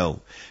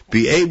Yisroel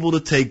be able to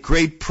take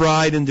great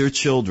pride in their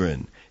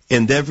children,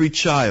 and every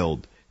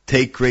child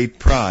take great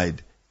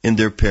pride in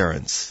their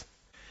parents.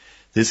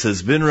 This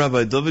has been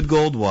Rabbi David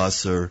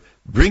Goldwasser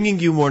bringing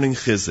you Morning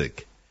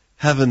Chizuk.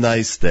 Have a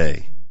nice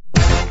day.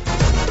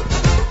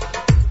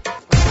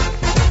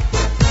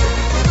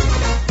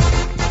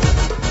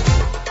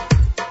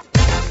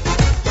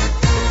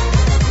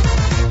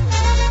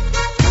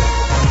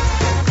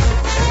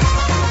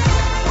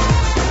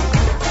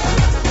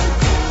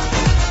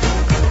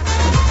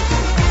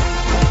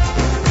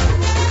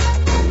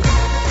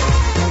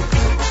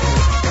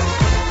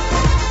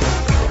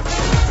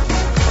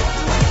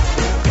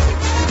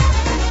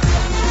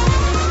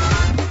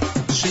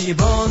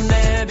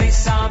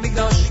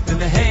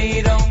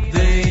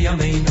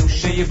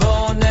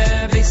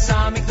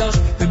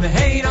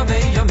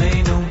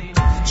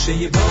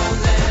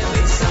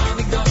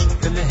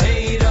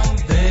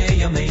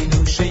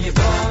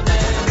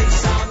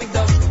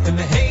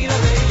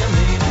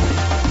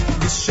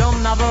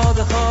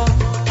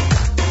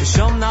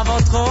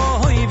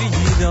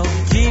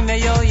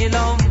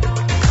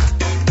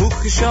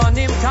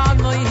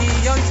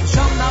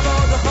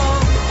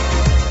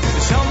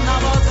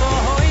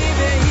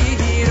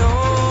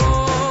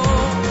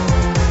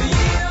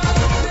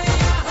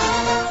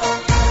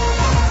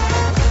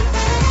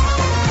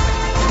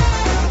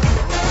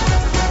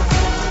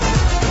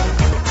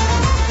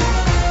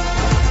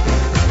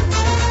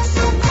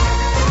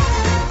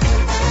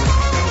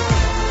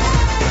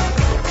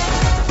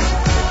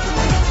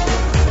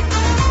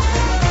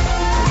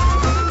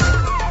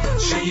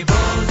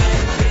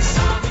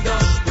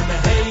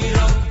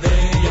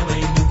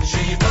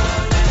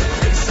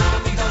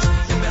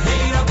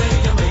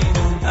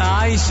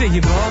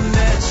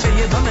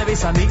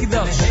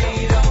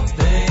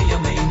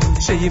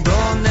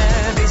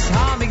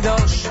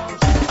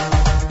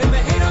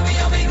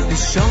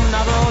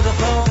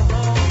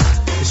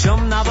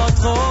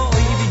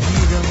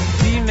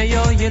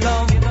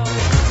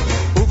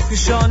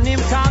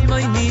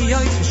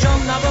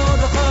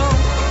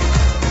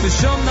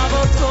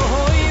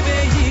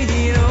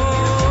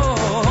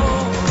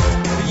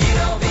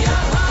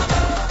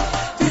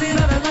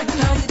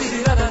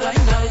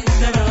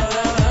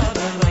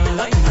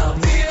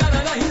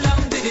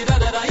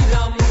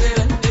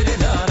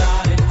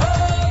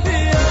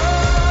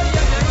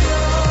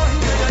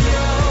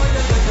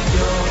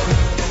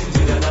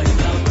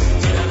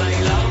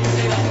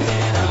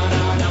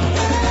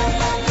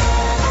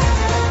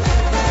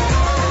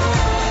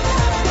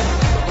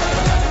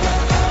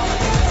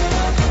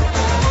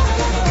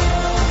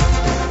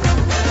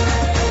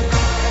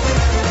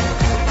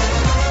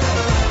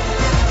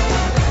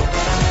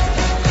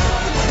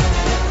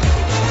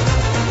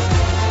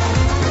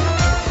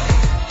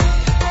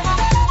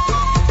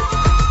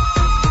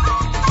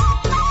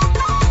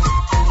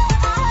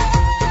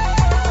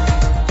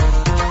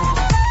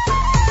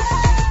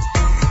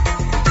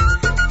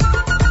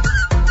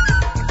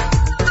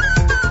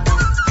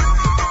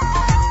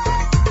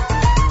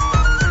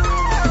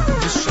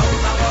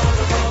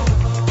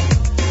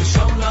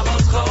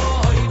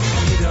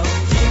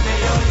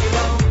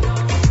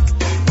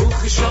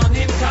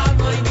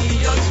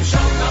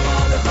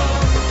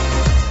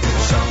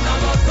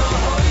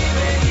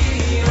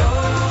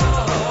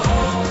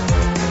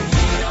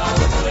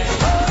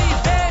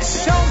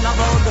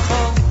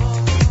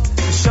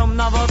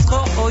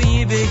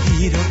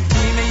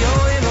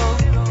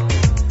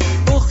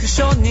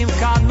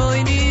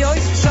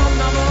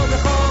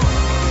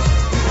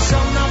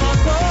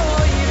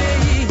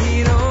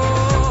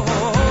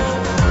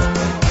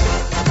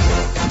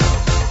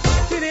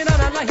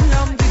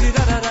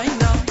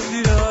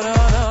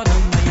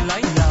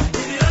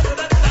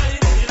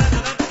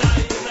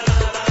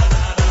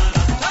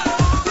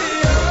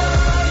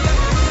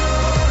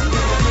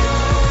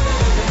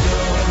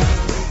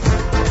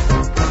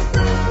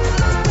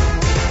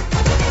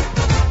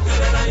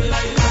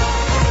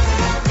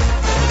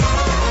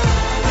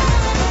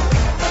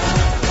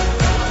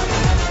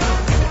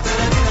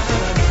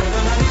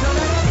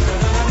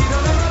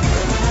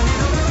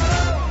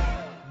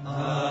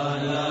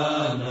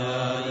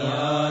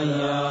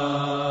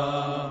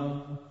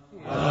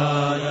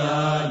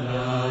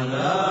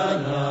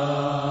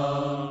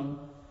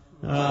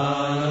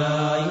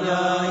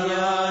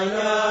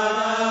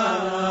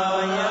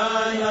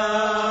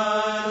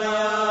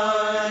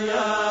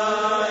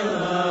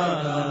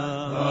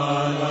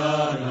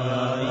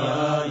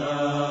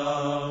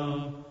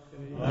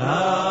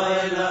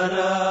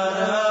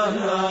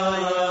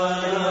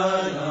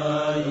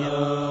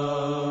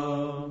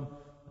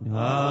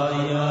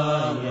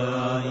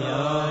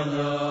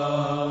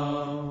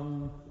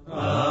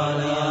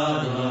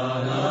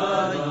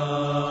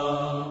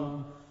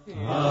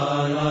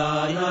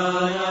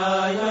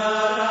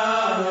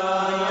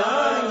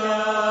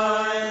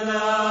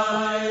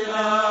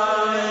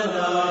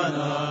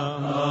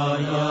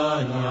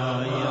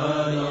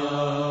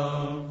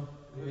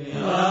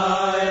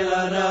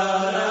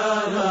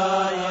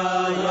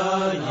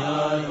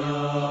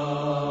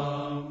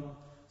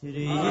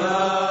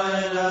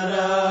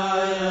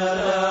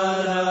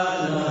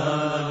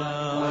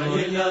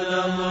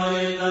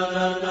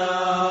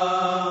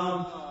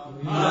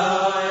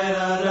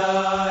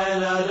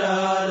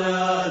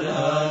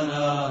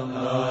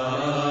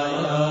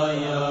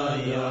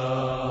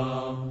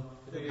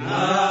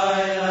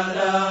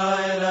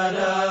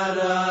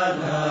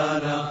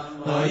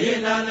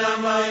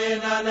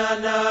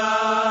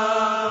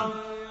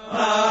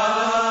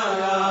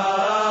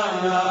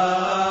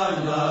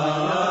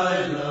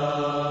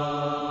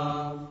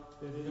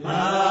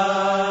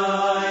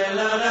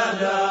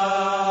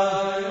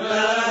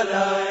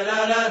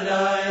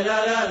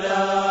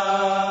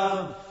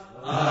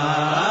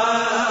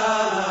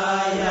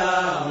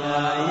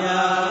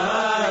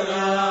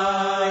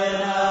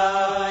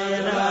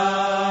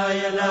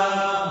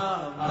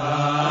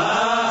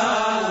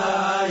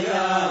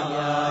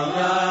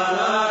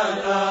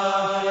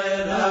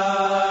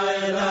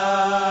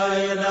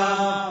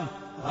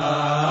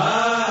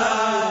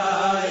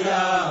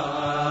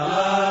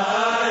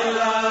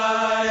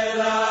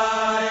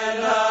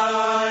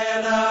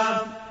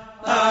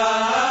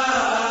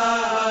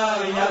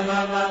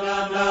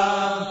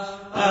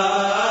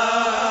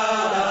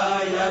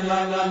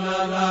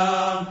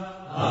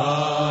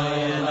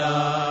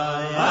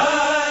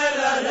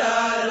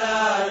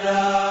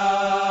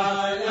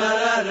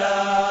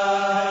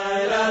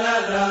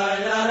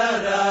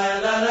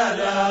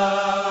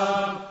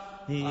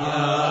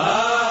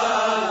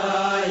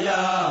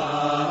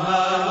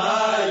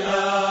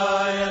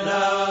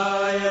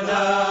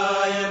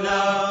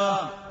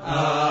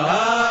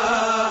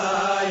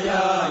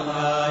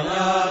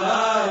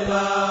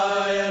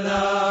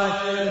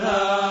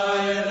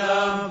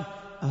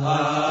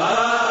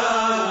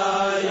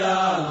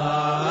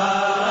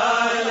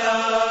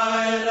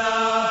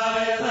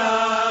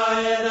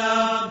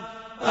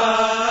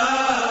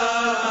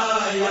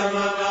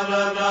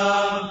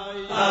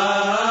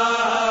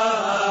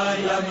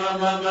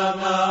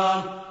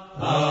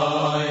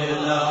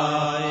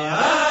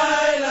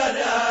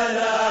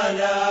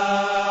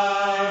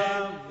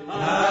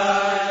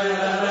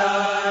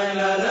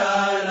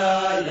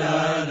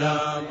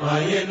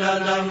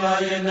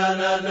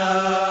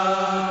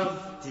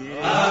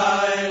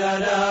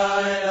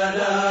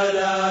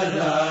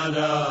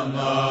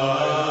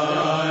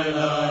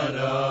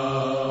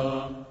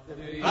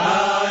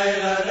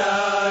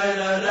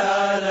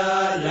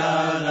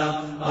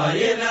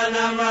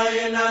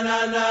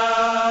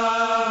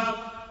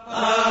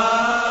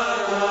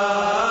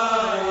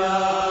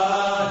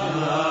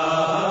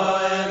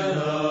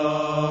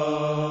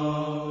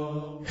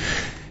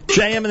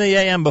 JM in the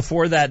AM.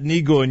 Before that,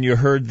 Nigun, you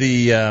heard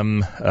the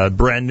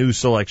brand new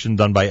selection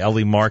done by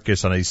Eli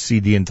Marcus on a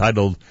CD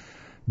entitled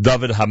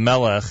David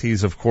HaMelech.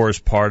 He's, of course,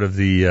 part of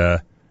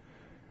the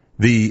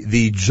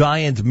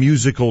giant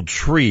musical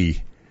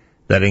tree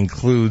that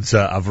includes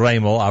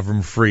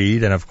Avram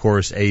Fried, and, of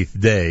course, Eighth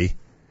Day,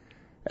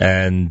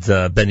 and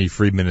Benny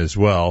Friedman as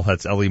well.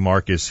 That's Eli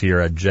Marcus here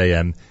at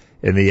JM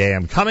in the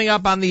AM. Coming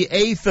up on the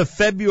 8th of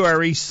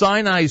February,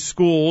 Sinai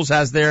Schools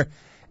has their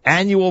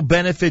annual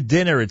benefit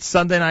dinner. It's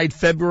Sunday night,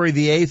 February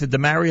the 8th at the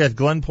Marriott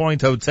Glen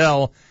Point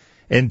Hotel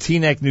in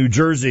Teaneck, New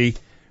Jersey.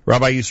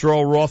 Rabbi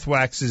Yisroel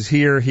Rothwachs is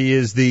here. He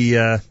is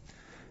the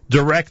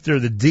director,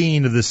 the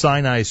dean of the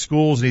Sinai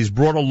Schools, and he's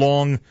brought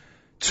along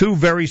two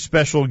very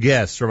special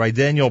guests. Rabbi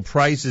Daniel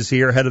Price is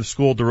here, head of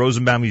school at the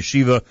Rosenbaum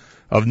Yeshiva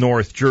of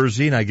North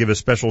Jersey, and I give a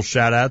special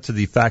shout-out to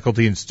the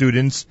faculty and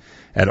students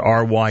at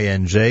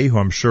RYNJ, who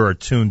I'm sure are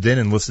tuned in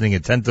and listening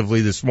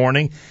attentively this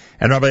morning.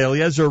 And Rabbi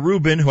Eliezer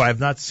Rubin, who I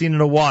have not seen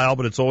in a while,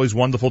 but it's always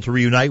wonderful to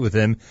reunite with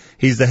him.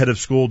 He's the head of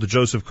school at the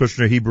Joseph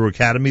Kushner Hebrew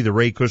Academy, the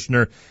Ray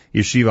Kushner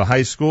Yeshiva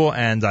High School,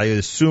 and I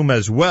assume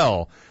as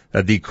well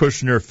that the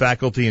Kushner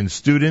faculty and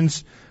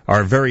students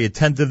are very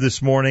attentive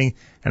this morning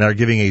and are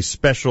giving a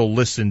special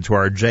listen to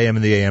our JM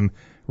in the AM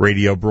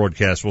radio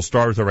broadcast. We'll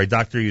start with Rabbi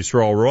Dr.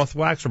 Yisroel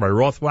Rothwachs. Rabbi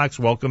Rothwachs,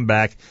 welcome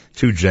back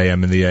to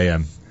JM in the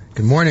AM.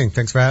 Good morning.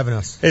 Thanks for having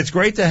us. It's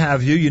great to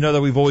have you. You know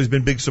that we've always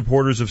been big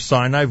supporters of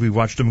Sinai. We've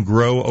watched them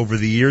grow over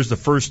the years. The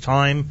first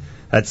time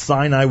that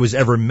Sinai was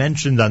ever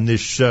mentioned on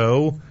this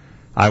show,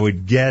 I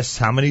would guess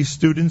how many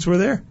students were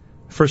there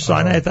for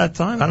Sinai at that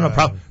time? I don't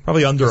know,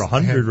 probably under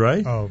 100,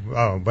 right?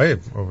 Way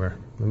over.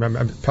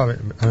 Probably,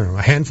 I don't know,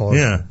 a handful.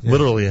 Yeah,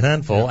 literally a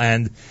handful. Yeah.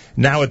 And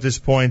now at this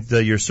point,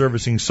 you're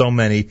servicing so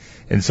many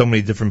in so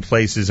many different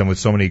places and with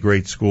so many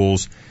great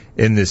schools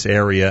in this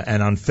area.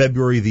 And on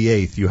February the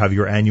 8th, you have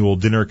your annual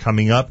dinner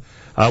coming up.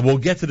 We'll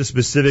get to the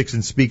specifics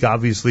and speak,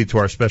 obviously, to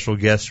our special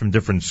guests from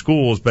different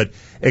schools, but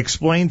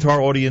explain to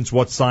our audience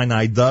what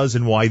Sinai does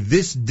and why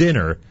this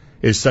dinner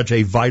is such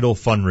a vital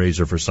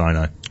fundraiser for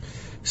Sinai.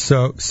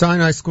 So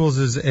Sinai Schools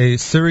is a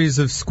series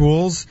of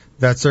schools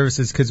that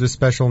services kids with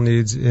special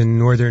needs in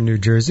northern New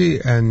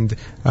Jersey, and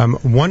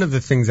one of the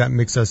things that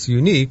makes us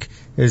unique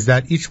is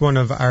that each one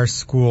of our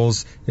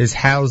schools is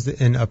housed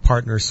in a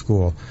partner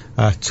school.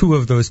 Two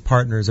of those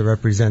partners are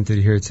represented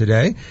here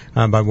today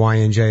by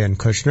YNJ and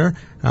Kushner,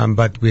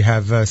 but we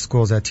have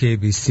schools at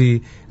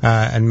TABC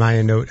and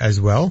Mayanot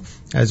as well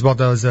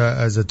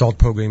as adult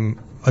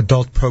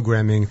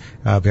programming.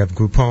 We have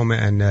Group Home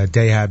and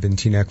Dayhab in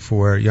Teaneck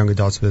for young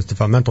adults with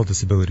developmental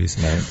disabilities.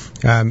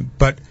 Right.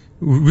 But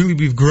really,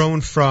 we've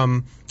grown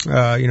from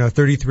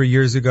 33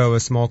 years ago, a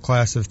small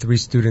class of 3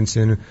 students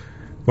in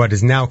what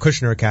is now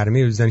Kushner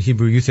Academy. It was then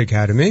Hebrew Youth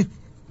Academy.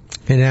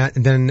 And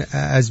then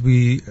as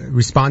we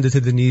responded to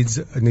the needs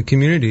in the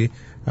community,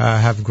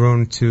 have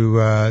grown to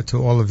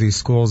all of these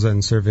schools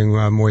and serving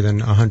more than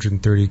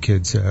 130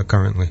 kids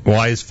currently.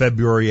 Why is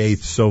February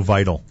 8th so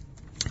vital?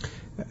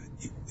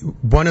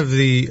 One of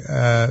the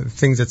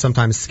things that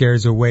sometimes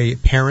scares away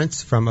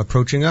parents from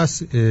approaching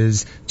us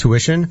is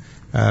tuition.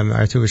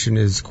 Our tuition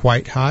is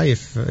quite high.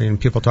 If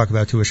people talk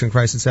about tuition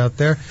crisis out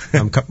there,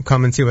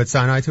 come and see what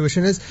Sinai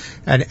tuition is.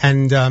 And it's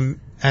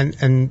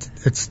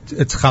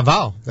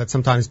chaval that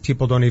sometimes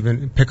people don't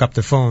even pick up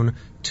the phone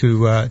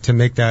to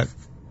make that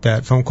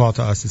phone call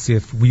to us to see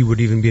if we would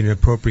even be an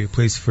appropriate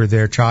place for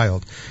their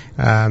child.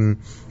 And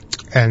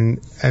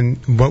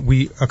what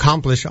we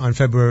accomplish on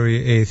February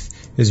 8th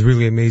is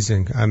really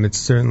amazing. It's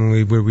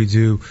certainly where we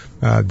do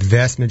the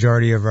vast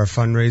majority of our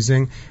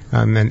fundraising,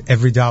 and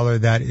every dollar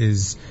that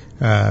is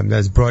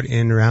that's brought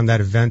in around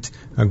that event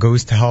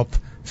goes to help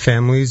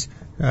families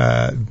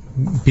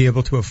be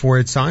able to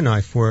afford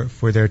Sinai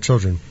for their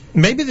children.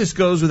 Maybe this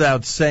goes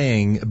without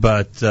saying,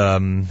 but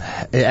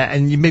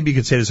and maybe you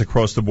could say this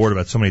across the board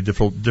about so many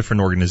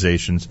different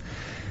organizations.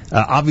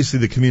 Obviously,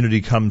 the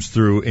community comes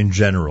through in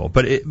general,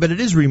 but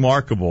it is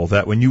remarkable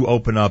that when you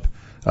open up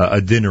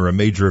a dinner, a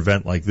major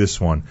event like this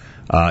one,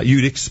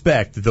 you'd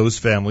expect that those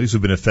families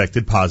who've been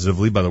affected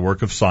positively by the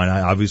work of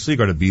Sinai obviously are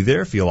going to be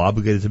there, feel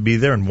obligated to be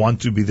there, and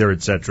want to be there,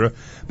 etc.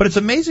 But it's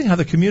amazing how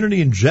the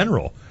community in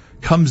general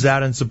comes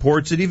out and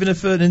supports it, even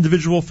if an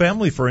individual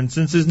family, for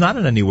instance, is not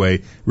in any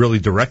way really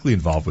directly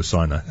involved with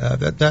Sinai.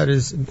 That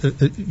is a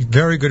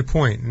very good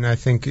point, and I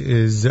think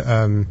is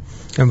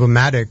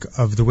emblematic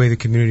of the way the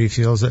community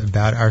feels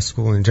about our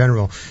school in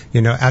general.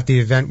 At the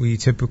event, we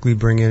typically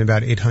bring in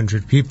about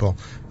 800 people,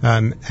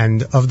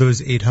 and of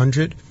those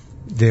 800,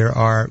 there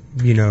are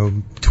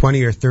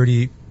 20 or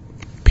 30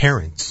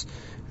 parents,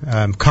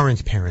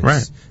 current parents.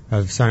 Right.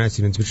 Of Sinai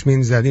students, which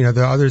means that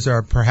the others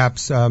are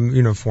perhaps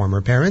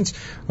former parents,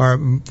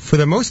 or for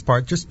the most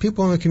part just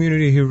people in the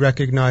community who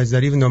recognize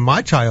that even though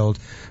my child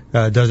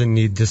doesn't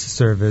need this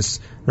service,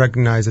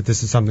 recognize that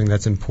this is something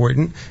that's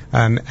important,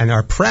 and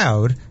are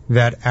proud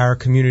that our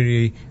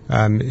community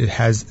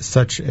has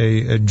such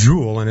a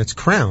jewel in its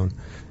crown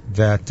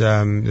that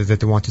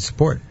they want to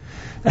support.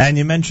 And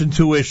you mentioned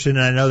tuition,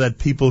 and I know that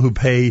people who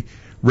pay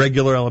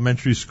regular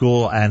elementary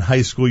school and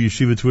high school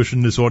yeshiva tuition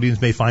in this audience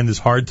may find this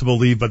hard to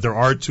believe, but there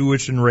are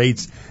tuition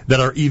rates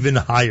that are even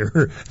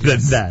higher than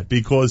that,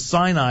 because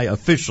Sinai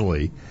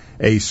officially,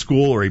 a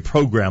school or a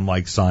program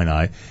like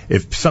Sinai,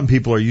 if some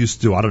people are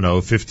used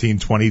to, 15,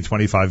 20,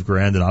 25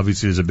 grand, and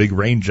obviously there's a big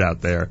range out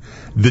there,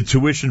 the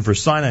tuition for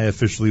Sinai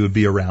officially would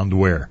be around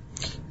where?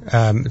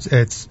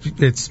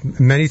 It's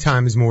many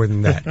times more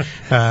than that.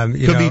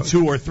 Could be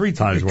 2 or 3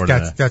 times more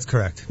than that. That's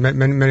correct.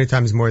 Many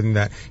times more than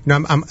that.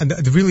 I'm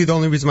really the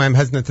only reason why I'm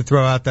hesitant to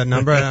throw out that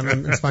number.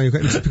 It's funny,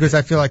 it's because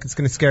I feel like it's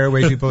going to scare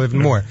away people even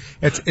more.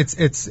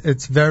 It's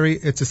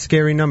a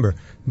scary number.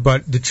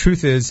 But the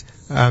truth is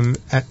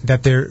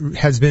that there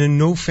has been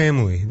no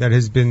family that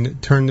has been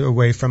turned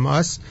away from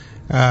us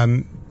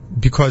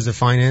because of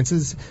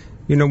finances.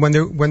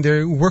 When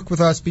they work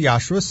with us,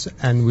 B'Yashrus,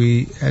 and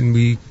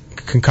we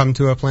can come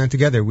to a plan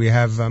together. We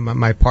have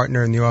my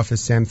partner in the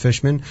office, Sam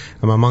Fishman.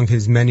 Among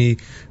his many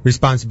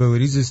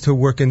responsibilities is to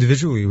work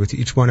individually with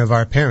each one of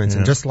our parents. Yeah.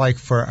 And just like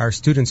for our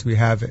students, we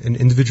have an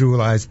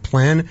individualized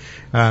plan,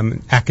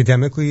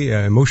 academically,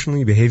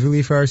 emotionally,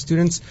 behaviorally for our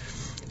students.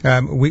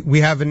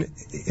 We have an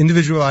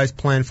individualized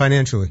plan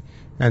financially.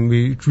 And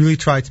we really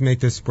try to make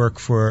this work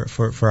for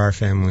our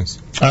families.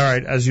 All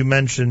right. As you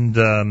mentioned,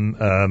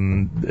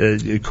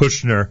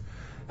 Kushner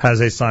has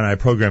a Sinai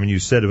program, and you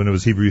said when it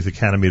was Hebrew Youth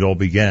Academy it all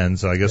began.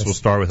 So I guess We'll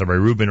start with Rabbi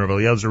Rubin. Rabbi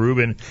Eliezer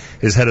Rubin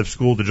is head of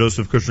school at the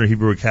Joseph Kushner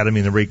Hebrew Academy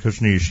and the Ray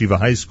Kushner Yeshiva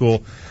High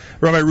School.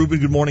 Rabbi Rubin,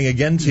 good morning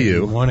again to you.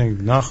 Good morning,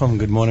 Nachum.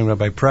 Good morning,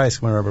 Rabbi Price.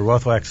 Good morning, Rabbi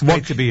Rothwachs.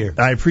 Great to be here.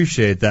 I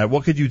appreciate that.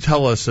 What could you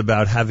tell us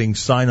about having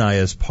Sinai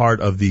as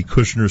part of the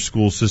Kushner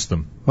school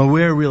system? Well,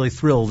 we're really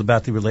thrilled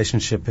about the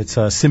relationship. It's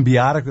a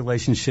symbiotic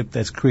relationship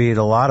that's created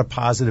a lot of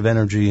positive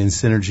energy and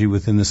synergy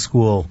within the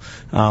school.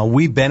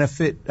 We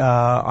benefit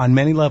on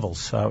many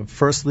levels.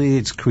 Firstly,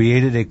 it's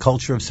created a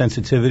culture of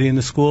sensitivity in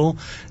the school.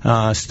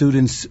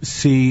 Students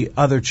see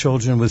other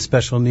children with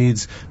special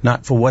needs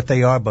not for what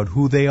they are, but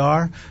who they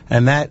are,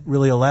 and that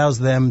really allows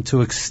them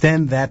to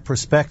extend that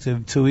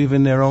perspective to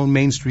even their own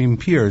mainstream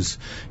peers.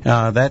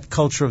 That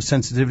culture of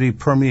sensitivity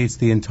permeates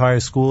the entire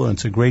school, and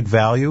it's a great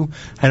value.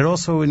 And it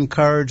also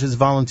encourages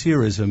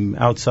volunteerism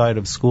outside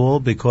of school,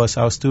 because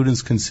our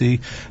students can see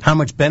how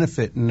much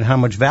benefit and how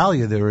much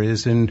value there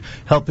is in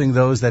helping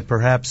those that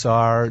perhaps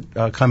are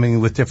coming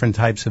with different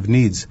types of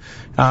needs.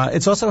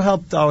 It's also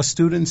helped our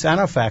students and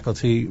our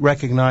faculty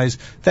recognize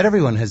that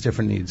everyone has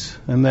different needs,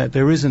 and that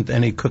there isn't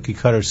any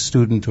cookie-cutter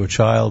student or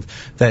child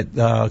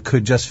that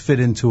could just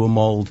fit into a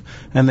mold,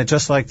 and that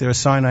just like there are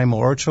Sinai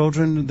Maury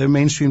children, there are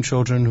mainstream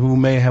children who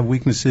may have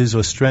weaknesses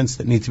or strengths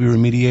that need to be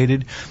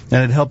remediated,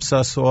 and it helps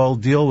us all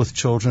deal with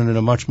children in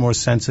a much more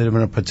sensitive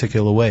and a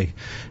particular way.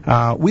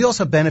 We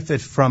also benefit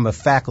from a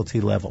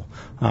faculty level,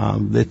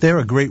 that they're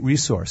a great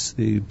resource.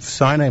 The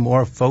Sinai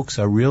Maury folks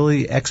are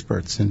really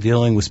experts in dealing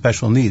dealing with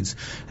special needs.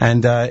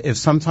 And if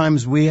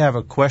sometimes we have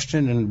a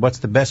question and what's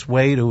the best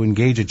way to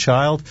engage a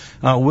child,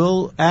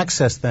 we'll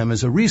access them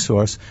as a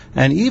resource,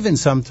 and even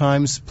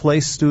sometimes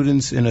place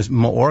students in a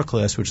Maury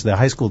class, which is the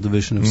high school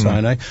division of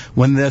Sinai,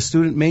 when the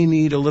student may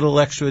need a little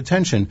extra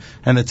attention.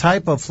 And the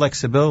type of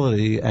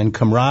flexibility and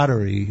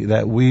camaraderie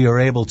that we are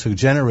able to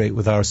generate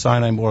with our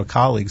Sinai Maury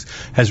colleagues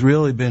has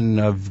really been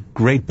of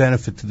great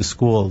benefit to the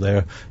school.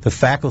 The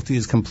faculty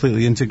is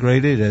completely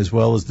integrated, as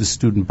well as the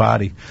student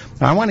body.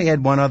 Now, I want to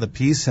add one other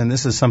piece, and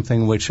this is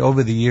something which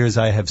over the years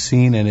I have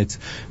seen, and it's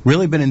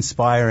really been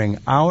inspiring.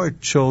 Our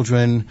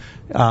children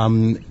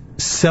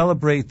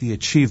celebrate the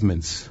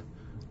achievements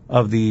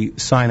of the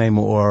Sinai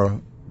Maury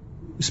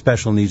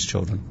special needs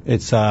children.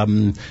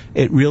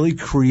 It really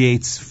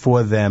creates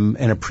for them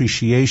an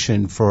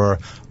appreciation for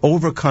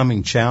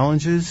overcoming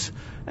challenges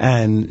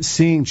and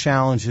seeing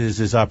challenges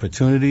as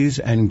opportunities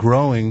and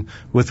growing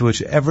with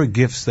whichever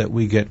gifts that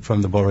we get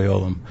from the Borei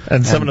Olam.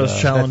 And some of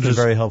those challenges that's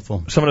been very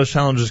helpful. Some of those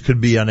challenges could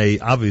be on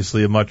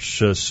obviously a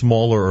much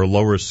smaller or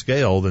lower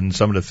scale than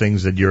some of the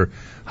things that your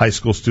high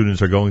school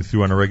students are going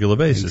through on a regular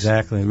basis.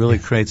 Exactly. It really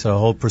creates a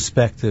whole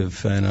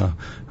perspective and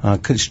a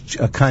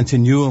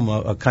continuum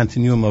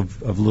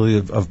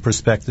of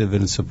perspective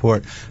and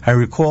support. I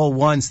recall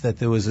once that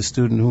there was a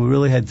student who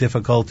really had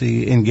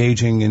difficulty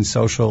engaging in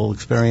social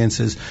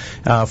experiences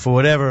for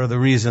whatever the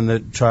reason the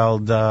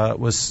child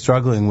was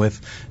struggling with,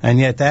 and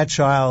yet that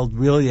child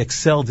really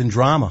excelled in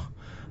drama.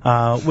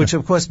 Which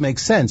of course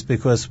makes sense,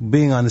 because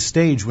being on the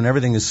stage when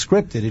everything is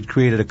scripted, it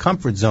created a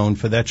comfort zone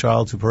for that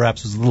child who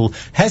perhaps was a little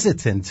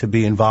hesitant to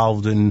be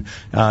involved in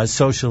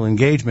social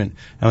engagement.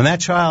 And when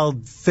that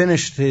child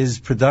finished his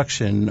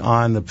production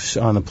on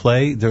the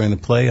play, during the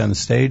play on the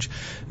stage,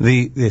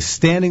 the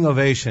standing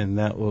ovation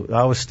that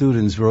our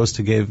students rose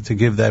to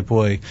give that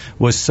boy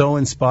was so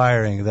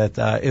inspiring that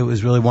it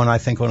was really one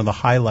of the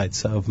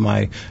highlights of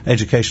my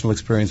educational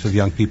experience with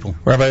young people.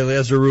 Rabbi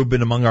Eliezer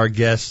Rubin among our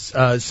guests.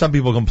 Some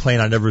people complain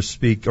I never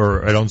speak,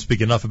 or I don't speak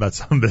enough about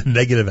some of the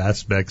negative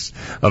aspects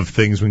of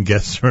things when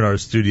guests are in our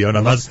studio.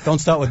 And don't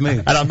start with me.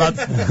 And I'm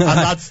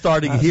not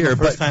starting here.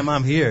 First time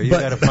I'm here, you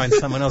got to find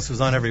someone else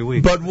who's on every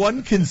week. But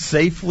one can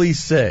safely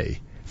say,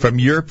 from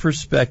your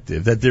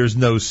perspective, that there's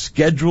no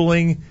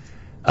scheduling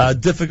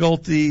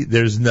difficulty.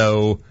 There's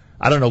no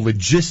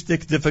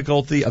logistic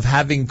difficulty of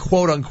having,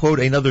 quote unquote,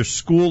 another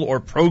school or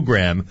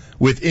program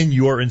within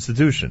your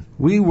institution.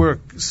 We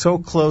work so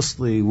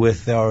closely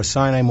with our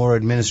Sinai Maury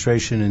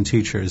administration and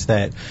teachers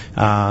that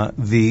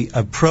the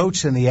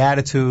approach and the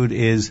attitude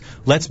is,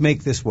 let's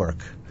make this work.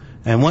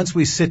 And once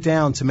we sit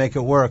down to make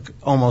it work,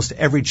 almost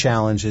every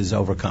challenge is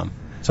overcome.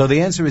 So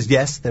the answer is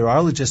yes, there are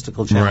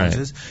logistical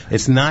challenges. Right.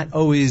 It's not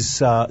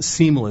always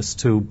seamless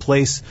to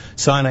place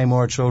Sinai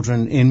Maury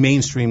children in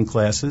mainstream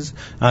classes.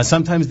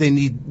 Sometimes they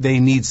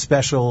need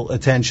special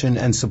attention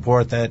and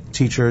support that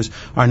teachers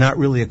are not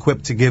really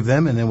equipped to give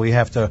them, and then we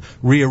have to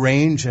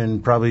rearrange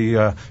and probably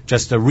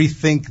just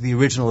rethink the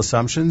original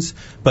assumptions.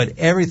 But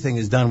everything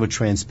is done with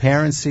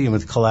transparency and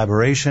with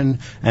collaboration,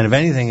 and if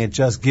anything, it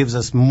just gives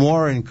us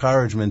more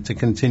encouragement to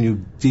continue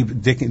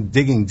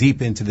digging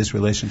deep into this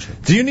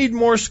relationship. Do you need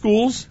more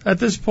schools at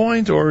this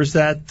point, or is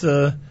that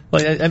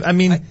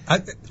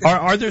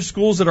are there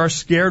schools that are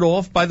scared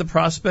off by the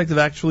prospect of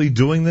actually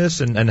doing this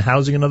and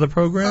housing another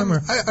program?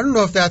 I don't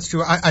know if that's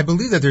true. I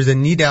believe that there's a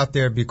need out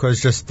there,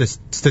 because just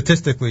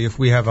statistically, if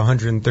we have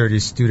 130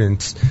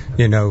 students,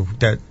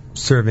 that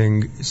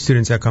serving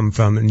students that come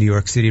from New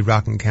York City,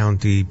 Rockland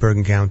County,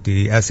 Bergen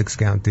County, Essex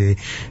County,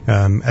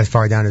 as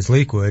far down as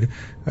Lakewood,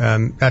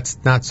 that's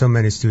not so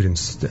many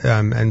students.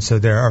 And so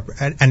there are,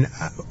 and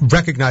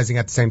recognizing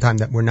at the same time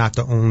that we're not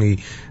the only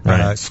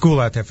school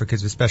out there for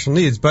kids with special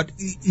needs, but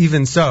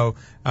even so,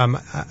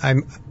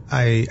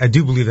 I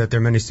do believe that there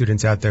are many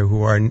students out there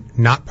who are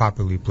not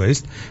properly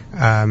placed.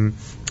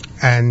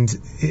 And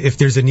if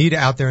there's a need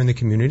out there in the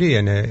community,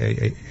 and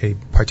a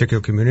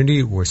particular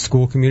community or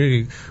school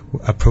community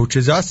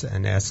approaches us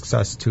and asks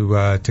us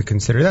to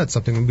consider that,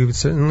 something we would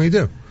certainly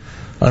do.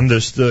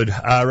 Understood.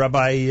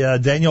 Rabbi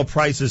Daniel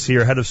Price is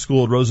here, head of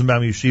school at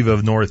Rosenbaum Yeshiva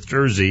of North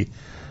Jersey.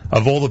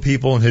 Of all the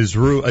people in his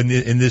room,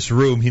 in this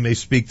room, he may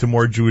speak to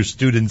more Jewish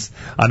students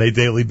on a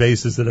daily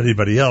basis than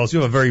anybody else. You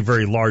have a very,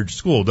 very large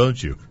school,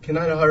 don't you?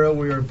 Kenai Hara,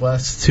 we are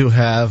blessed to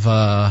have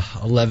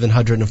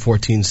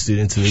 1,114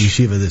 students in the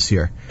yeshiva this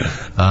year.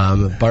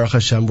 Baruch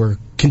Hashem, we're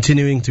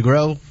continuing to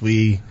grow.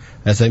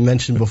 As I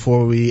mentioned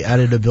before, we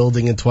added a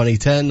building in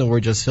 2010, and we're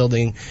just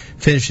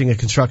finishing a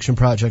construction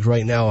project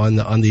right now on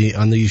the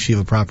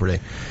yeshiva property.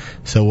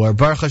 So we're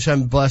Baruch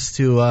Hashem blessed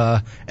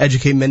to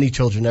educate many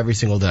children every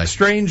single day.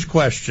 Strange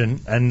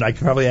question, and I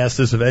can probably ask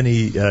this of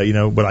any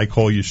what I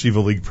call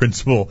Yeshiva League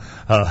principal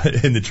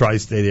in the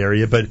tri-state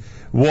area, but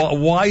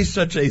why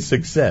such a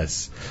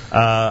success?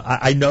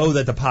 I know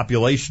that the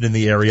population in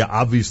the area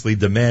obviously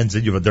demands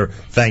it, but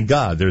thank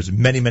God there's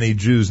many, many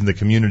Jews in the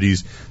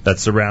communities that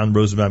surround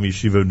Rosenbaum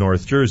Yeshiva of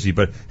North Jersey,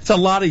 but it's a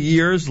lot of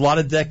years, a lot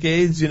of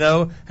decades,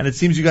 and it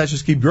seems you guys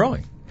just keep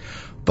growing.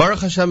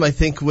 Baruch Hashem, I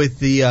think with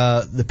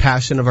the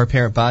passion of our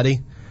parent body,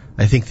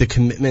 I think the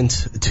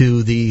commitment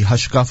to the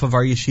hashkaf of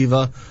our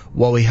yeshiva,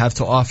 what we have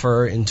to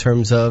offer in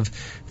terms of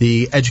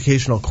the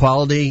educational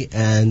quality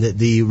and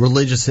the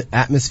religious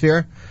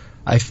atmosphere,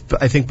 I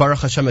think Baruch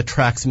Hashem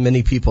attracts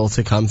many people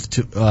to come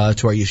to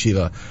our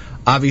yeshiva.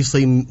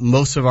 Obviously,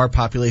 most of our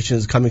population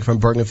is coming from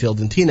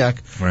Bergenfield and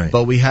Teaneck, right.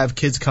 But we have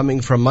kids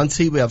coming from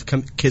Muncie. We have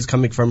kids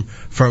coming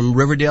from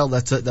Riverdale.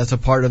 That's a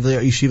part of the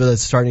yeshiva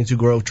that's starting to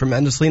grow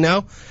tremendously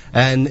now.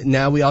 And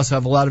now we also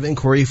have a lot of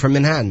inquiry from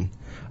Manhattan.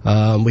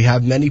 We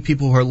have many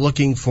people who are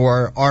looking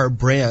for our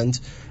brand,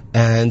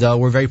 and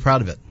we're very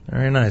proud of it.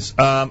 Very nice.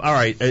 All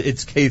right,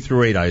 it's K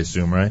through 8, I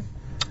assume, right?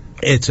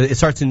 It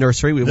starts in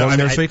nursery. We have a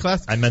nursery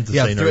class. I meant to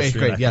say nursery.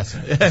 Through 8th grade, yes.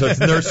 So it's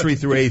nursery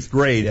through 8th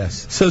grade.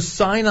 Yes. So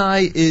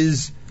Sinai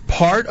is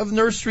part of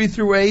nursery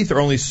through 8th, or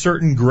only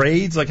certain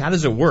grades? Like, how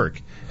does it work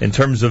in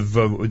terms of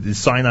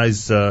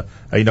Sinai's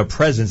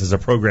presence as a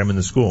program in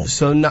the school?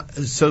 So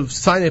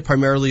Sinai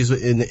primarily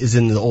is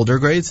in the older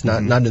grades,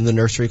 not in the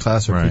nursery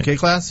class or pre-K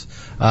class,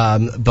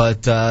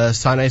 but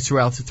Sinai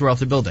throughout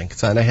the building.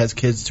 Sinai has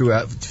kids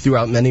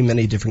throughout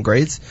many different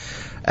grades.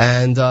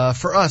 And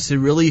for us, it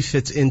really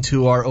fits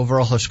into our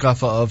overall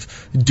hashkafa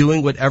of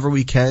doing whatever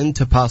we can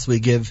to possibly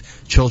give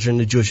children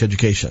a Jewish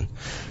education.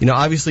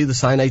 Obviously the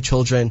Sinai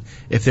children,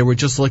 if they were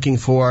just looking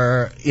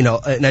for,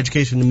 an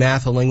education in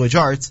math or language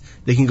arts,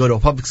 they can go to a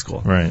public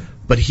school. Right.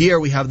 But here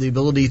we have the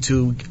ability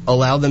to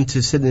allow them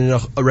to sit in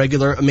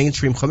a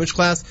mainstream Chumash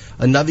class,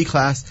 a Navi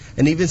class,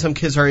 and even some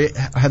kids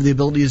have the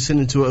ability to sit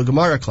into a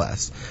Gemara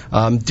class.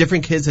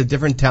 Different kids have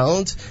different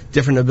talents,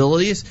 different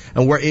abilities,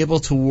 and we're able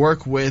to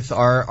work with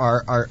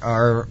our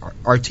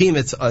team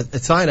at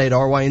Sinai, at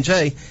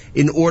RY&J,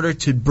 in order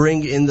to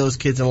bring in those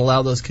kids and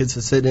allow those kids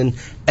to sit in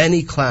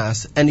any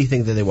class,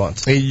 anything that they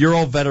want. Hey, you're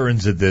all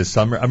veterans at this.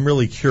 I'm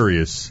really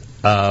curious.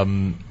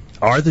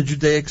 Are the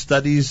Judaic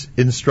studies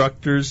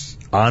instructors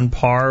on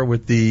par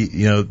with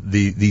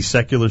the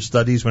secular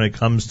studies when it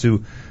comes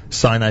to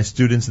Sinai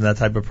students in that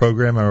type of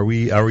program? Are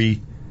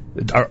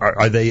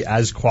they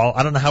as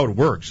I don't know how it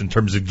works in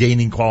terms of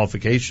gaining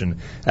qualification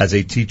as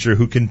a teacher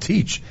who can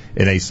teach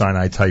in a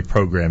Sinai type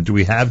program. Do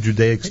we have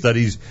Judaic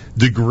studies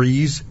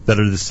degrees that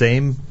are the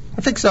same?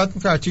 I think so. I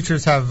think our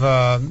teachers have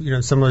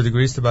similar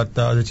degrees to what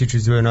the other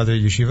teachers do in other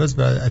yeshivas.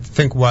 But I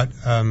think one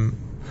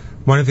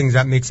of the things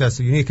that makes us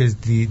unique is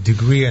the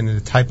degree and the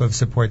type of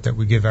support that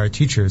we give our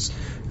teachers.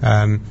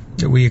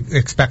 We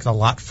expect a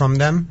lot from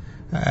them,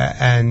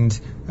 and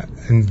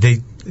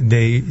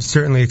they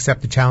certainly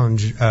accept the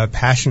challenge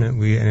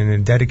passionately and in a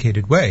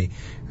dedicated way.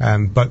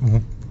 But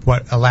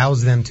what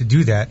allows them to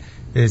do that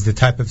is the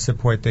type of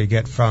support they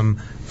get from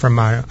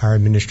our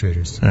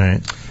administrators. All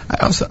right.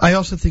 I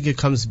also think it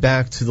comes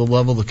back to the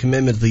level of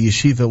commitment of the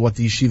yeshiva, what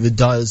the yeshiva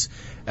does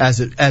as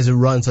it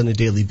runs on a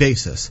daily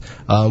basis.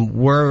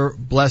 We're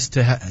blessed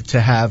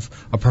to have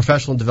a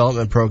professional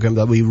development program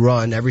that we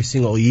run every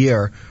single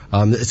year.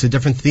 It's a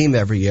different theme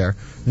every year.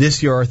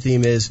 This year our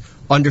theme is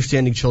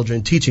understanding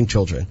children, teaching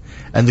children.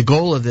 And the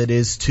goal of it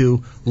is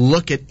to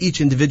look at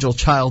each individual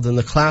child in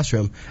the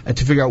classroom and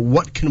to figure out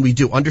what can we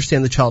do.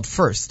 Understand the child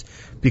first.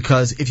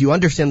 Because if you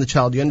understand the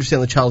child, you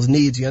understand the child's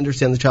needs, you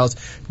understand the child's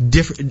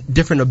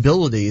different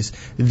abilities,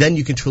 then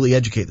you can truly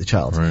educate the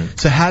child. Right.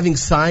 So having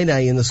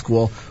Sinai in the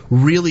school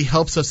really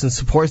helps us and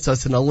supports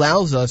us and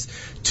allows us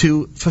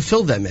to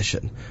fulfill that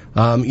mission.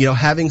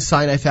 Having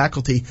Sinai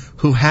faculty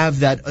who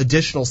have that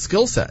additional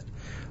skill set,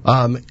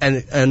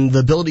 and the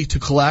ability to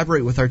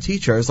collaborate with our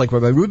teachers, like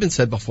Rabbi Rubin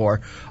said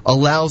before,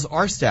 allows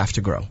our staff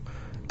to grow.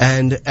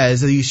 And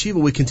as a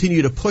yeshiva, we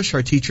continue to push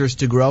our teachers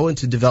to grow and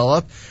to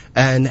develop,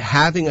 and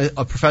having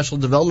a professional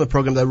development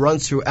program that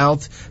runs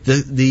throughout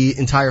the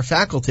entire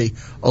faculty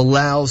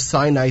allows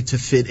Sinai to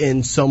fit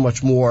in so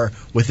much more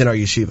within our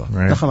yeshiva.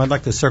 Right. I'd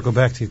like to circle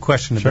back to your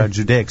question about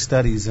Judaic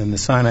studies and the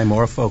Sinai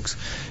Moore folks.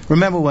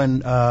 Remember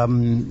when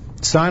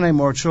Sinai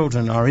Moore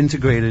children are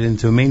integrated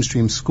into a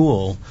mainstream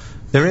school,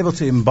 they're able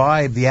to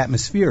imbibe the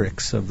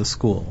atmospherics of the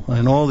school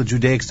and all the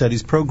Judaic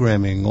studies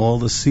programming, all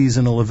the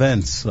seasonal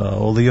events,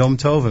 all the Yom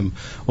Tovim,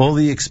 all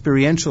the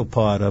experiential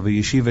part of a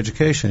yeshiva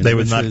education. They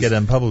would not get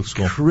in public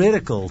school.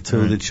 Critical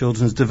to the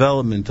children's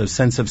development, a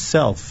sense of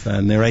self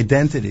and their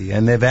identity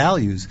and their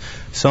values.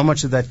 So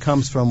much of that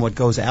comes from what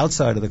goes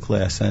outside of the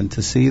class, and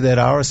to see that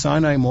our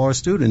Sinai Moore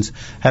students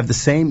have the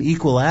same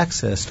equal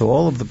access to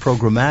all of the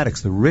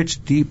programmatics, the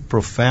rich, deep,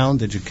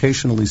 profound,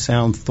 educationally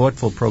sound,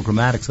 thoughtful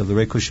programmatics of the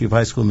Rei Kushiv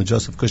High School and the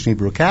Joseph Cushing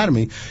Hebrew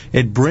Academy,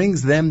 it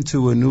brings them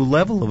to a new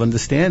level of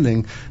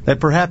understanding that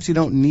perhaps you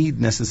don't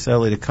need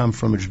necessarily to come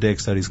from a Judaic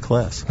studies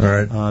class. All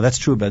right. That's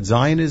true about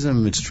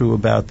Zionism. It's true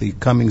about the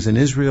comings in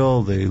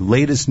Israel, the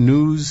latest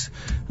news.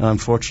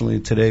 Unfortunately,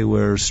 today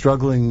we're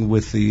struggling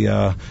with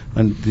the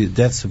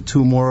deaths of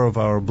two more of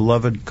our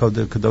beloved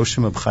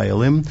Kadoshim of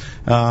Chayalim.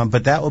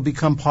 But that will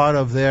become part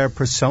of their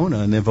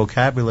persona and their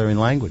vocabulary and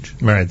language.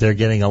 Right. They're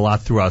getting a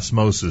lot through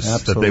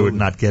osmosis that they would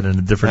not get in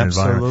a different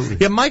environment.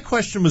 Yeah, my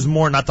question was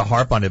more not to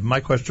harp on it. My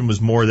question was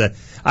more that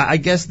I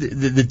guess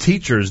the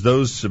teachers,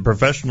 those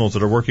professionals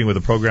that are working with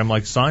a program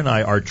like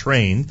Sinai, are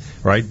trained,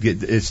 right,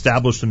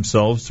 establish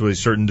themselves to a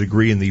certain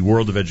degree in the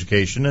world of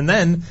education, and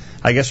then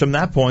I guess from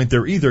that point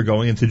they're either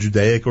going into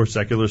Judaic or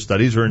secular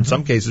studies, or in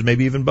some cases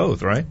maybe even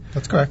both, right?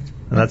 That's correct.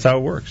 And that's how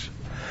it works.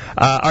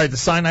 All right, the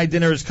Sinai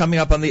dinner is coming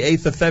up on the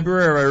 8th of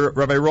February.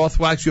 Rabbi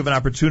Rothwachs, you have an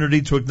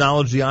opportunity to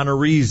acknowledge the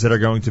honorees that are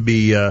going to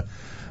be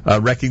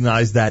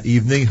recognized that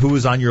evening. Who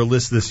is on your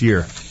list this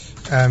year?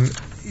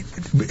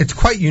 It's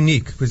quite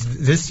unique because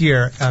this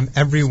year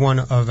every one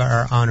of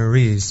our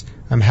honorees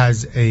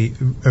has a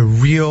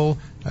real,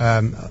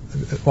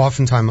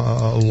 oftentimes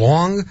a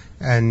long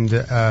and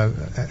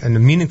a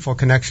meaningful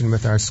connection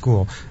with our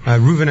school.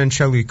 Rubin and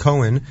Shelley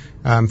Cohen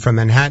from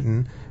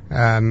Manhattan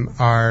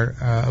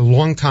are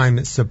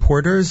longtime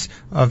supporters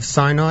of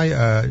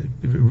Sinai.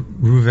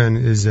 Rubin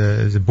is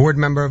a board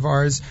member of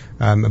ours.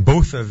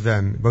 Both of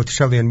them, both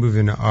Shelley and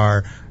Rubin,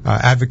 are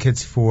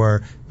advocates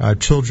for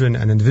children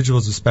and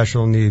individuals with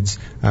special needs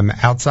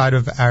outside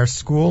of our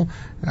school,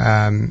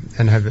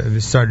 and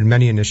have started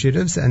many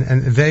initiatives.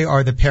 And they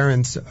are the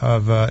parents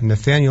of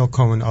Nathaniel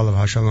Cohen, Olav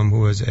HaShalom,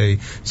 who was a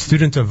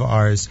student of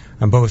ours,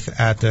 both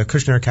at the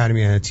Kushner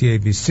Academy and at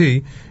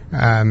TABC.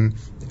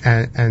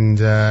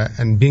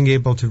 And being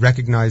able to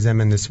recognize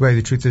them in this way,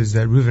 the truth is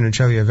that Reuven and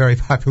Shelley are very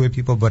popular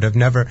people, but have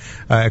never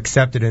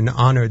accepted an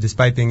honor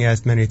despite being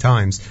asked many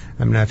times.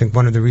 I mean, I think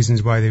one of the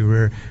reasons why they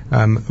were,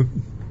 going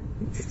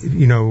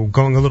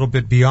a little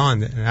bit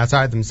beyond and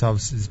outside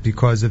themselves is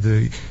because of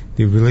the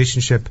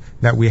relationship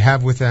that we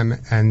have with them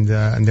and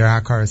their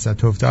hakaras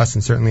tov to us,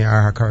 and certainly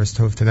our hakaras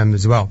tov to them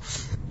as well.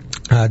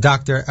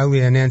 Dr.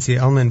 Elia and Nancy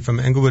Elman from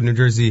Englewood, New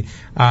Jersey,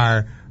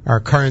 are our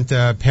current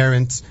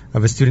parents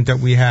of a student that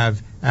we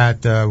have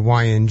at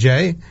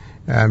Y&J.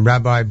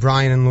 Rabbi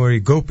Brian and Lori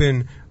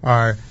Gopin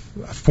are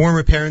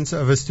former parents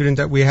of a student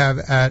that we have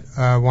at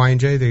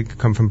Y&J. They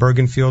come from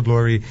Bergenfield.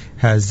 Lori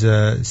has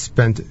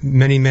spent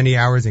many, many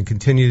hours and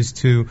continues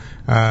to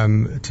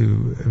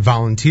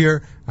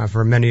volunteer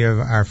for many of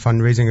our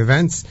fundraising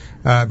events.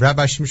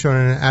 Rabbi Shimshon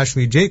and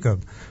Ashley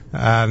Jacob.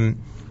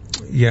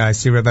 Yeah, I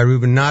see Rabbi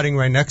Rubin nodding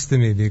right next to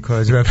me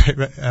because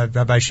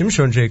Rabbi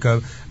Shimshon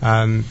Jacob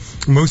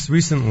most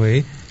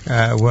recently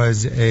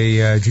was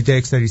a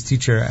Judaic studies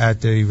teacher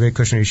at the Rei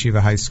Kushner Yeshiva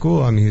High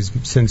School. He's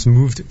since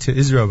moved to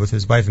Israel with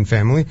his wife and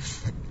family.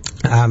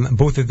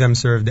 Both of them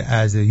served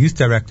as youth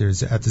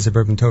directors at the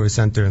Suburban Torah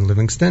Center in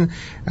Livingston,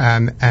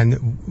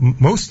 and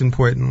most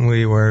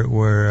importantly,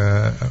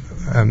 were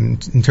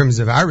in terms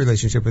of our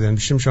relationship with them,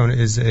 Shimshon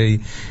is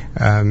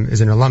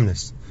an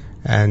alumnus,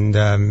 and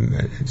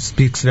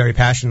speaks very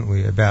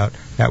passionately about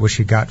that which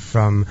he got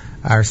from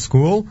our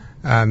school,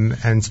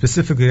 and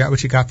specifically that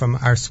which he got from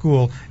our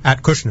school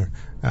at Kushner,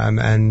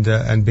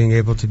 and being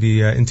able to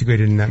be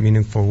integrated in that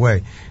meaningful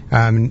way.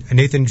 Nathan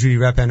and Judy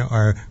Reppen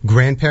are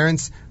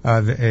grandparents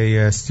of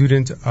a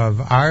student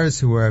of ours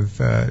who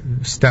have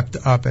stepped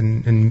up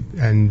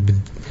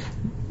and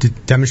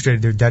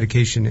demonstrated their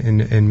dedication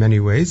in many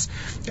ways.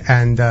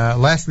 And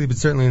lastly, but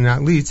certainly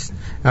not least,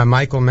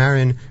 Michael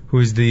Marin, who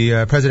is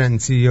the president and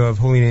CEO of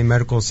Holy Name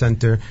Medical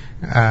Center,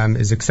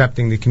 is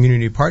accepting the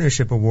Community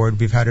Partnership Award.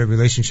 We've had a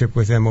relationship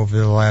with them over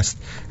the last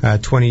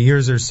 20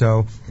 years or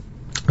so,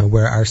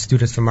 where our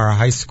students from our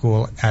high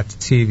school at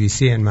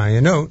TABC and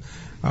Mayanot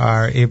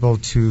are able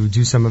to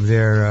do some of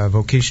their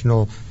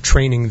vocational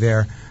training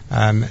there.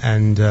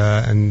 And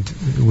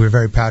we're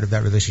very proud of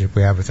that relationship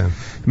we have with them.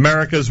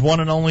 America's one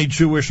and only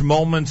Jewish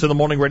Moments in the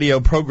Morning radio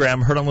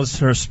program, heard on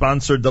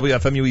listener-sponsored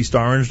WFMU East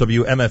Orange,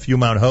 WMFU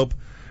Mount Hope,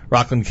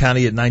 Rockland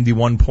County at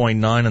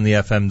 91.9 on the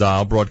FM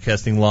dial,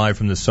 broadcasting live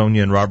from the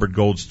Sonia and Robert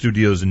Gold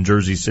studios in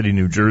Jersey City,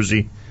 New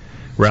Jersey.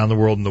 Around the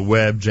world on the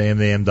web,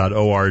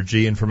 jmam.org.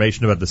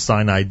 Information about the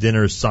Sinai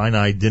Dinner,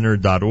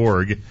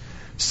 SinaiDinner.org.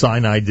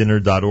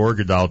 SinaiDinner.org,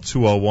 or dial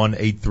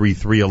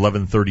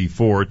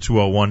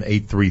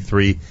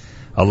 201-833-1134,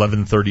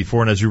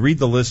 201-833-1134. And as you read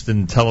the list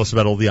and tell us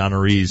about all the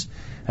honorees,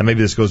 and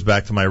maybe this goes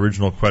back to my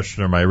original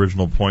question or my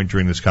original point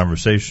during this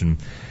conversation,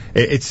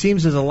 it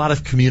seems there's a lot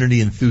of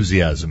community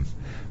enthusiasm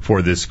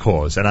for this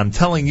cause. And I'm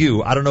telling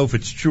you, I don't know if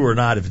it's true or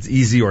not, if it's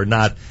easy or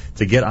not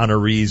to get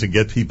honorees and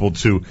get people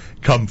to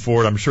come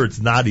forward. I'm sure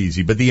it's not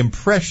easy, but the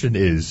impression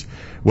is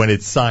when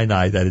it's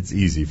Sinai that it's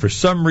easy. For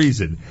some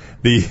reason,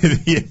 the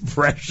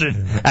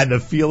impression and the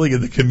feeling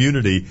of the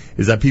community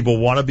is that people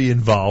want to be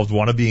involved,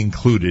 want to be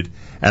included,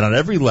 and on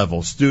every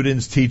level,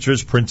 students,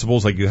 teachers,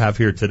 principals like you have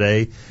here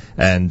today,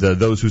 and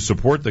those who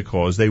support the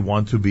cause, they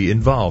want to be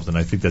involved, and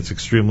I think that's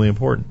extremely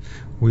important.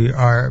 We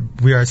are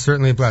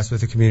certainly blessed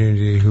with a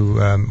community who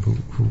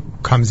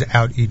comes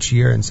out each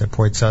year and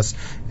supports us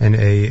in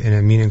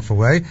a meaningful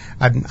way.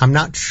 I'm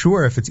not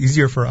sure if it's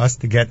easier for us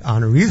to get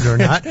honorees or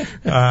not.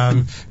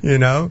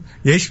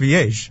 Yesh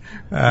v'yesh.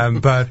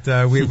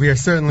 But we are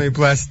certainly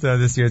blessed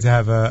this year to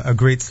have a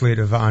great slate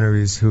of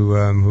honorees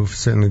who've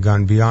certainly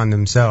gone beyond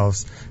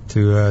themselves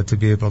to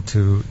be able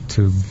to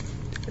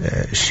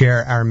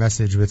share our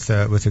message with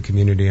the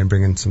community and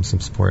bring in some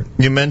support.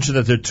 You mentioned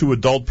that there are 2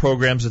 adult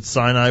programs at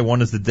Sinai.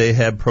 One is the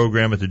Dayhab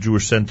program at the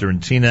Jewish Center in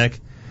Teaneck.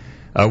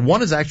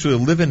 One is actually a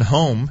live-in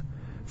home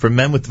for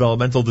men with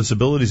developmental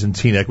disabilities in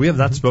Teaneck. We have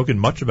not spoken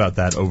much about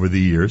that over the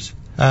years.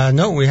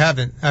 No, we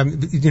haven't.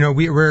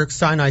 We're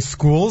Sinai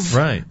schools,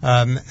 right?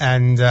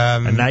 And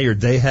now you're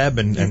Dayhab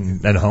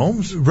and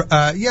homes.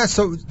 Yeah.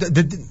 So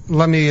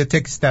let me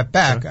take a step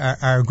back. Sure.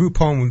 Our group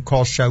home we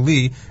call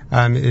Shali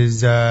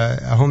is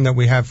a home that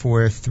we have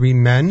for 3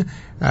 men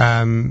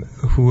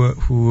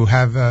who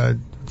have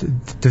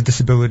the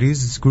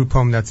disabilities. It's a group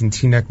home that's in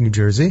Teaneck, New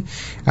Jersey.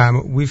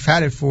 We've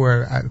had it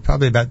for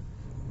probably about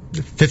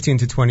 15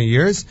 to 20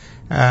 years,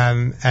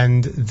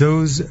 and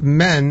those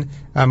men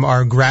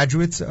are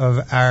graduates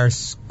of our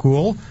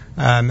school,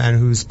 and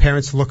whose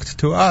parents looked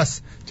to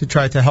us to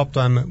try to help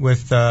them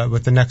with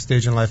the next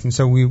stage in life, and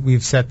so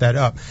we've set that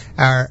up.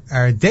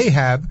 Our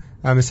Dayhab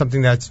is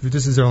something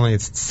this is only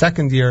its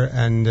 2nd year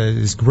and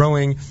is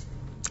growing.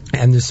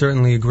 And there's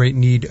certainly a great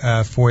need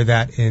for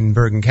that in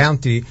Bergen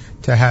County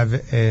to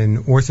have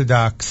an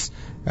Orthodox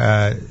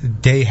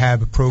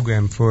Dayhab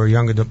program for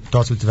young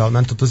adults with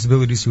developmental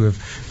disabilities who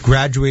have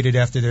graduated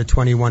after they're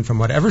 21 from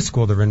whatever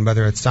school they're in,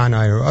 whether it's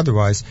Sinai or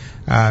otherwise,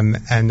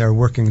 and they're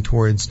working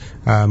towards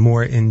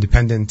more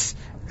independence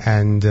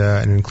and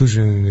an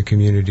inclusion in the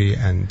community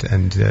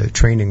and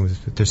training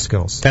with their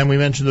skills. And we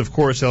mentioned, of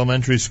course,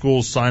 elementary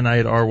schools, Sinai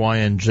at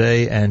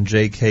RYNJ and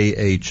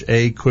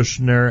JKHA,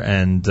 Kushner,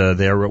 and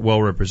they are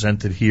well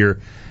represented here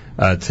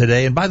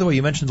today. And by the way,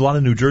 you mentioned a lot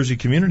of New Jersey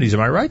communities. Am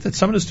I right that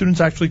some of the students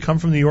actually come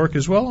from New York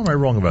as well? Or am I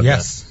wrong about that?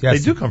 Yes. They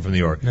do come from New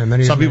York.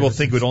 Yeah, some people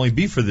think it would only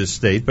be for this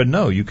state, but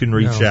no, you can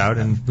reach out.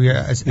 And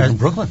even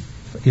Brooklyn.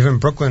 Even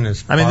Brooklyn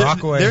is far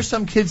away. There's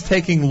some kids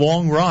taking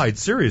long rides,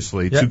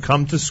 seriously, to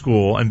come to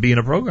school and be in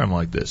a program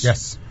like this.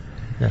 Yes.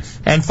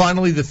 And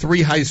finally, the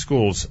 3 high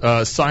schools.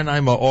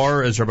 Sinai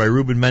Ma'or, as Rabbi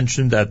Rubin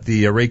mentioned, at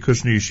the Ray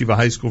Kushner Yeshiva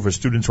High School for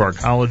students who are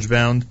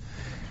college-bound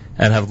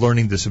and have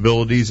learning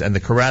disabilities, and the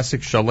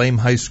Karasik Shalem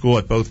High School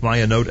at both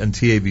Mayanot and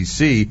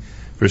TABC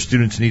for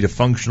students who need a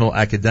functional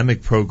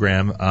academic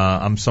program.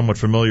 I'm somewhat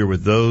familiar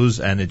with those,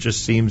 and it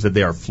just seems that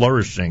they are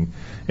flourishing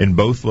in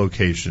both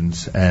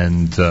locations.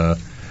 And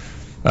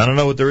I don't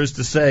know what there is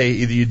to say.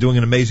 Either you're doing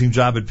an amazing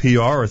job at PR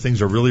or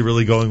things are really,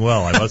 really going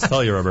well. I must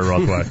tell you, Rabbi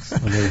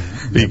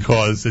Rothwachs,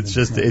 because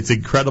it's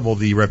incredible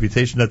the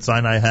reputation that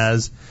Sinai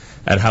has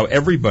and how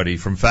everybody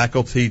from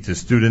faculty to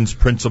students,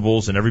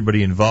 principals, and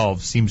everybody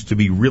involved seems to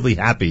be really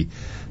happy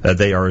that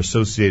they are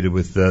associated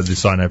with the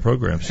Sinai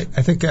programs.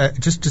 I think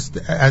just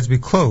as we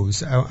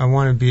close, I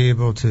want to be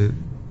able to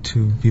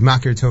be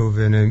Makir Tov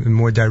in a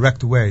more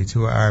direct way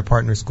to our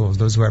partner schools,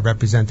 those who are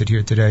represented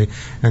here today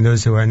and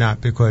those who are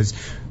not, because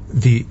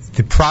the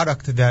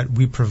product that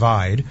we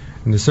provide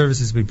and the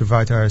services we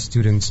provide to our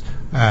students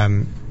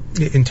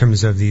in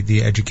terms of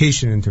the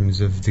education, in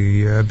terms of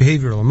the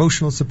behavioral,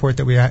 emotional support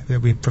that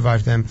we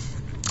provide them,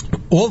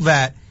 all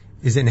that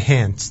is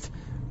enhanced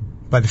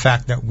by the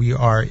fact that we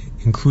are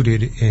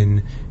included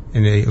in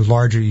a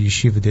larger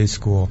yeshiva day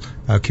school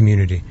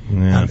community.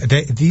 Yeah.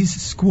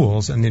 These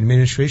schools and the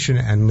administration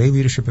and lay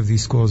leadership of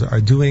these schools are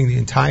doing the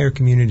entire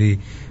community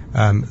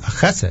a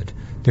chesed.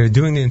 They're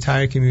doing the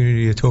entire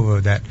community a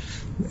tova, that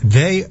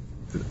they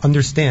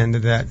understand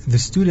that the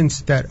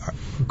students that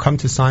come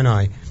to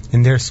Sinai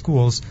in their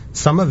schools,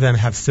 some of them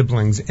have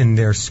siblings in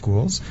their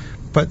schools,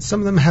 but some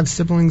of them have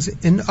siblings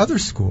in other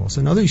schools,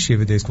 in other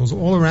yeshiva day schools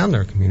all around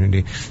their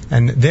community.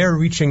 And they're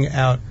reaching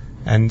out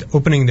and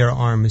opening their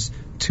arms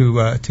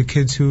to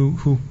kids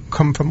who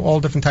come from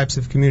all different types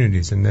of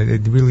communities, and they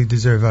really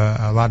deserve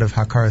a lot of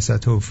hakaras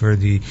hatov for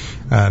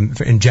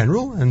in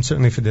general, and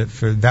certainly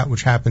for that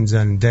which happens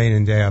on a day in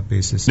and day out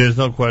basis. There's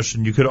no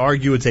question. You could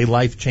argue it's a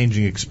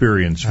life-changing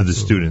experience for the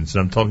students,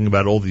 and I'm talking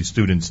about all these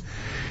students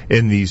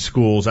in these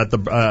schools. At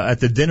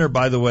the dinner,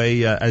 by the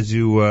way, as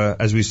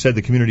we said,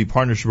 the Community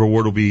Partnership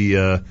Award will be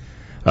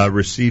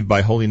received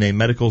by Holy Name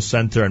Medical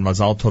Center, and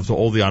Mazal Tov to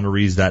all the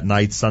honorees that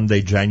night,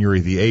 Sunday, January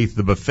the 8th.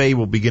 The buffet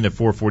will begin at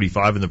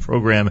 4:45 and the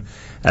program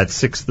at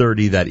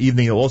 6:30 that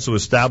evening. You'll also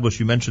establish,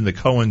 you mentioned the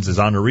Cohens as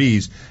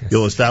honorees,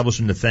 you'll establish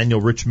a Nathaniel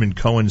Richmond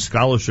Cohen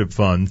Scholarship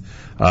Fund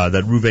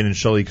that Rubin and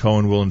Shelley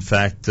Cohen will in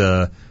fact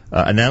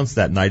announce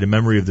that night in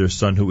memory of their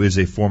son who is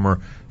a former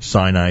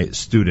Sinai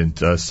student.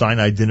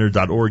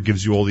 SinaiDinner.org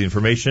gives you all the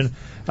information.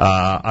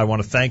 I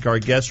want to thank our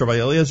guest, Rabbi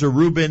Eliezer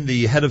Rubin,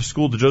 the head of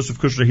school, the Joseph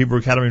Kushner Hebrew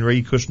Academy and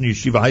Ray Kushner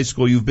Yeshiva High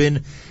School. You've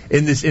been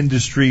in this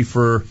industry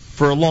for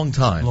a long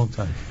time.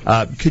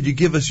 Could you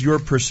give us your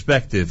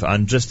perspective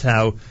on just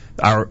how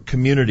our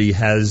community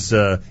has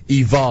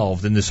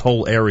evolved in this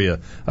whole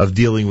area of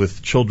dealing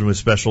with children with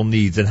special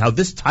needs, and how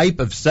this type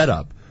of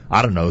setup,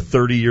 I don't know,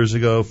 30 years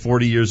ago,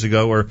 40 years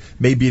ago, or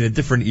maybe in a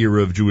different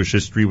era of Jewish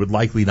history would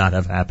likely not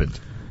have happened?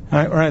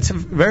 All right, it's a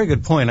very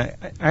good point. I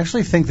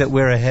actually think that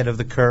we're ahead of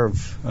the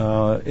curve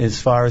as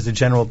far as the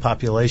general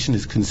population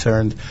is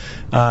concerned.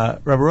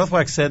 Rabbi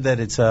Rothwachs said that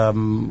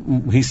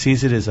he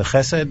sees it as a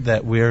chesed,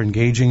 that we're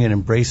engaging and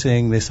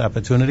embracing this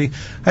opportunity.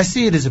 I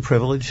see it as a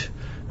privilege.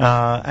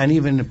 and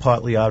even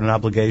partly out of an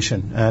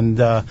obligation.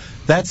 And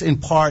that's in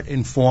part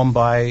informed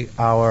by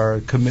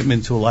our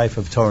commitment to a life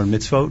of Torah and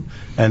mitzvot,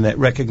 and that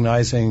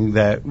recognizing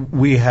that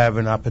we have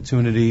an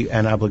opportunity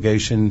and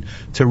obligation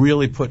to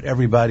really put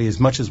everybody as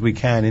much as we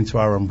can into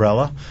our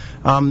umbrella.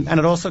 And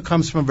it also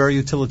comes from a very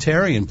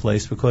utilitarian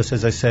place because,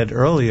 as I said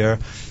earlier,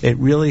 it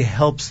really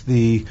helps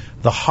the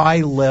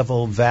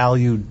high-level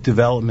value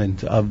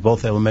development of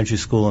both elementary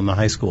school and the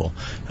high school.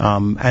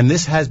 And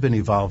this has been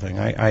evolving.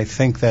 I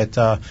think that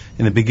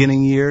in the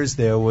beginning years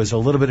there was a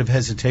little bit of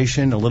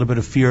hesitation, a little bit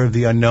of fear of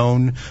the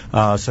unknown,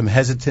 some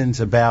hesitance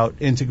about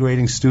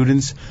integrating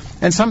students.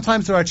 And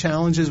sometimes there are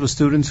challenges with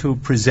students who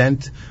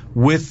present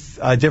with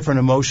different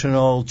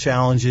emotional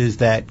challenges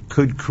that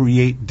could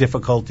create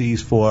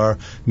difficulties for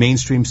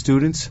mainstream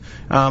students.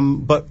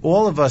 But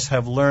all of us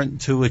have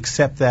learned to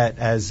accept that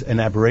as an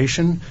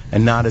aberration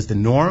and not as the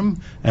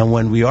norm. And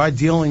when we are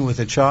dealing with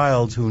a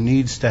child who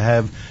needs to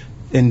have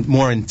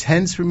more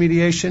intense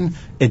remediation,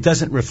 it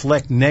doesn't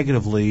reflect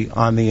negatively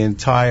on the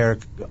entire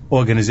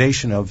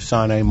organization of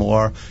Sinai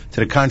Moore. To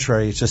the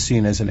contrary, it's just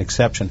seen as an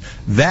exception.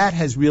 That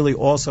has really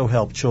also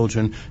helped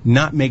children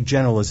not make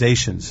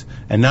generalizations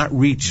and not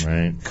reach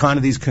kind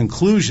of these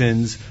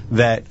conclusions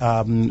that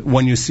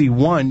when you see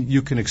one,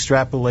 you can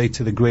extrapolate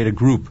to the greater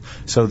group.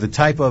 So the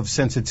type of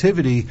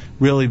sensitivity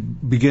really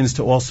begins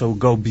to also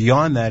go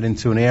beyond that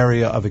into an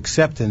area of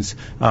acceptance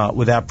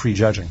without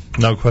prejudging.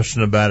 No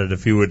question about it.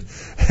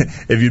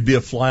 If you'd be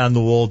a fly on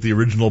the wall at the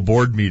original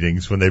board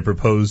meetings when they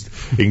proposed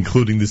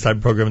including this type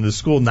of program in the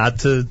school,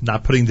 not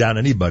putting down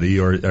anybody,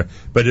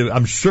 but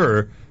I'm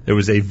sure there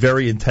was a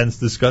very intense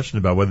discussion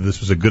about whether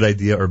this was a good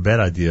idea or bad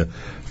idea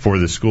for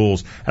the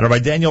schools. And Rabbi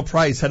Daniel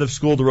Price, head of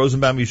school, the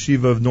Rosenbaum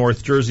Yeshiva of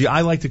North Jersey,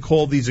 I like to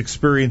call these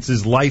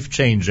experiences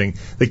life-changing.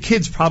 The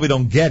kids probably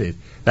don't get it,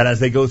 that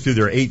as they go through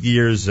their 8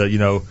 years,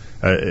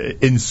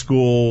 in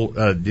school,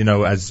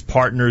 as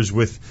partners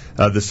with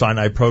the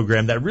Sinai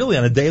program, that really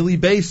on a daily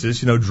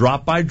basis,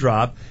 drop by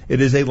drop,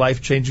 it is a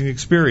life-changing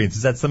experience.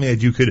 Is that something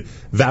that you could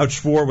vouch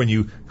for when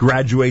you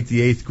graduate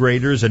the 8th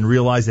graders and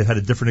realize they've had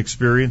a different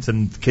experience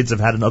than kids have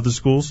had in other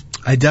schools?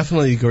 I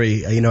definitely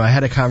agree. I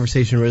had a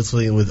conversation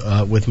recently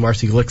with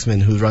Marcy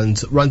Glicksman, who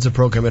runs a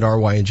program at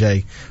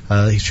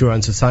RYNJ. She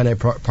runs the Sinai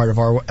part of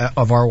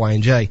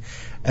RYNJ.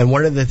 And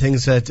one of the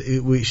things that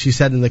she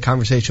said in the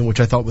conversation, which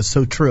I thought was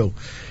so true,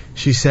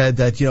 she said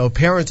that,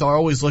 parents are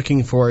always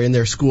looking for in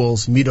their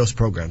schools Midos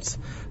programs.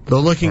 They're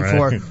looking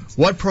for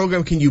what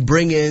program can you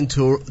bring in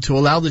to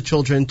allow the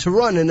children to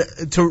run and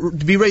to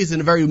be raised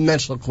in a very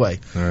menschlich way.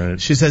 Right.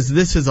 She says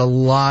this is a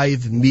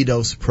live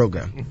Midos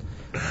program.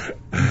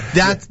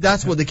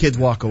 That's what the kids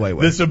walk away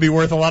with. This would be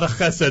worth a lot of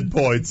chesed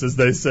points, as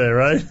they say,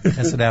 right?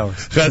 Chesed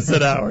hours.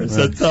 Chesed hours.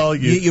 I'm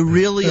telling you. You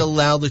really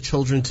allow the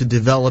children to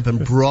develop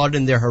and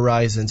broaden their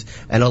horizons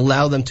and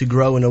allow them to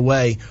grow in a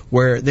way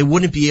where they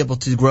wouldn't be able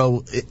to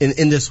grow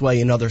in this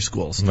way in other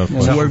schools. No.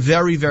 So we're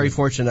very, very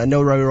fortunate. I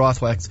know Rabbi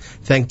Rothwachs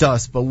thanked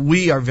us, but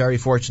we are very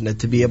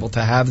fortunate to be able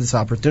to have this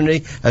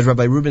opportunity. As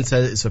Rabbi Rubin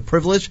said, it's a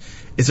privilege.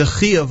 It's a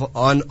chiyuv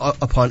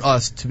upon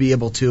us to be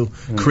able to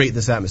create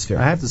this atmosphere.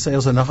 I have to say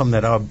also, Nachum,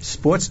 that our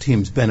sports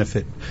teams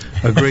benefit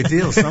a great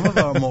deal. Some of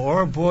our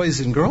Maor boys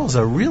and girls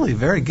are really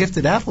very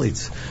gifted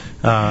athletes.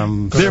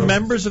 They're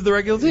members of the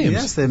regular teams.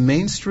 Yes, they're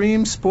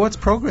mainstream sports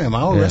program.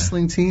 Our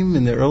wrestling team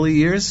in the early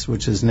years,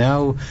 which is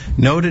now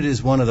noted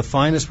as one of the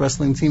finest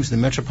wrestling teams in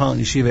the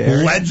Metropolitan Yeshiva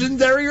area.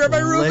 Legendary, Rabbi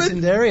Rubin?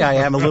 Legendary.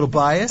 I am a little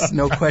biased,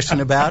 no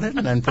question about it,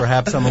 and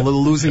perhaps I'm a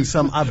little losing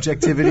some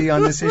objectivity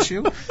on this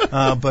issue.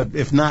 But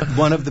if not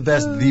one of the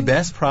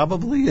best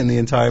probably in the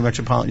entire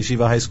Metropolitan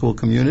Yeshiva high school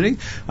community.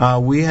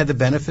 We had the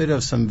benefit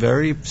of some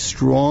very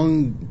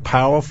strong,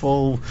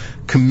 powerful,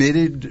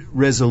 committed,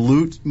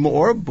 resolute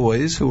Maor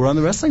boys who were on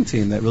the wrestling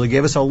team that really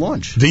gave us our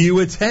launch. Do you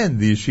attend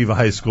the Yeshiva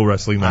high school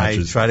wrestling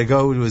matches? I try to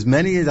go to as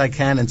many as I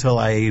can until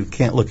I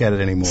can't look at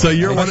it anymore. So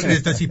you're one of the,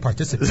 does he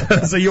participate?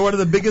 So you're one of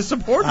the biggest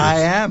supporters.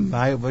 I am.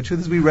 The truth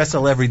is we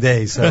wrestle every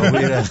day, so I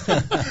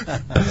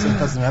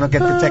don't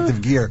get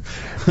protective gear.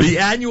 The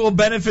annual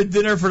benefit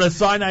dinner for the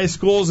Sinai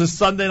schools is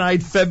Sunday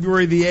night,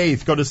 February the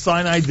 8th. Go to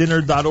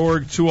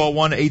SinaiDinner.org,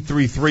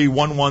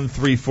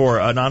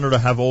 201-833-1134. An honor to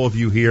have all of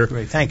you here.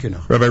 Great. Thank you.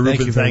 No. Rabbi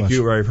Rubin, thank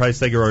you. Rabbi Price,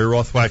 thank you. Rabbi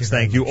Rothwachs,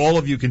 thank you. All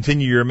of you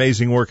continue your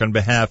amazing work on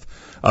behalf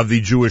of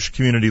the Jewish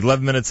community.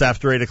 11 minutes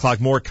after 8 o'clock.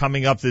 More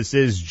coming up. This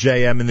is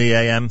JM in the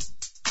AM.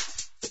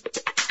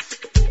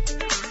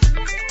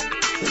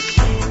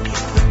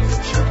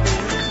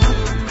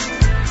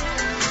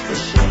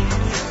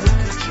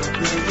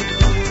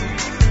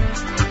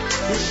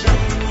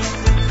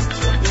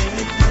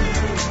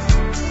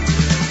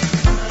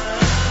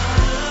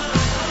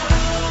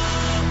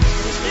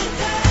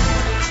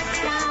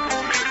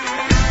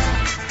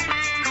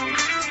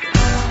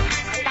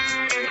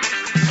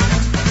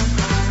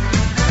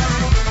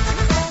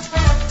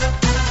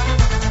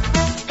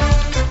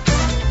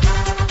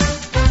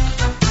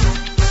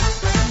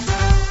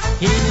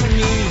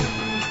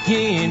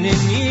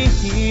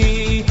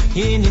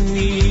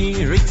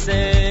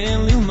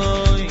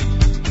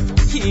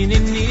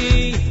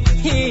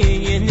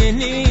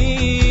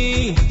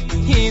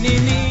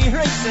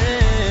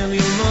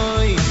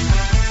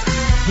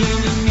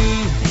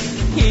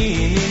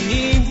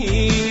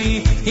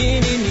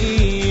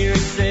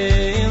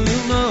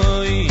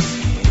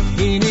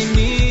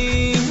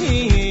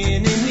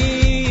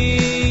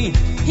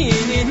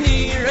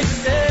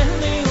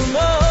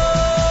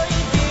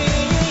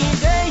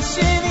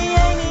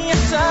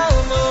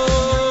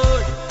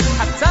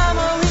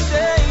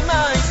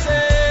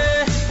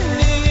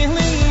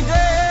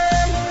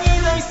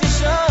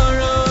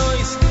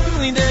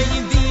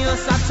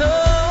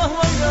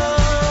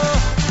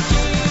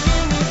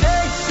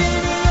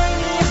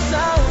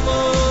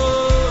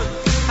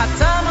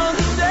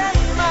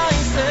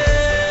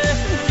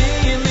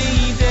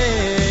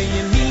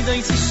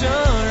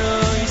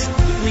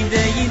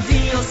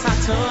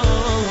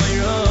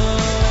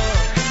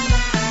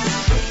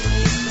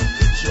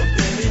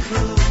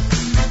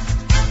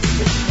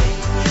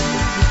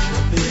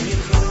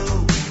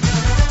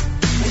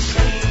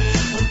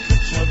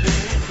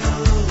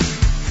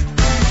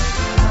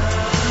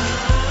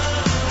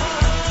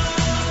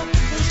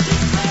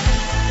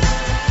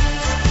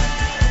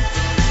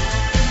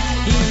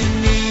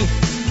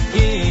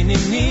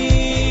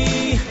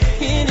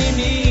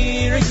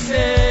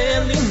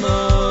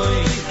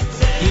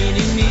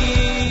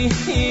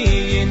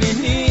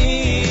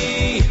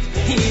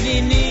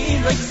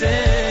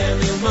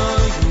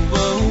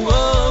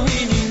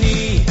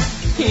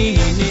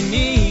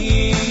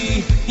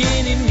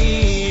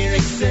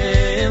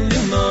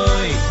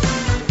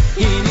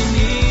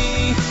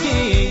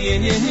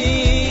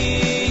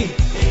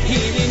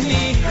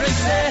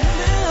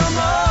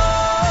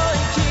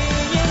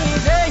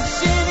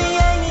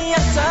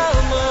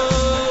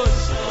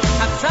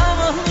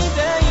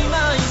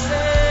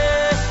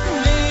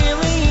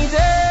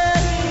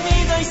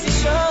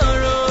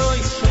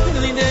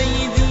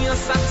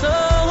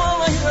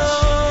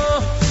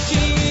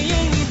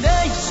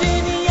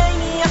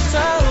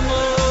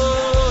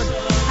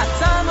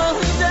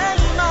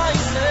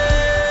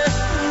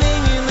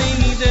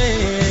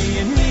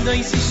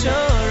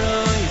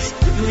 shorois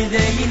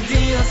midei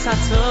dios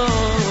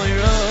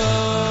atzoro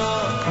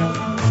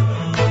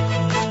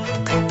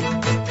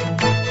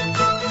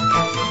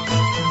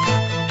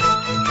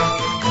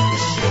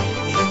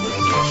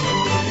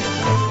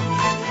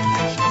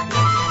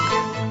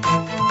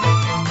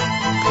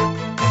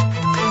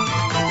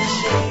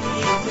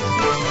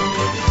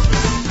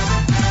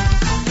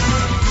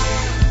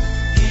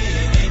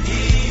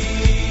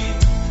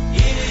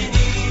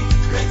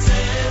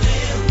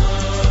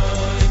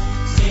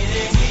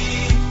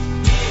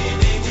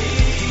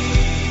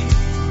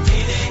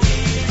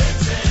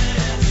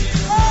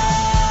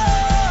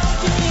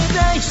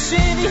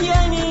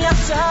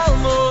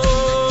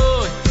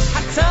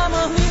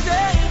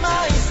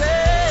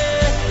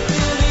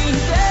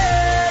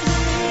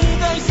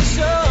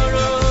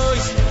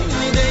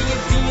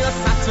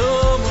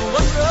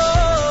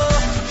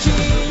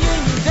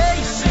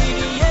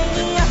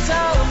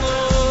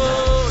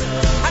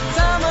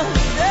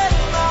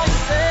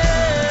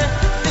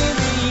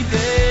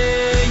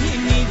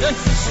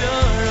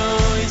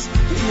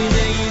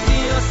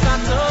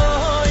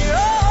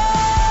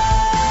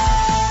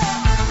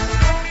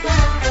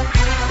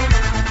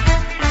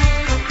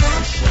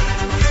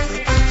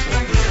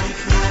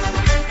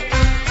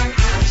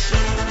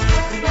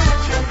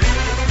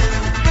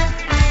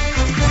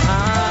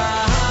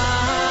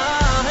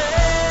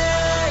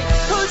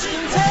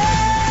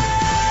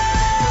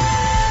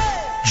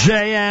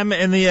JM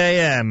in the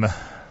AM.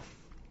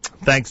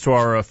 Thanks to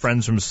our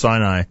friends from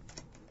Sinai.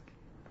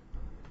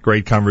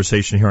 Great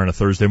conversation here on a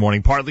Thursday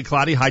morning. Partly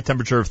cloudy, high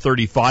temperature of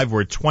 35.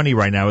 We're at 20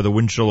 right now with a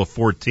wind chill of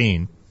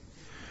 14.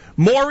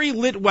 Maury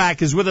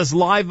Litwack is with us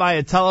live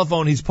via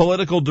telephone. He's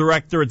political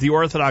director at the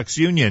Orthodox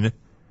Union.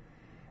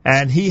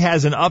 And he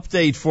has an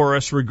update for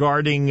us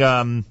regarding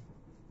the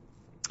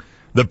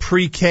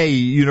pre-K,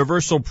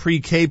 universal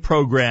pre-K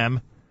program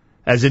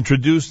as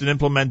introduced and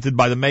implemented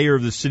by the mayor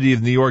of the city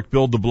of New York,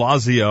 Bill de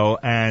Blasio,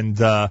 and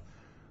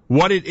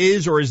what it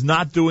is or is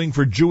not doing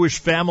for Jewish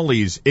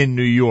families in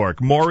New York.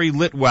 Maury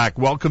Litwack,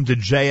 welcome to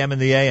JM in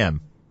the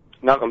AM.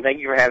 Malcolm, thank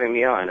you for having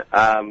me on.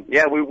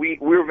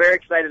 We're very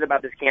excited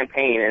about this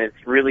campaign, and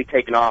it's really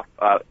taken off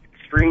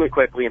extremely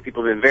quickly, and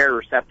people have been very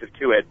receptive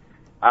to it.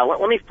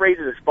 Let me phrase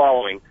it as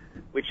following,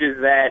 which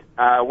is that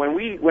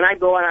when I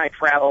go and I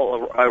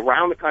travel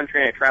around the country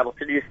and I travel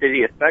city to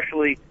city,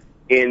 especially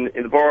in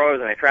the boroughs,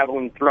 and I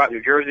travel throughout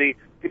New Jersey,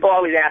 people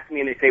always ask me,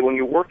 and they say, when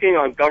you're working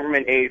on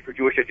government aid for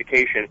Jewish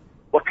education,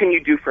 what can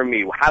you do for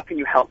me? How can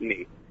you help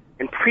me?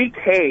 And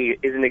pre-K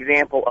is an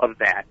example of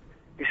that.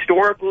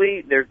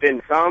 Historically, there's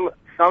been some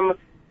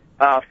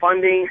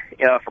funding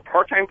for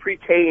part-time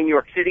pre-K in New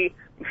York City.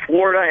 In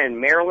Florida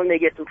and Maryland, they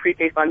get some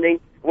pre-K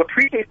funding. What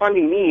pre-K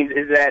funding means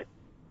is that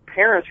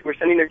parents who are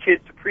sending their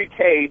kids to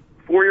pre-K,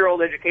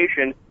 4-year-old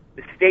education,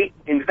 the state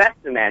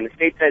invests in that. And the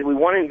state says, we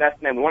want to invest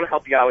in that. We want to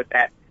help you out with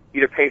that.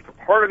 Either pay for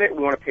part of it,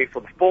 we want to pay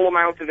for the full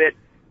amount of it,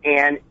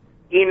 and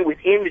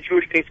within the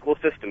Jewish state school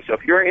system. So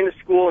if you're in the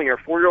school and you're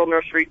a 4-year-old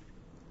nursery,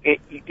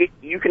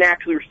 you can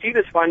actually receive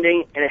this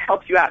funding, and it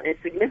helps you out. And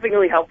it's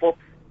significantly helpful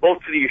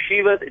both to the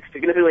yeshivas, it's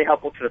significantly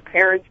helpful to the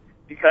parents,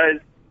 because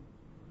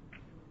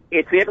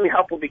this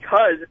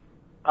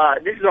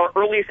is our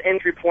earliest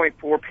entry point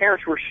for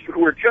parents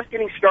who are just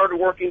getting started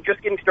working,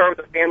 just getting started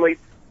with their families,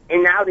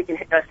 and now they can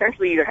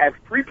essentially either have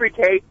free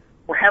pre-K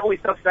or heavily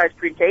subsidized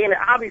pre-K, and it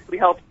obviously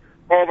helps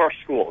all of our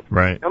schools.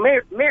 Right. Now,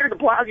 Mayor de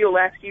Blasio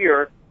last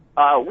year,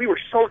 we were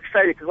so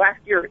excited because last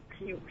year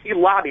he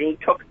lobbied and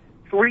he took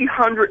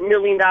 $300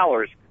 million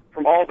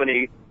from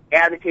Albany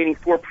advocating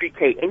for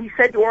pre-K. And he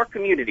said to our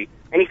community,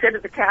 and he said to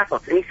the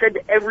Catholics, and he said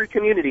to every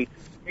community,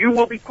 you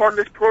will be part of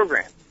this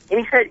program. And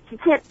he said he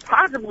can't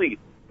possibly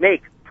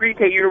make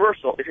pre-K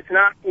universal if it's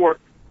not for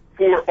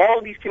all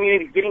of these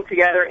communities getting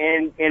together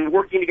and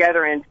working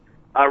together and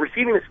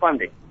receiving this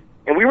funding.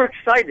 And we were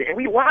excited, and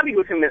we lobbied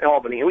with him in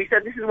Albany, and we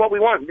said, this is what we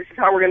want. This is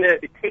how we're going to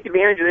take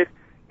advantage of this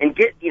and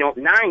get,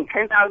 $9,000,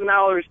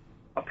 $10,000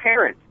 a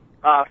parent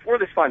for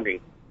this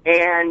funding.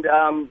 And,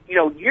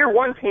 year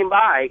one came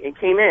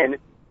in,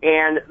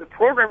 and the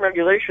program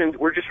regulations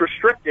were just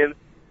restrictive,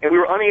 and we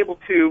were unable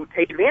to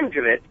take advantage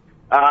of it.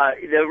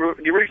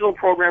 The original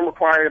program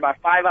required about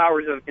 5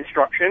 hours of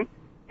instruction,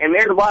 and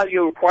Mayor de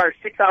Blasio required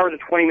 6 hours and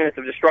 20 minutes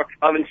of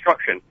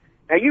instruction.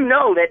 Now, you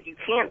know that you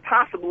can't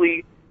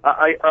possibly...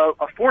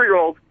 a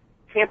 4-year-old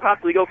can't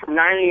possibly go from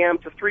 9 a.m.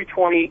 to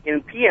 3:20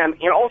 in p.m.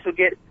 and also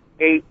get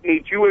a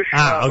Jewish...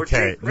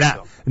 okay.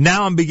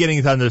 Now I'm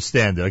beginning to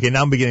understand it. Okay,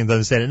 now I'm beginning to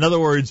understand it. In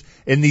other words,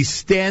 in the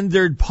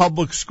standard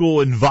public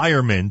school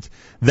environment,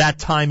 that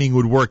timing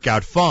would work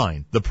out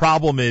fine. The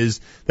problem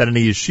is that in a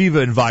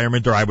yeshiva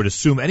environment, or I would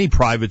assume any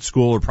private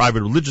school or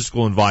private religious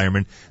school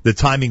environment, the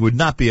timing would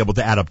not be able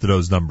to add up to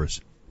those numbers.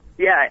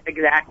 Yeah,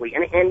 exactly.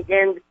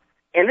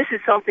 And this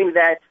is something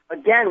that,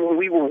 again, when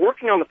we were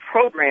working on the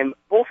program,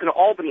 both in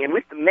Albany and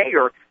with the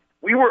mayor,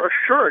 we were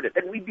assured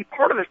that we'd be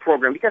part of this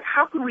program, because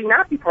how could we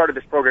not be part of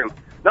this program?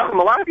 Now, a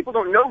lot of people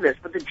don't know this,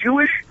 but the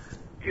Jewish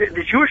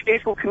day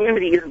school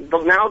community is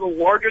now the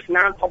largest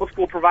non-public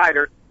school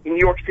provider in New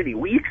York City.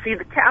 We exceed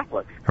the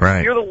Catholics.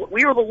 Right.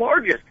 We are the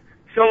largest.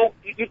 So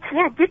you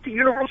can't get to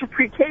universal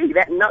pre-K,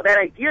 that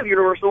idea of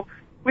universal,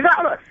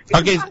 without us. It's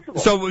okay,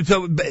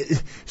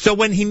 impossible. so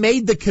when he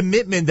made the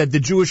commitment that the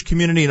Jewish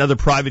community and other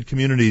private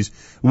communities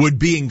would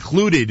be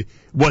included,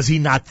 was he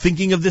not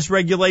thinking of this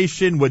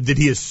regulation? Did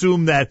he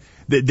assume that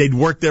they'd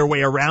work their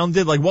way around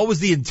it? Like, what was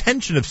the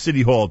intention of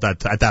City Hall at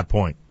that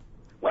point?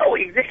 Well,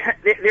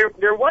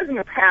 there was in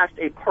the past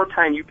a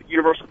part-time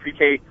universal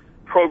pre-K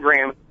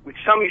program, which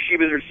some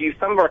yeshivas received,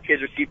 some of our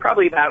kids received,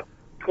 probably about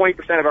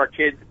 20% of our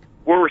kids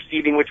were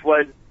receiving, which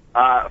was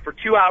for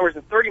 2 hours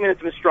and 30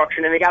 minutes of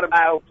instruction, and they got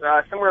about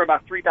somewhere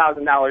about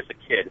 $3,000 a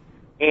kid.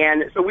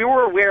 And so we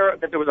were aware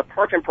that there was a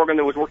part-time program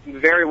that was working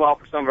very well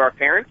for some of our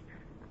parents,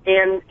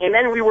 and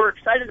then we were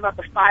excited about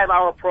the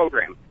 5-hour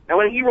program. Now,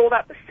 when he rolled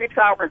out the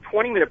 6-hour and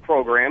 20-minute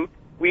program,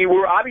 we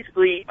were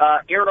obviously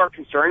aired our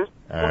concerns.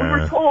 But we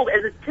were told,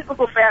 as a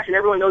typical fashion,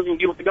 everyone knows when you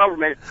deal with the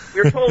government,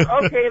 we were told,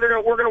 okay,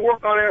 we're going to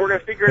work on it, we're going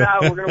to figure it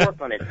out, we're going to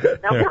work on it.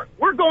 Now,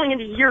 we're going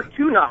into year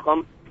 2,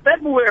 Nachum.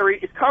 February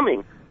is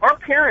coming. Our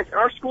parents and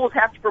our schools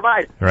have to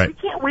provide. Right. We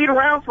can't wait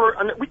around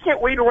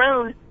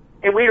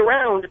and wait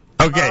around.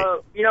 Okay.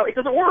 It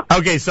doesn't work.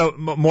 Okay, so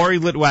Maury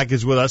Litwack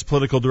is with us,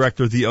 political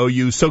director of the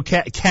OU. So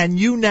can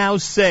you now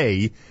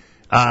say,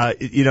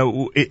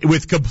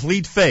 with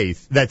complete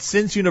faith, that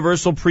since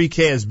universal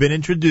pre-K has been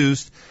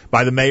introduced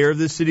by the mayor of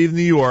the city of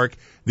New York,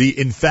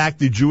 in fact,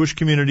 the Jewish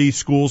community,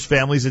 schools,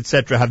 families,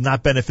 etc., have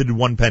not benefited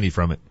one penny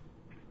from it?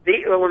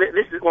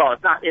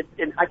 It's not.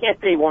 I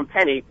can't say 1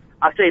 penny.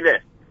 I'll say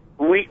this.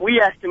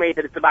 We estimate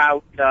that it's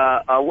about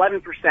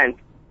 11%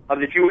 of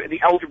the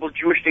eligible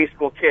Jewish day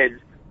school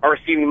kids are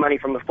receiving money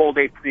from the full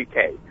day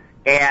pre-K.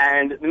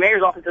 And the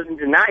mayor's office doesn't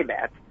deny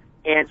that.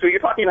 And so you're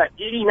talking about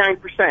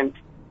 89%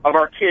 of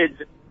our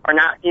kids are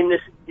not in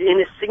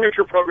this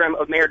signature program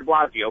of Mayor de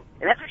Blasio.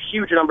 And that's a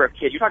huge number of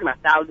kids. You're talking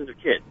about thousands of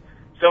kids.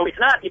 So it's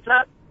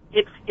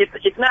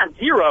not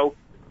zero,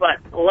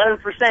 but 11%,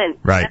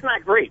 right. That's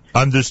not great.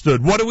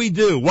 Understood. What do we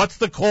do? What's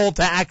the call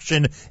to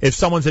action if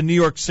someone's a New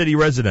York City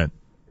resident?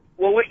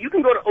 Well, you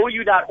can go to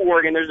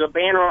OU.org, and there's a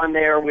banner on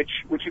there which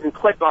you can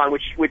click on,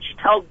 which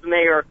tells the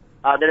mayor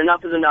that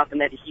enough is enough and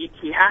that he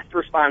has to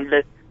respond to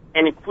this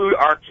and include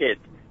our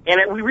kids.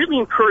 And we really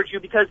encourage you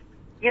because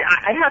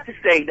I have to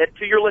say that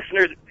to your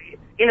listeners,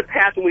 in the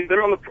past when we've been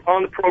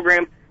on the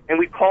program and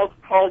we've called,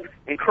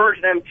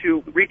 encouraged them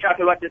to reach out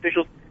to elected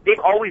officials, they've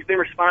always been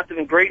responsive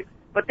and great.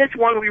 But this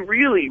one, we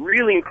really,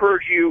 really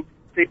encourage you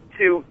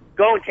to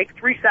go and take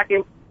 3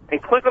 seconds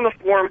and click on the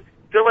form,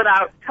 fill it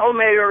out, tell the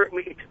mayor,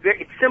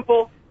 it's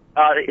simple,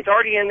 it's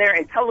already in there,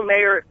 and tell the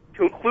mayor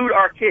to include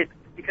our kids.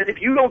 Because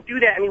if you don't do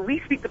that, we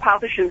speak to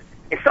politicians,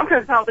 and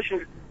sometimes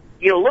politicians,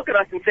 look at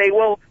us and say,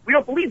 well, we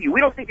don't believe you.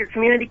 We don't think your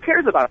community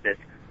cares about this.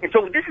 And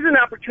so this is an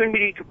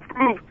opportunity to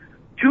prove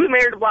to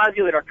Mayor de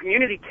Blasio that our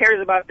community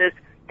cares about this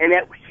and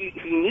that he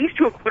needs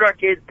to include our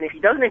kids. And if he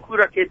doesn't include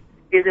our kids,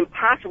 it is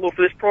impossible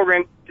for this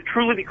program to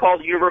truly be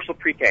called universal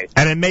pre-K.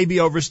 And it may be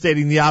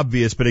overstating the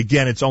obvious, but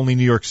again, it's only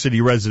New York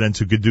City residents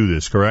who could do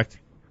this, correct?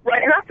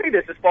 Right, and I'll say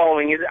this as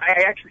following.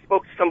 I actually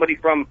spoke to somebody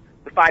from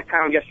the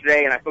 5-Pound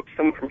yesterday, and I spoke to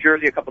someone from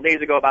Jersey a couple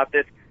days ago about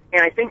this.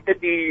 And I think that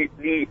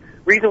the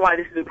reason why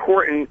this is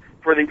important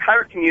for the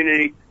entire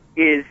community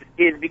is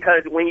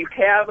because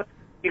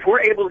if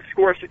we're able to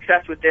score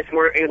success with this and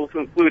we're able to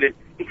include it,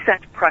 it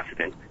sets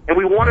precedent. And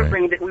we want to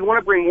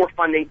bring more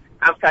funding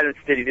outside of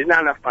the city. There's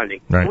not enough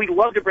funding. Right. And we'd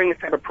love to bring this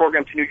type of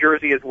program to New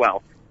Jersey as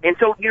well. And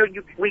so,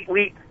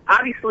 we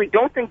obviously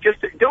don't think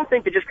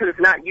that just because it's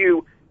not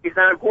you, it's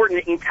not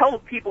important. And tell the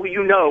people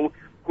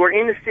who are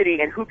in the city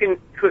and who can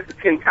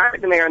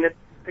contact the mayor on this,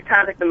 to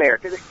contact the mayor,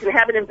 because it can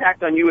have an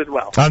impact on you as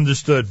well.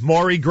 Understood.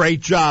 Maury,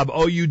 great job.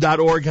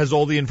 OU.org has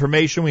all the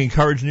information. We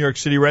encourage New York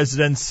City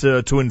residents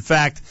to, in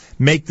fact,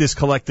 make this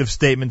collective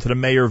statement to the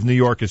mayor of New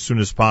York as soon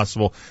as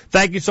possible.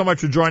 Thank you so much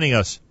for joining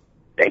us.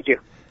 Thank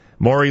you.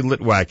 Maury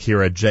Litwack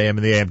here at JM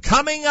in the AM.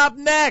 Coming up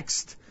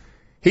next,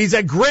 he's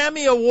a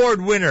Grammy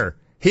Award winner.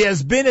 He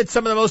has been at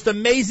some of the most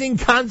amazing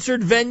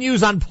concert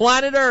venues on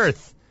planet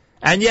Earth.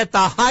 And yet the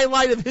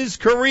highlight of his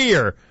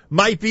career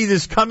might be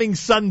this coming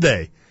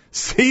Sunday.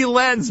 C.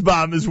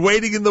 Lanzbom is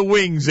waiting in the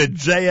wings at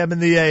JM in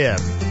the AM.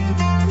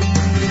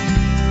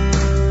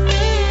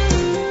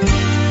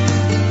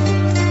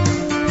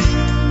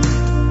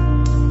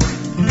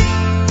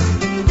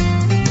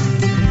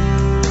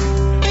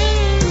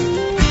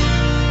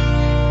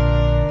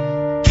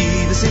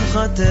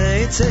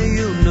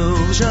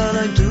 ציונו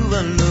שלם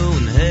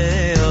תובלון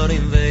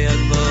הערים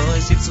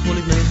והגבוהs יפצחו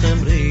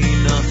לפניכם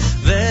רינה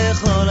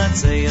וכל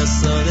עצי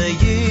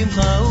השודיים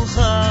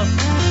חוכם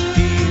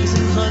כי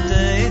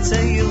בשמחתי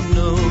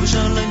ציונו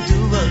שלם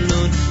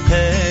תובלון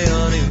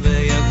הערים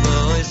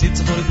והגבוהs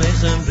יפצחו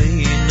לפניכם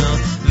רינה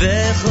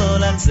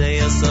וכל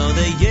עצי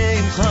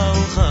השודיים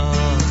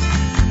חוכם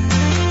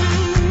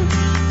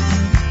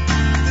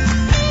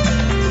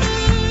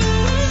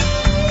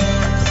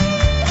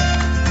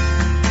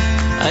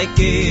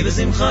כי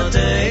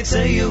בשמחתי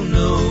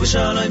ציונו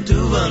ושלום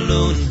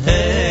תובלון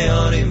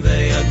הערים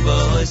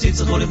והגבוהs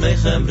שיצחו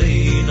לפניכם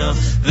רינה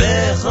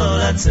וכל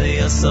עצי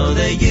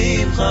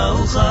הסודיים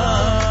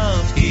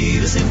חוכף כי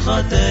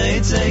בשמחת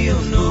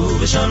תצאיונו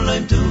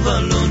ושלום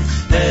תובלון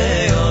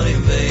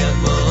העולים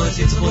ויגמות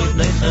שיצחו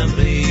לפניכם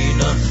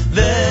רינה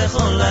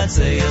וכל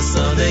עצי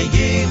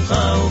הסודיים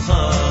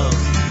חוכף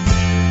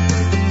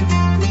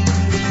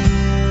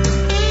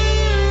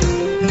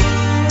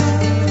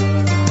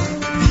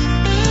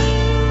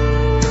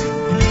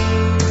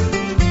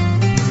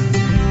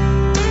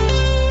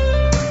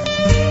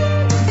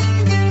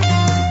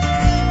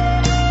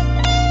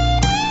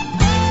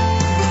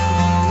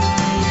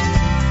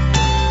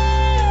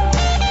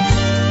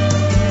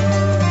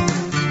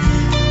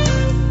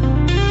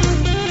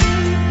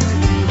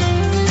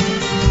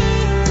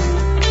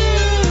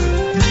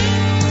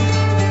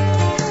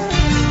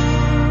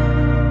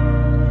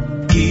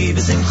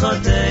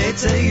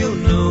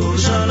תצאיונו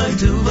שלום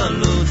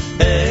תובלון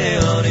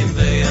העולים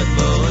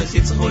ויגבורת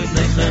יצחו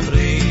לפניכם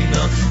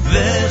רינה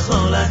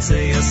וכל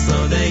עצי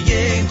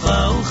הסודיים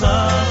חוכך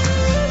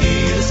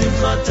כי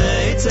לשמחת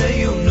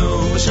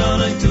תצאיונו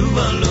שלום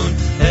תובלון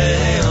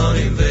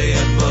העולים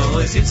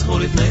ויגבורת יצחו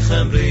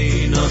לפניכם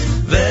רינה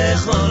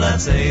וכל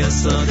עצי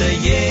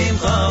הסודיים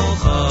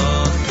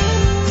חוכך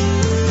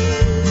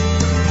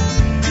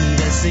כי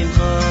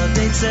לשמחת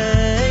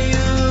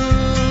תצאיונו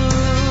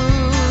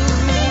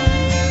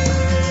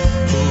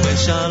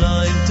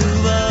Shalom to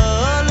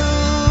Alu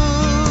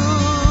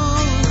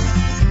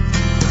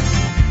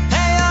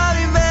Hey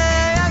Arim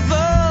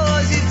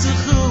ve'agvoz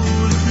yitzchu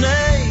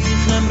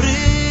lifneichem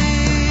rigno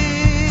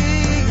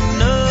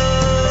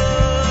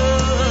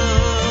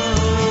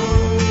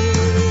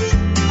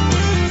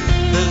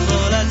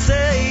Bechol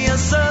atzei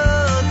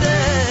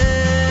asodeh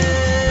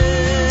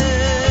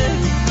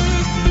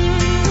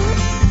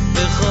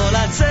Bechol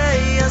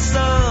atzei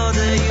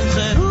asodeh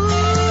yimcheru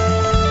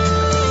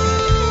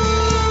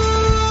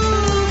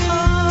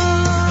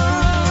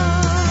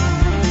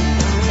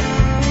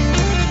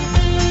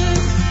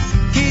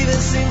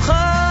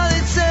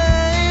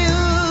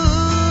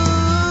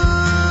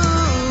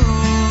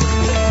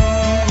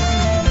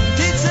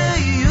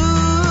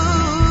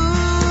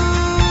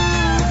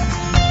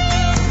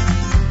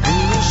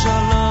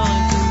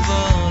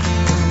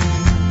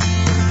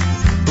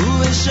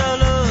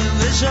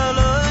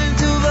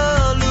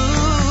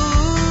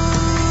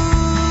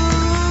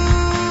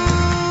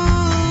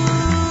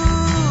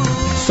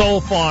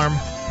Soul Farm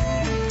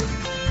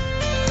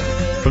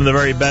from the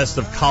very best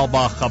of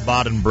Kalbach,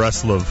 Chabad, and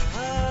Breslov.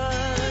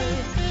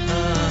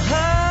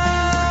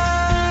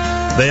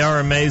 They are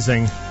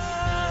amazing.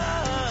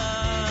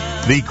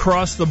 The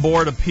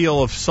cross-the-board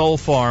appeal of Soul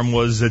Farm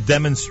was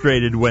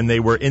demonstrated when they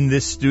were in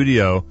this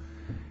studio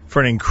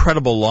for an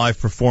incredible live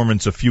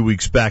performance a few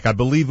weeks back. I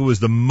believe it was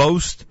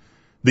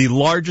the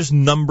largest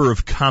number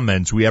of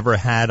comments we ever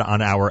had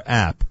on our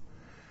app,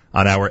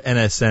 on our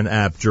NSN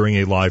app during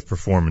a live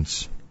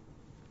performance.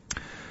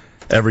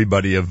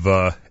 Everybody of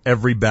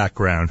every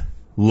background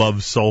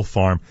loves Soul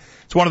Farm.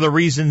 It's one of the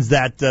reasons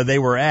that they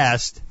were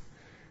asked,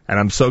 and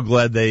I'm so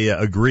glad they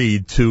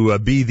agreed, to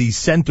be the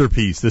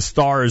centerpiece, the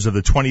stars of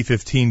the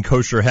 2015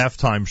 Kosher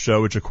Halftime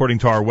Show, which according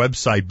to our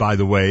website, by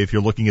the way, if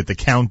you're looking at the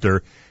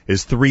counter,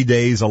 is 3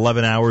 days,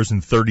 11 hours,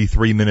 and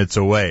 33 minutes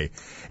away.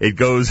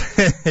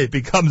 It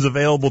becomes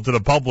available to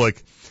the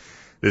public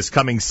this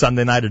coming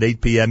Sunday night at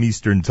 8 p.m.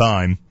 Eastern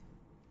Time.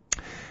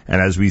 And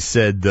as we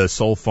said,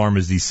 Soul Farm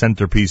is the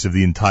centerpiece of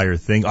the entire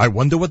thing. I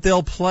wonder what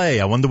they'll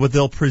play. I wonder what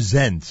they'll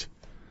present.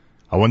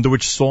 I wonder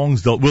which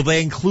songs will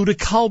they include a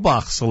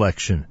Kalbach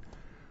selection?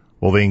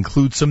 Will they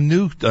include some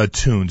new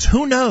tunes?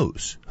 Who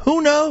knows?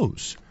 Who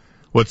knows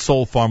what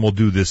Soul Farm will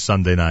do this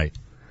Sunday night?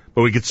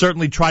 But we could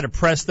certainly try to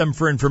press them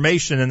for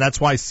information, and that's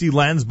why C.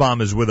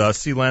 Lanzbom is with us.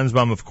 C.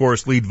 Lanzbom, of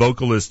course, lead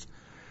vocalist,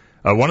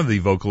 one of the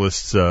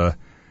vocalists,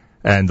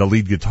 and the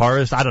lead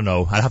guitarist. I don't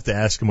know. I'd have to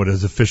ask him what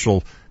his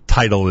official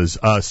title is.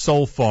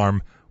 Soul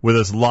Farm with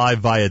us live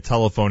via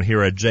telephone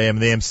here at JM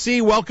and the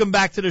MC. Welcome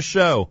back to the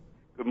show.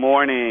 Good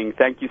morning.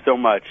 Thank you so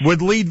much.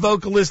 Would lead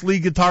vocalist,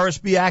 lead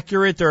guitarist be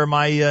accurate, or am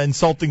I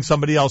insulting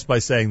somebody else by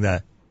saying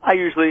that?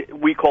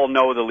 We call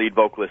Noah the lead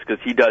vocalist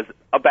because he does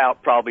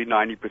about probably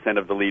 90%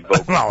 of the lead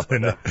vocals. Well,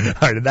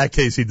 in that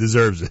case, he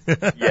deserves it.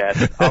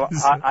 Yes.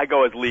 I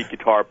go as lead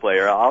guitar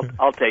player.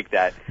 I'll take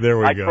that. There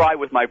we go. I try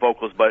with my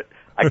vocals, but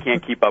I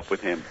can't keep up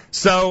with him.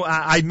 So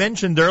I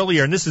mentioned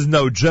earlier, and this is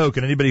no joke,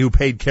 and anybody who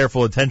paid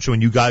careful attention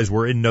when you guys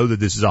were in know that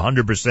this is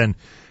 100%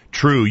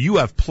 true. You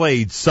have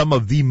played some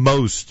of the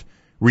most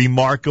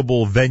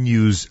remarkable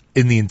venues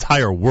in the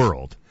entire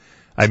world.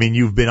 I mean,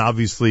 you've been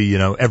obviously,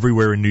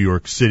 everywhere in New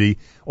York City,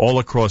 all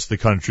across the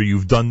country.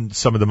 You've done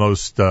some of the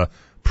most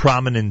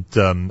prominent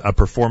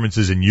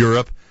performances in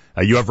Europe.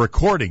 You have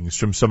recordings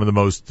from some of the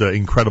most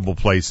incredible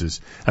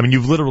places. I mean,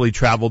 you've literally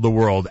traveled the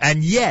world.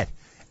 And yet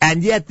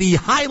the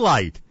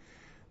highlight,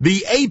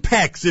 the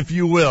apex, if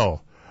you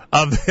will,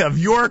 of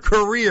your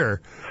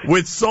career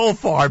with Soul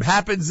Farm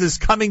happens this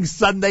coming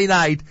Sunday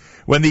night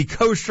when the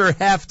Kosher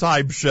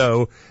Halftime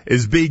Show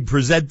is being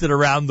presented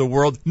around the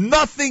world.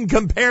 Nothing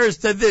compares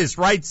to this,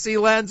 right, C.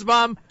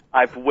 Lanzbom?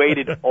 I've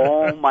waited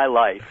all my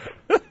life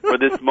for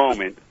this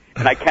moment,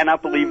 and I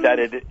cannot believe that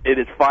it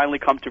has finally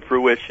come to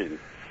fruition.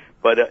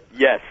 But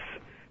yes,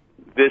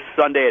 this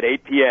Sunday at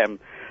 8 p.m.,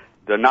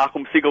 the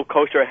Nachum Siegel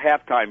Kosher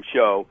halftime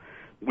show,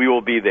 we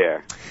will be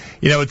there.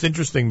 You know, it's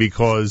interesting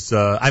because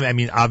I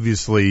mean,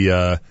 obviously,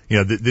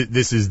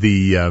 this is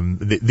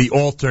the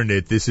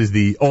alternate. This is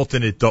the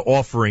alternate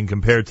offering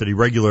compared to the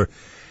regular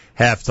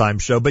halftime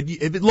show. But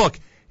look,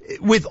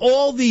 with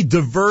all the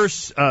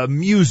diverse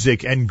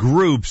music and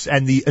groups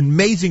and the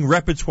amazing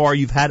repertoire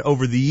you've had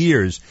over the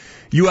years,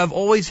 you have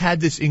always had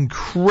this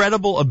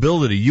incredible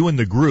ability, you and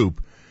the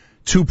group,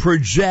 to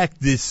project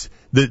this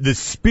the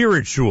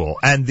spiritual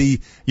and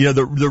the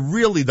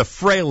really the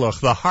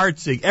freilich, the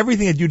heartsick,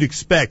 everything that you'd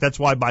expect. That's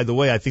why, by the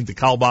way, I think the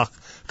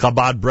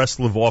Chabad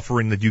Breslov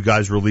offering that you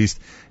guys released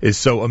is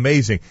so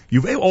amazing.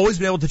 You've always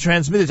been able to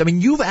transmit this. I mean,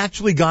 you've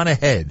actually gone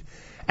ahead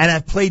and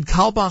have played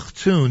Carlebach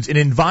tunes in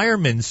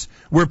environments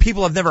where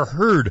people have never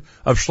heard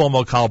of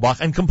Shlomo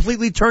Carlebach and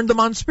completely turned them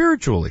on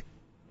spiritually.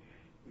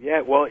 Yeah,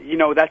 well,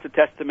 that's a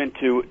testament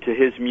to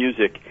his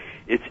music.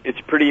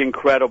 It's pretty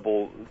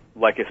incredible,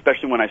 like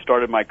especially when I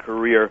started my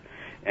career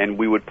and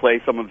we would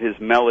play some of his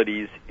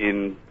melodies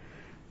in,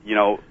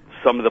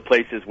 some of the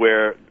places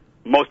where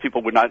most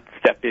people would not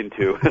step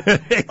into,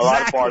 exactly. A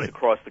lot of bars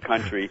across the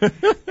country.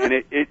 And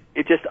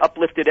it just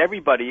uplifted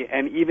everybody.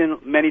 And even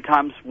many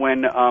times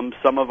when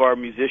some of our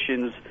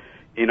musicians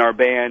in our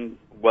band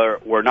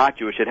were not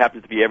Jewish, it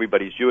happens to be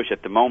everybody's Jewish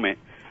at the moment,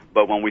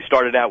 but when we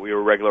started out, we were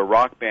a regular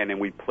rock band and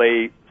we'd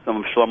play some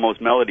of Shlomo's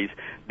melodies.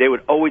 They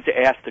would always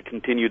ask to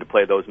continue to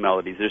play those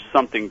melodies. There's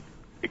something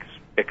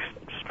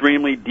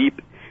extremely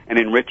deep and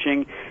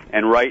enriching,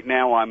 and right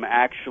now I'm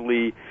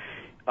actually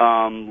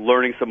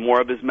learning some more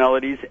of his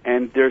melodies,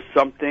 and there's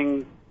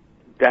something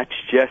that's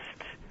just,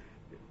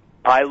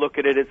 I look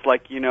at it, it's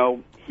like,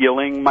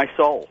 healing my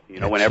soul,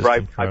 whenever I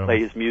play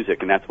his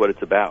music, and that's what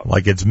it's about.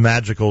 Like, it's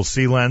magical.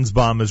 C.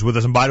 Lanzbom is with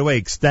us. And by the way,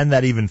 extend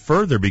that even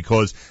further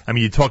because,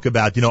 you talk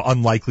about,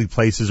 unlikely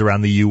places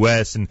around the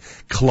U.S. and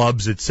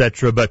clubs,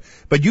 etc. But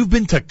you've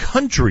been to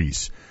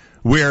countries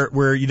where,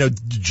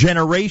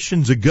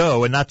 generations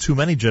ago, and not too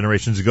many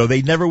generations ago,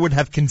 they never would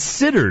have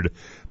considered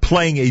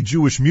playing a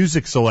Jewish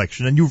music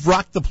selection, and you've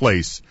rocked the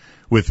place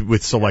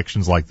with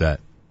selections like that.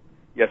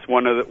 Yes,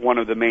 one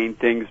of the main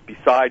things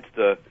besides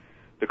the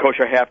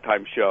Kosher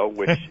halftime show,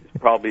 which is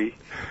probably,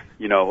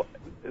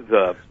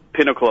 the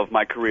pinnacle of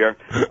my career,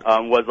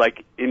 was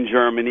like in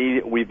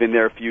Germany. We've been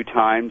there a few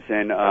times,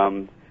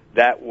 and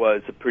that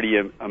was a pretty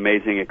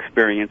amazing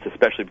experience,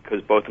 especially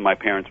because both of my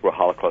parents were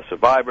Holocaust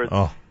survivors.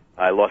 Oh.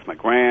 I lost my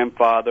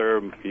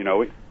grandfather.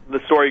 The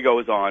story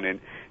goes on,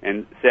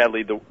 and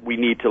sadly, we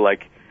need to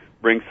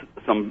bring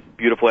some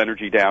beautiful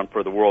energy down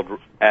for the world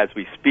as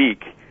we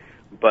speak.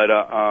 But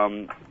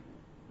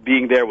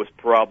being there was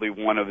probably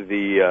one of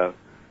the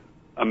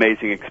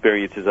amazing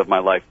experiences of my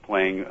life,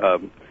 playing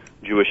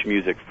Jewish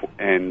music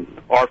and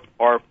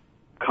our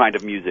kind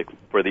of music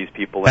for these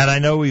people. And I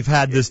know we've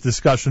had this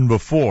discussion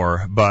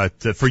before,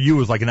 but for you it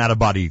was like an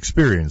out-of-body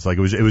experience. Like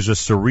it was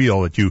just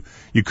surreal that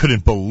you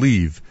couldn't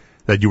believe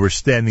that you were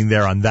standing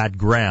there on that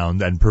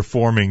ground and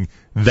performing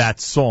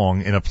that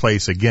song in a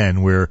place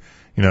again where,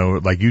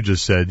 like you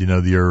just said,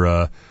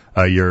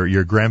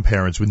 your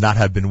grandparents would not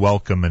have been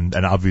welcome, and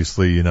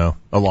obviously, a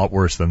lot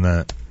worse than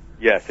that.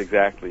 Yes,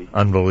 exactly.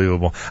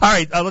 Unbelievable. All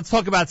right, let's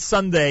talk about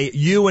Sunday.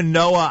 You and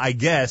Noah, I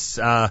guess,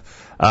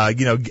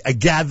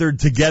 gathered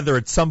together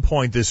at some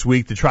point this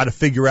week to try to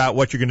figure out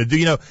what you're going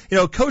to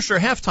do. Kosher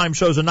halftime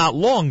shows are not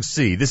long.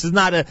 See, this is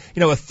not a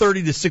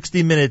 30 to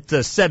 60 minute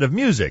set of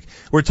music.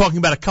 We're talking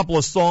about a couple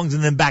of songs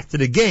and then back to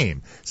the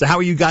game. So how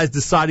are you guys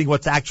deciding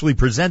what to actually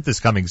present this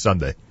coming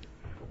Sunday?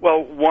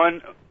 Well,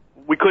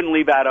 we couldn't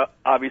leave out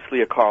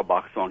obviously a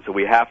Carlebach song, so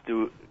we have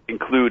to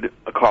include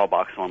a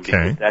Carlebach song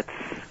because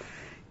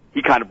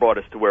he kind of brought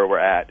us to where we're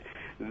at.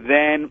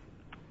 Then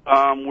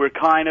we're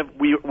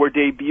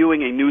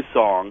debuting a new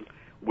song.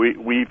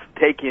 We've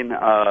taken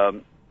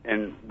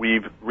and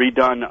we've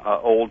redone an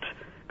old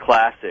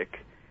classic,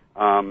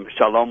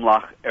 Shalom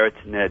Lach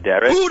Eretz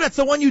Nehederet. Ooh, that's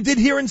the one you did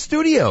here in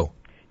studio.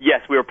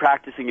 Yes, we were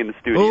practicing in the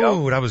studio.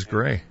 Oh, that was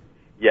great.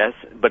 Yes,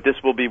 but this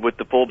will be with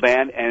the full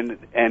band, and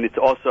it's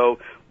also,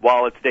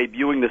 while it's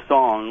debuting the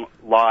song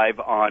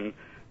live on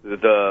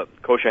the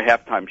Kosher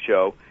halftime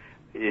show,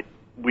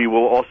 we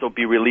will also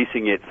be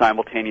releasing it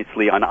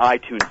simultaneously on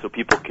iTunes so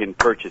people can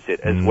purchase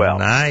it as well.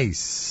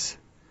 Nice.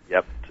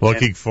 Yep.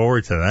 Looking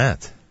forward to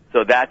that.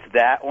 So that's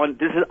that one.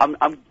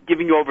 I'm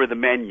giving you over the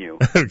menu.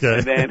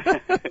 Okay.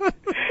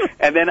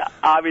 And then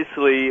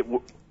obviously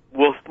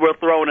we're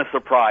throwing a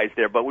surprise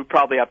there, but we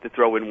probably have to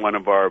throw in one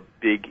of our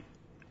big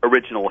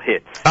original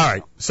hits. All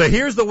right. So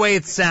here's the way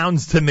it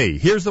sounds to me.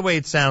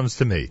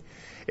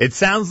 It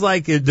sounds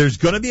like there's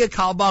going to be a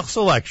Carlebach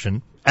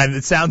selection. And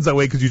it sounds that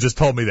way because you just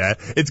told me that.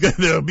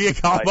 There'll be a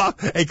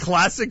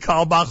classic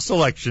Kalbach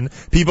selection.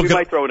 We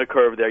might throw in a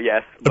curve there,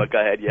 yes. But go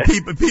ahead, yes.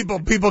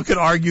 People can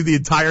argue the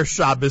entire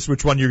Shabbos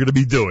which one you're going to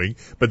be doing,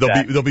 but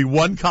there'll be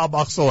one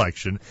Kalbach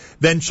selection.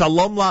 Then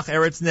Shalom Lach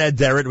Eretz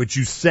Nehederet, which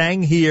you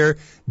sang here,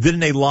 did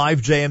in a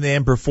live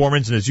JMAM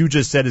performance, and as you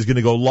just said, is going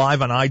to go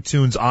live on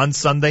iTunes on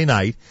Sunday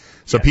night.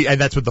 So, and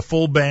that's with the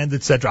full band,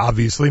 etc.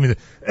 Obviously, I mean,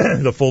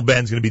 the full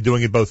band's going to be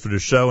doing it both for the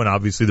show, and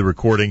obviously the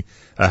recording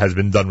has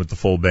been done with the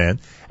full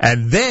band.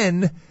 And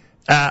then,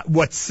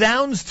 what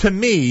sounds to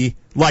me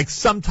like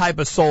some type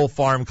of Soul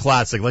Farm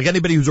classic, like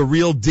anybody who's a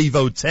real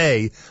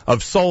devotee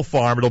of Soul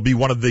Farm, it'll be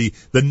one of the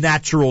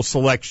natural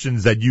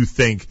selections that you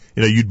think,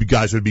 you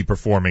guys would be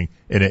performing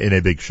in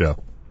a big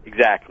show.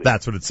 Exactly.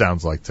 That's what it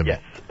sounds like to me.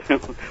 Yes.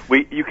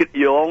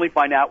 You'll only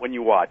find out when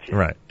you watch it.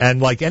 Right.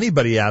 And like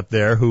anybody out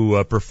there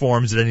who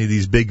performs at any of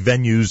these big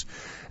venues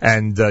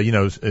and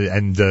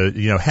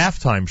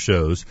halftime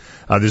shows,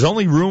 there's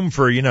only room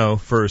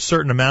for a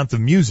certain amount of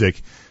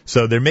music.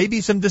 So there may be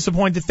some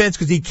disappointed fans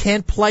because he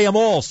can't play them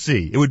all,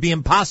 It would be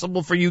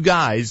impossible for you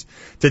guys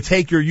to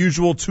take your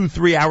usual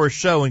 2-3 hour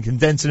show and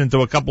condense it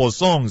into a couple of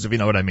songs, if you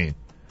know what I mean.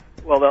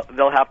 Well,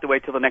 they'll have to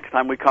wait till the next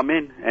time we come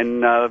in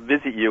and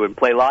visit you and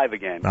play live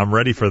again. I'm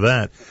ready for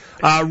that.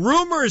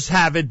 Rumors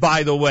have it,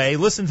 by the way,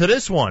 listen to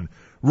this one.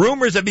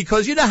 Rumors that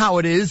because you know how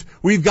it is,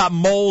 we've got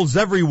moles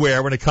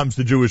everywhere when it comes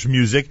to Jewish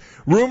music.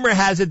 Rumor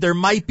has it there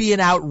might be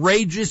an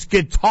outrageous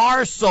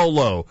guitar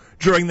solo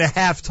during the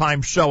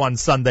halftime show on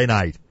Sunday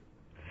night.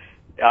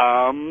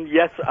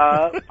 Yes,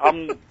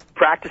 I'm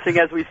practicing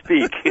as we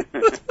speak.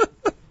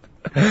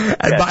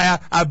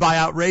 And by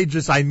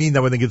outrageous, I mean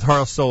that when the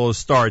guitar solo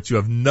starts, you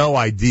have no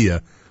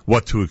idea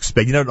what to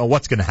expect. You don't know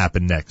what's going to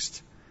happen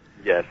next.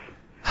 Yes.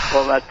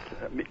 Well,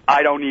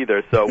 I don't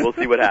either, so we'll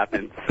see what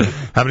happens.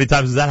 How many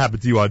times has that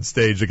happened to you on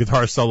stage? The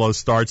guitar solo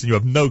starts and you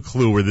have no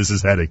clue where this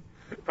is heading.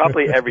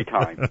 Probably every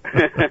time.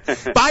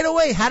 By the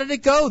way, how did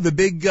it go? The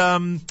big,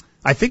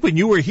 I think when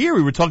you were here,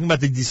 we were talking about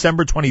the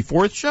December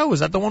 24th show.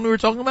 Was that the one we were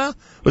talking about?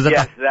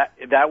 Yes,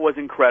 that was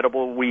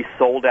incredible. We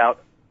sold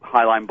out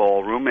Highline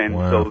Ballroom, and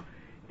so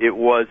it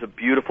was a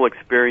beautiful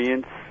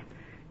experience,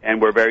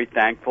 and we're very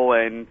thankful,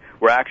 and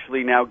we're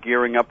actually now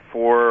gearing up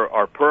for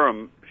our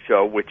Purim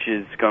show, which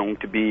is going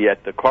to be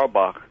at the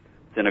Karbach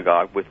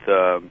Synagogue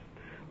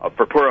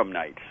for Purim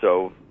night.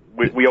 So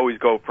we always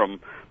go from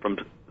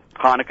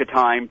Hanukkah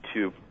time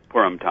to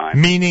Purim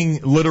time.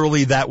 Meaning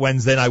literally that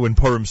Wednesday night when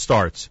Purim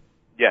starts?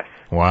 Yes.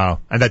 Wow.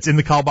 And that's in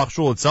the Kalbach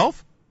Shul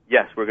itself?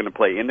 Yes, we're going to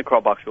play in the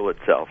Karbach Shul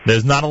itself.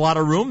 There's not a lot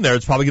of room there.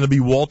 It's probably going to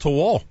be wall to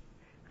wall.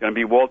 It's going to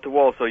be wall to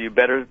wall, so you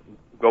better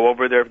go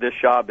over there this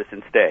Shabbos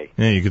and stay.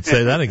 Yeah, you could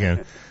say that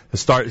again.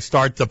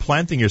 Start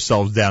planting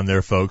yourselves down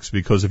there, folks,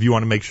 because if you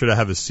want to make sure to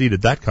have a seat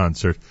at that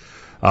concert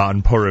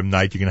on Purim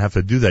night, you're going to have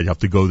to do that. You have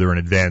to go there in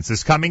advance.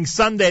 This coming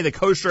Sunday, the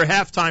Kosher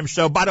Halftime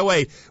Show. By the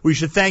way, we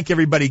should thank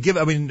everybody.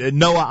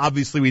 Noah,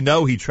 obviously we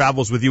know he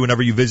travels with you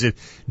whenever you visit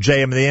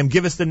JM and the AM.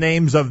 Give us the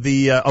names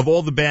of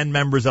all the band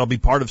members that'll be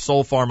part of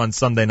Soul Farm on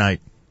Sunday night.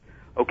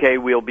 Okay,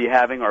 we'll be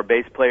having our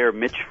bass player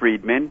Mitch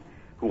Friedman,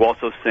 who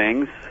also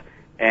sings,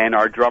 and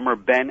our drummer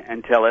Ben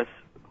Antelis,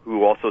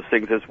 who also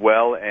sings as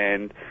well,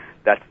 and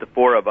that's the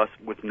four of us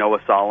with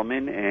Noah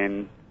Solomon,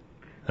 and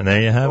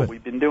there you have what it.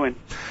 We've been doing.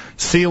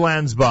 See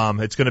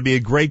Lanzbom. It's going to be a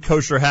great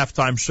Kosher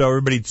Halftime Show.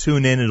 Everybody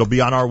tune in. It'll be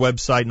on our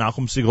website,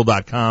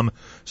 NachumSegal.com,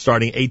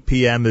 starting 8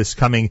 p.m. this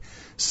coming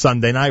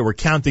Sunday night. We're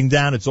counting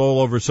down. It's all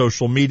over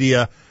social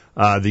media.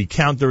 The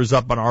counter is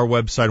up on our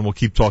website, and we'll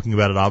keep talking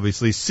about it,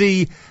 obviously.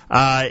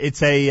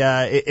 It's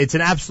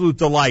an absolute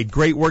delight.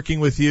 Great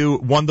working with you.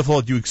 Wonderful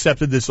that you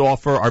accepted this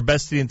offer. Our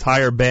best to the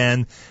entire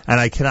band, and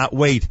I cannot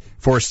wait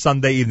for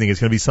Sunday evening.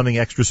 It's going to be something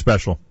extra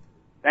special.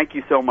 Thank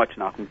you so much,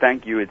 Nachum.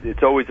 Thank you.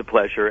 It's always a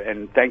pleasure,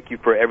 and thank you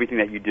for everything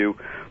that you do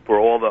for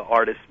all the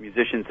artists,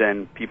 musicians,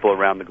 and people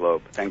around the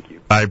globe. Thank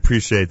you. I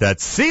appreciate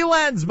that. See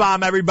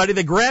Lanzbom, everybody,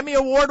 the Grammy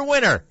Award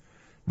winner.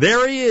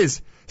 There he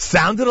is.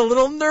 Sounded a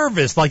little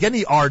nervous, like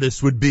any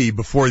artist would be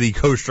before the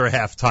Kosher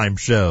Halftime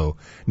Show,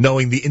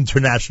 knowing the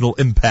international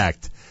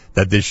impact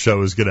that this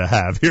show is going to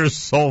have. Here's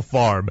Soul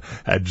Farm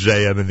at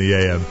JM in the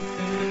AM.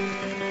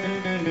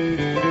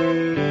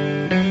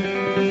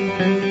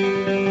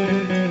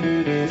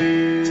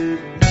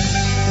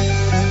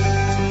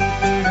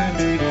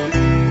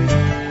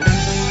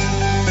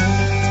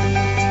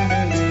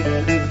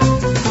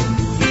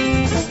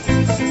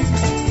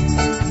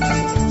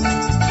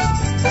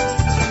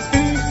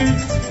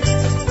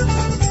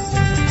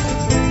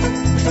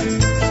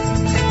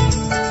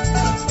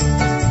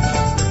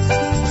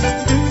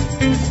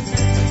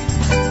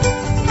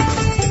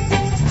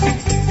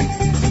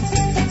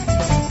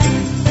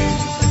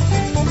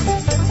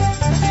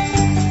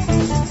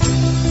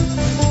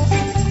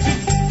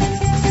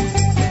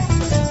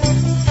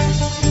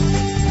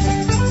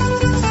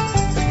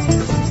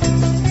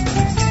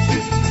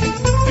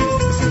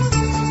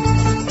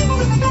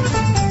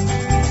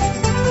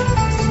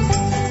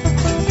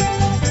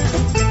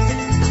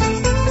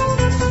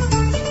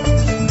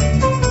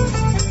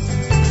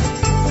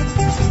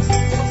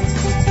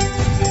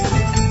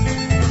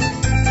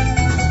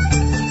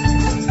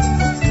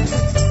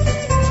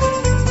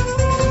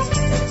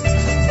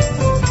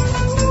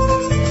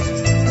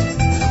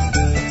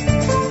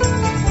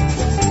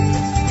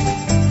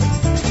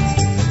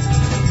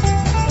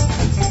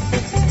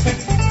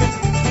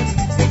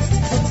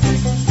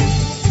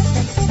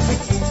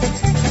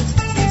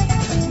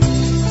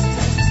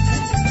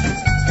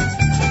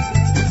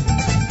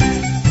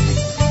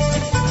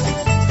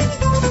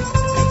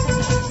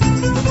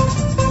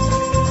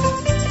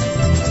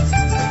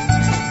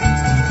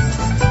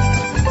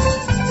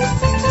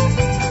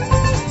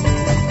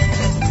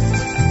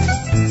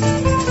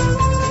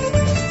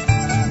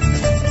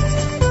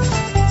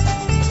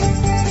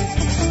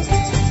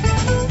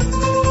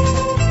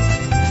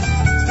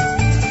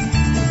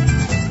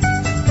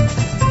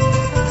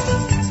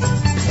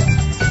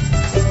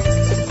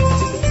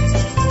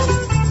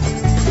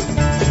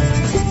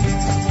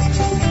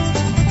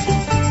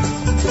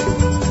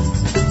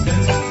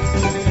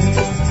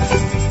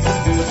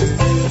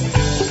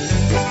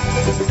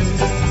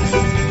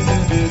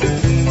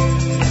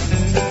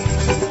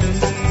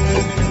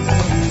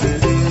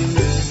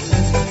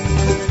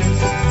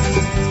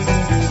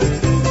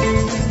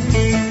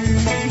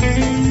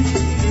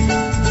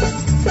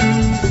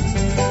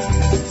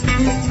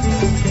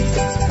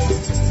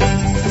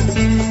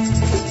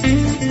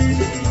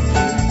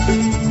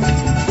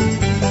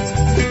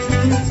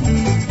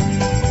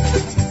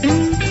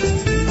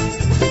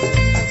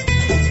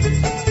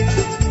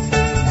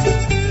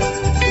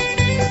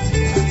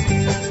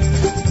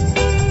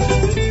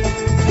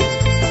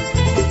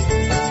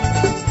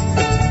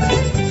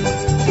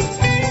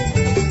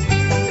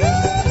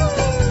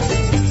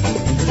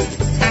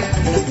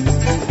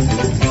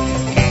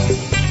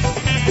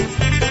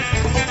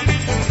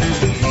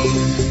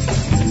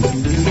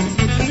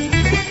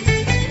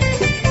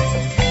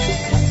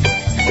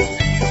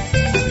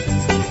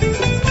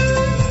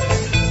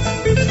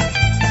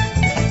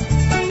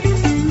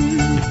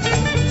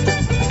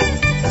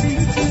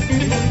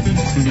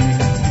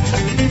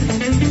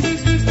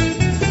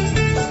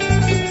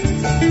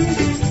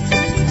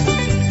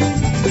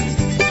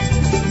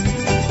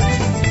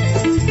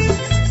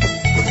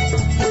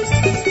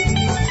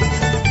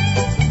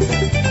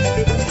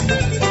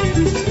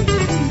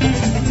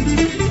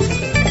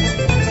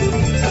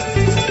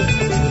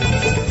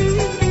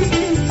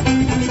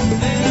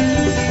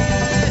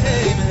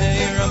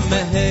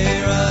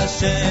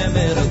 Hashem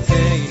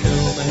Elokeinu,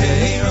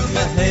 Meheira,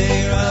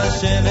 Meheira,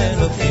 Hashem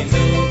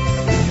Elokeinu,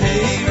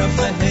 Meheira,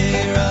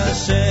 Meheira,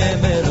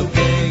 Hashem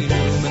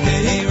Elokeinu,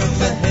 Meheira,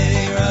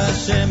 Meheira,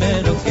 Hashem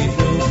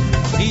Elokeinu,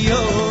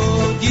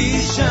 Yod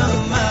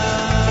Yishama,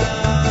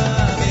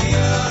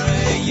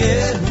 Me'arei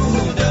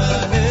Yehuda,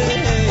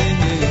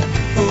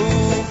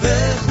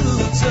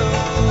 Uvechutzot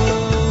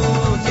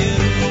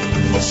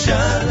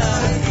Yerushalayim.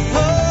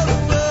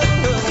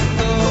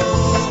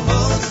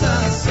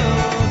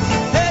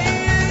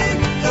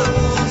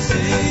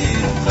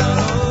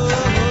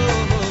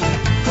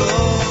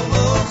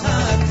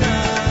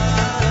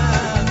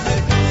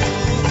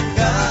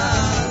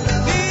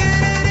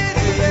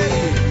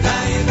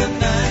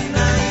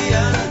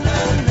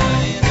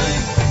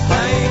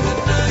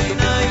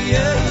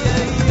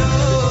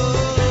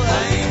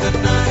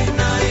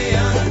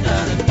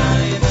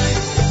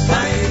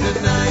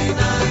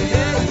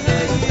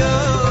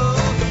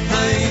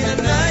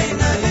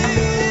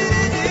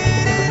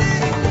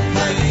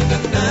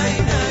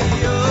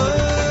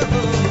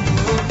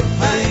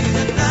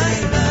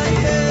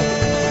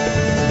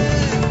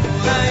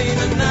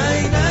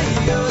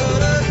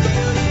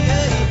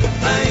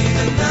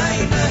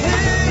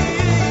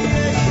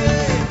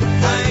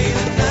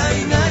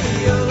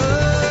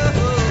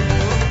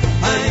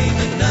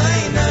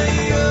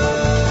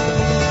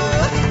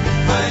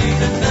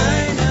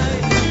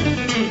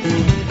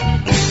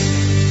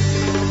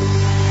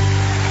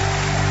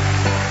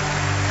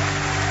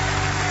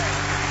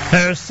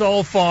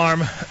 Soul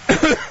Farm.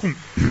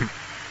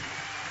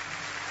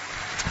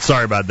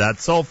 Sorry about that.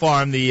 Soul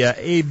Farm, the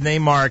Abe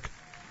Neymark,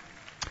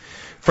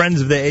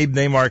 Friends of the Abe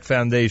Neymark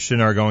Foundation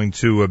are going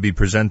to be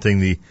presenting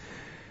the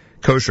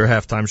Kosher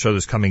Halftime Show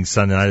this coming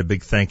Sunday night. A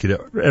big thank you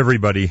to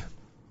everybody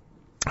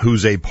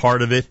who's a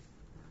part of it,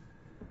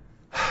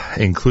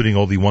 including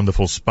all the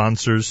wonderful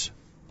sponsors.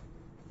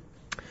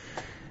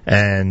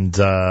 And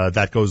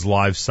that goes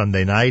live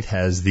Sunday night,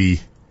 as the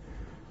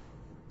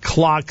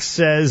clock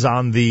says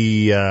on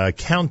the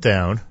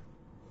countdown.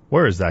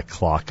 Where is that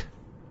clock?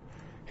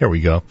 Here we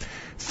go.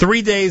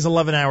 3 days,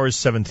 11 hours,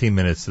 17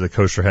 minutes to the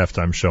Kosher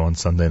Halftime Show on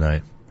Sunday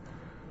night.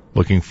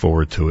 Looking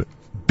forward to it.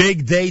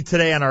 Big day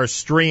today on our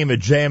stream at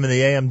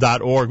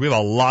jmandtheam.org. We have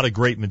a lot of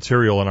great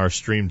material on our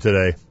stream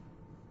today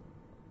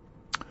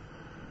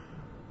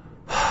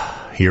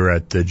here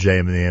at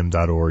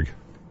jmandtheam.org.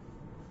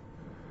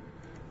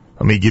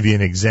 Let me give you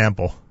an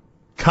example.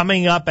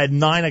 Coming up at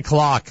 9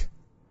 o'clock,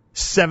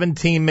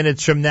 17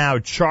 minutes from now,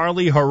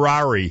 Charlie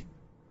Harari.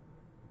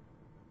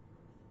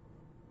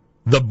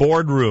 The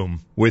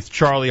Boardroom with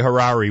Charlie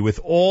Harari, with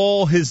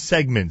all his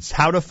segments,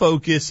 how to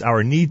focus,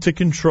 our need to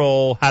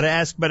control, how to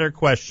ask better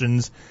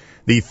questions,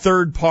 the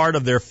third part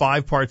of their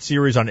 5-part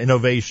series on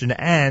innovation,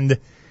 and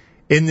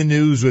In the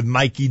News with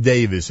Mikey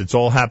Davis. It's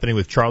all happening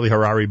with Charlie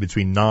Harari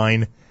between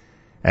 9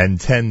 and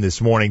 10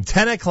 this morning.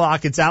 10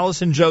 o'clock, it's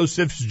Allison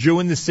Joseph's Jew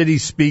in the City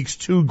Speaks,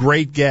 2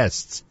 great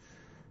guests.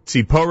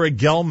 Tzipora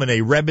Gelman,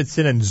 a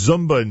Rebbitzin and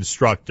Zumba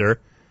instructor,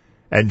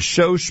 and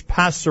Shosh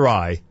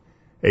Pasarai,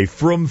 a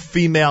Frum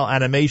female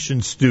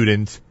animation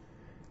student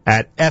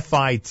at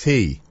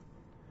FIT.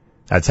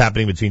 That's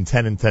happening between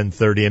 10 and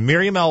 10:30. And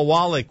Miriam L.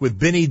 Wallach with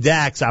Benny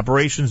Dax,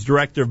 Operations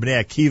Director of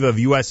Bnei Akiva of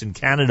U.S. and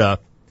Canada,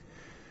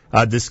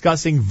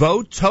 discussing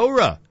Vote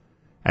Torah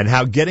and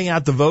how getting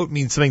out the vote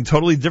means something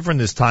totally different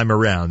this time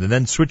around. And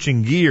then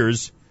switching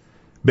gears,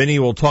 Benny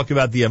will talk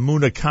about the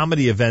Amuna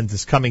comedy event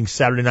this coming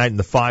Saturday night in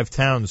the 5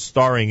 Towns,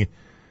 starring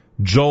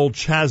Joel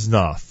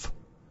Chasnoff.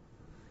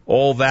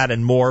 All that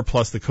and more,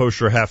 plus the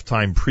Kosher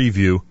Halftime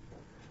Preview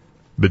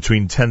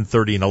between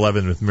 10:30 and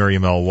 11 with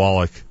Miriam L.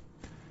 Wallach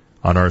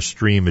on our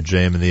stream at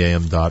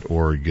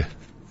jmandtheam.org.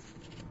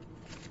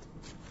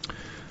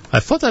 I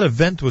thought that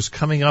event was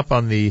coming up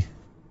on the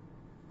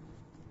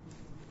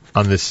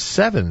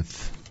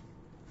 7th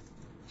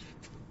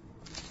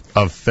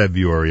of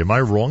February. Am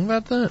I wrong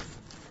about that?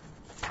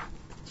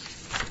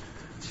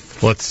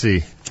 Let's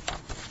see.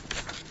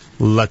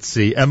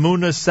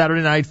 Amuna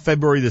Saturday night,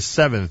 February the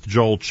 7th,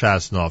 Joel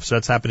Chasnoff. So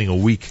that's happening a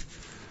week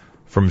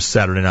from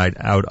Saturday night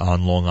out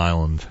on Long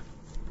Island.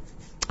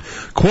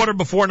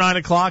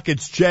 9:15,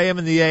 it's JM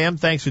in the AM.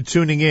 Thanks for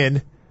tuning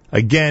in.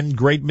 Again,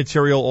 great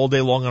material all day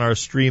long on our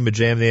stream at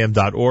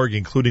jmandtheam.org,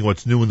 including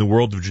what's new in the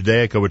world of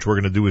Judaica, which we're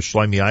going to do with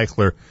Shlomi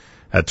Eichler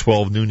at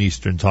 12 noon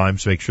Eastern Time.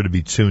 So make sure to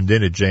be tuned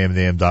in at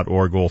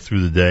jmandtheam.org all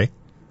through the day.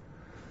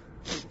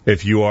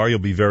 If you are, you'll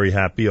be very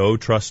happy. Oh,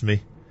 trust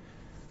me.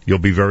 You'll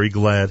be very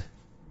glad.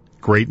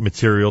 Great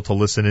material to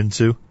listen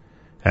into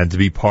and to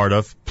be part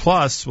of.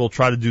 Plus, we'll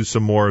try to do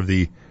some more of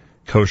the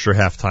Kosher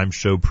Halftime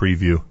Show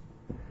preview.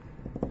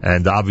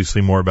 And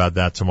obviously more about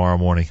that tomorrow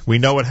morning. We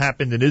know what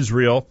happened in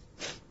Israel.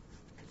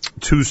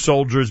 2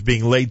 soldiers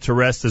being laid to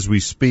rest as we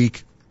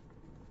speak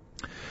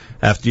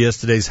after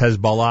yesterday's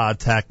Hezbollah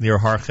attack near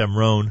Har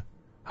Hermon.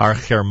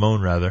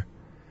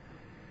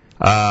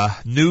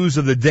 News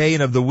of the day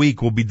and of the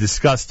week will be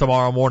discussed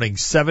tomorrow morning,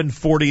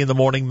 7:40 in the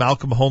morning.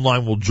 Malcolm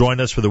Hoenlein will join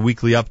us for the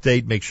weekly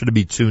update. Make sure to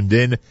be tuned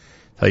in.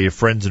 Tell your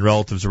friends and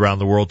relatives around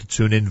the world to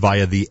tune in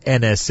via the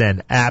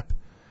NSN app.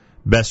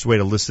 best way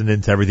to listen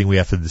in to everything we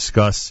have to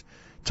discuss.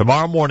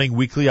 Tomorrow morning,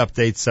 weekly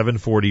updates,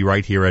 7:40,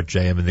 right here at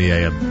JM in the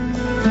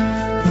AM.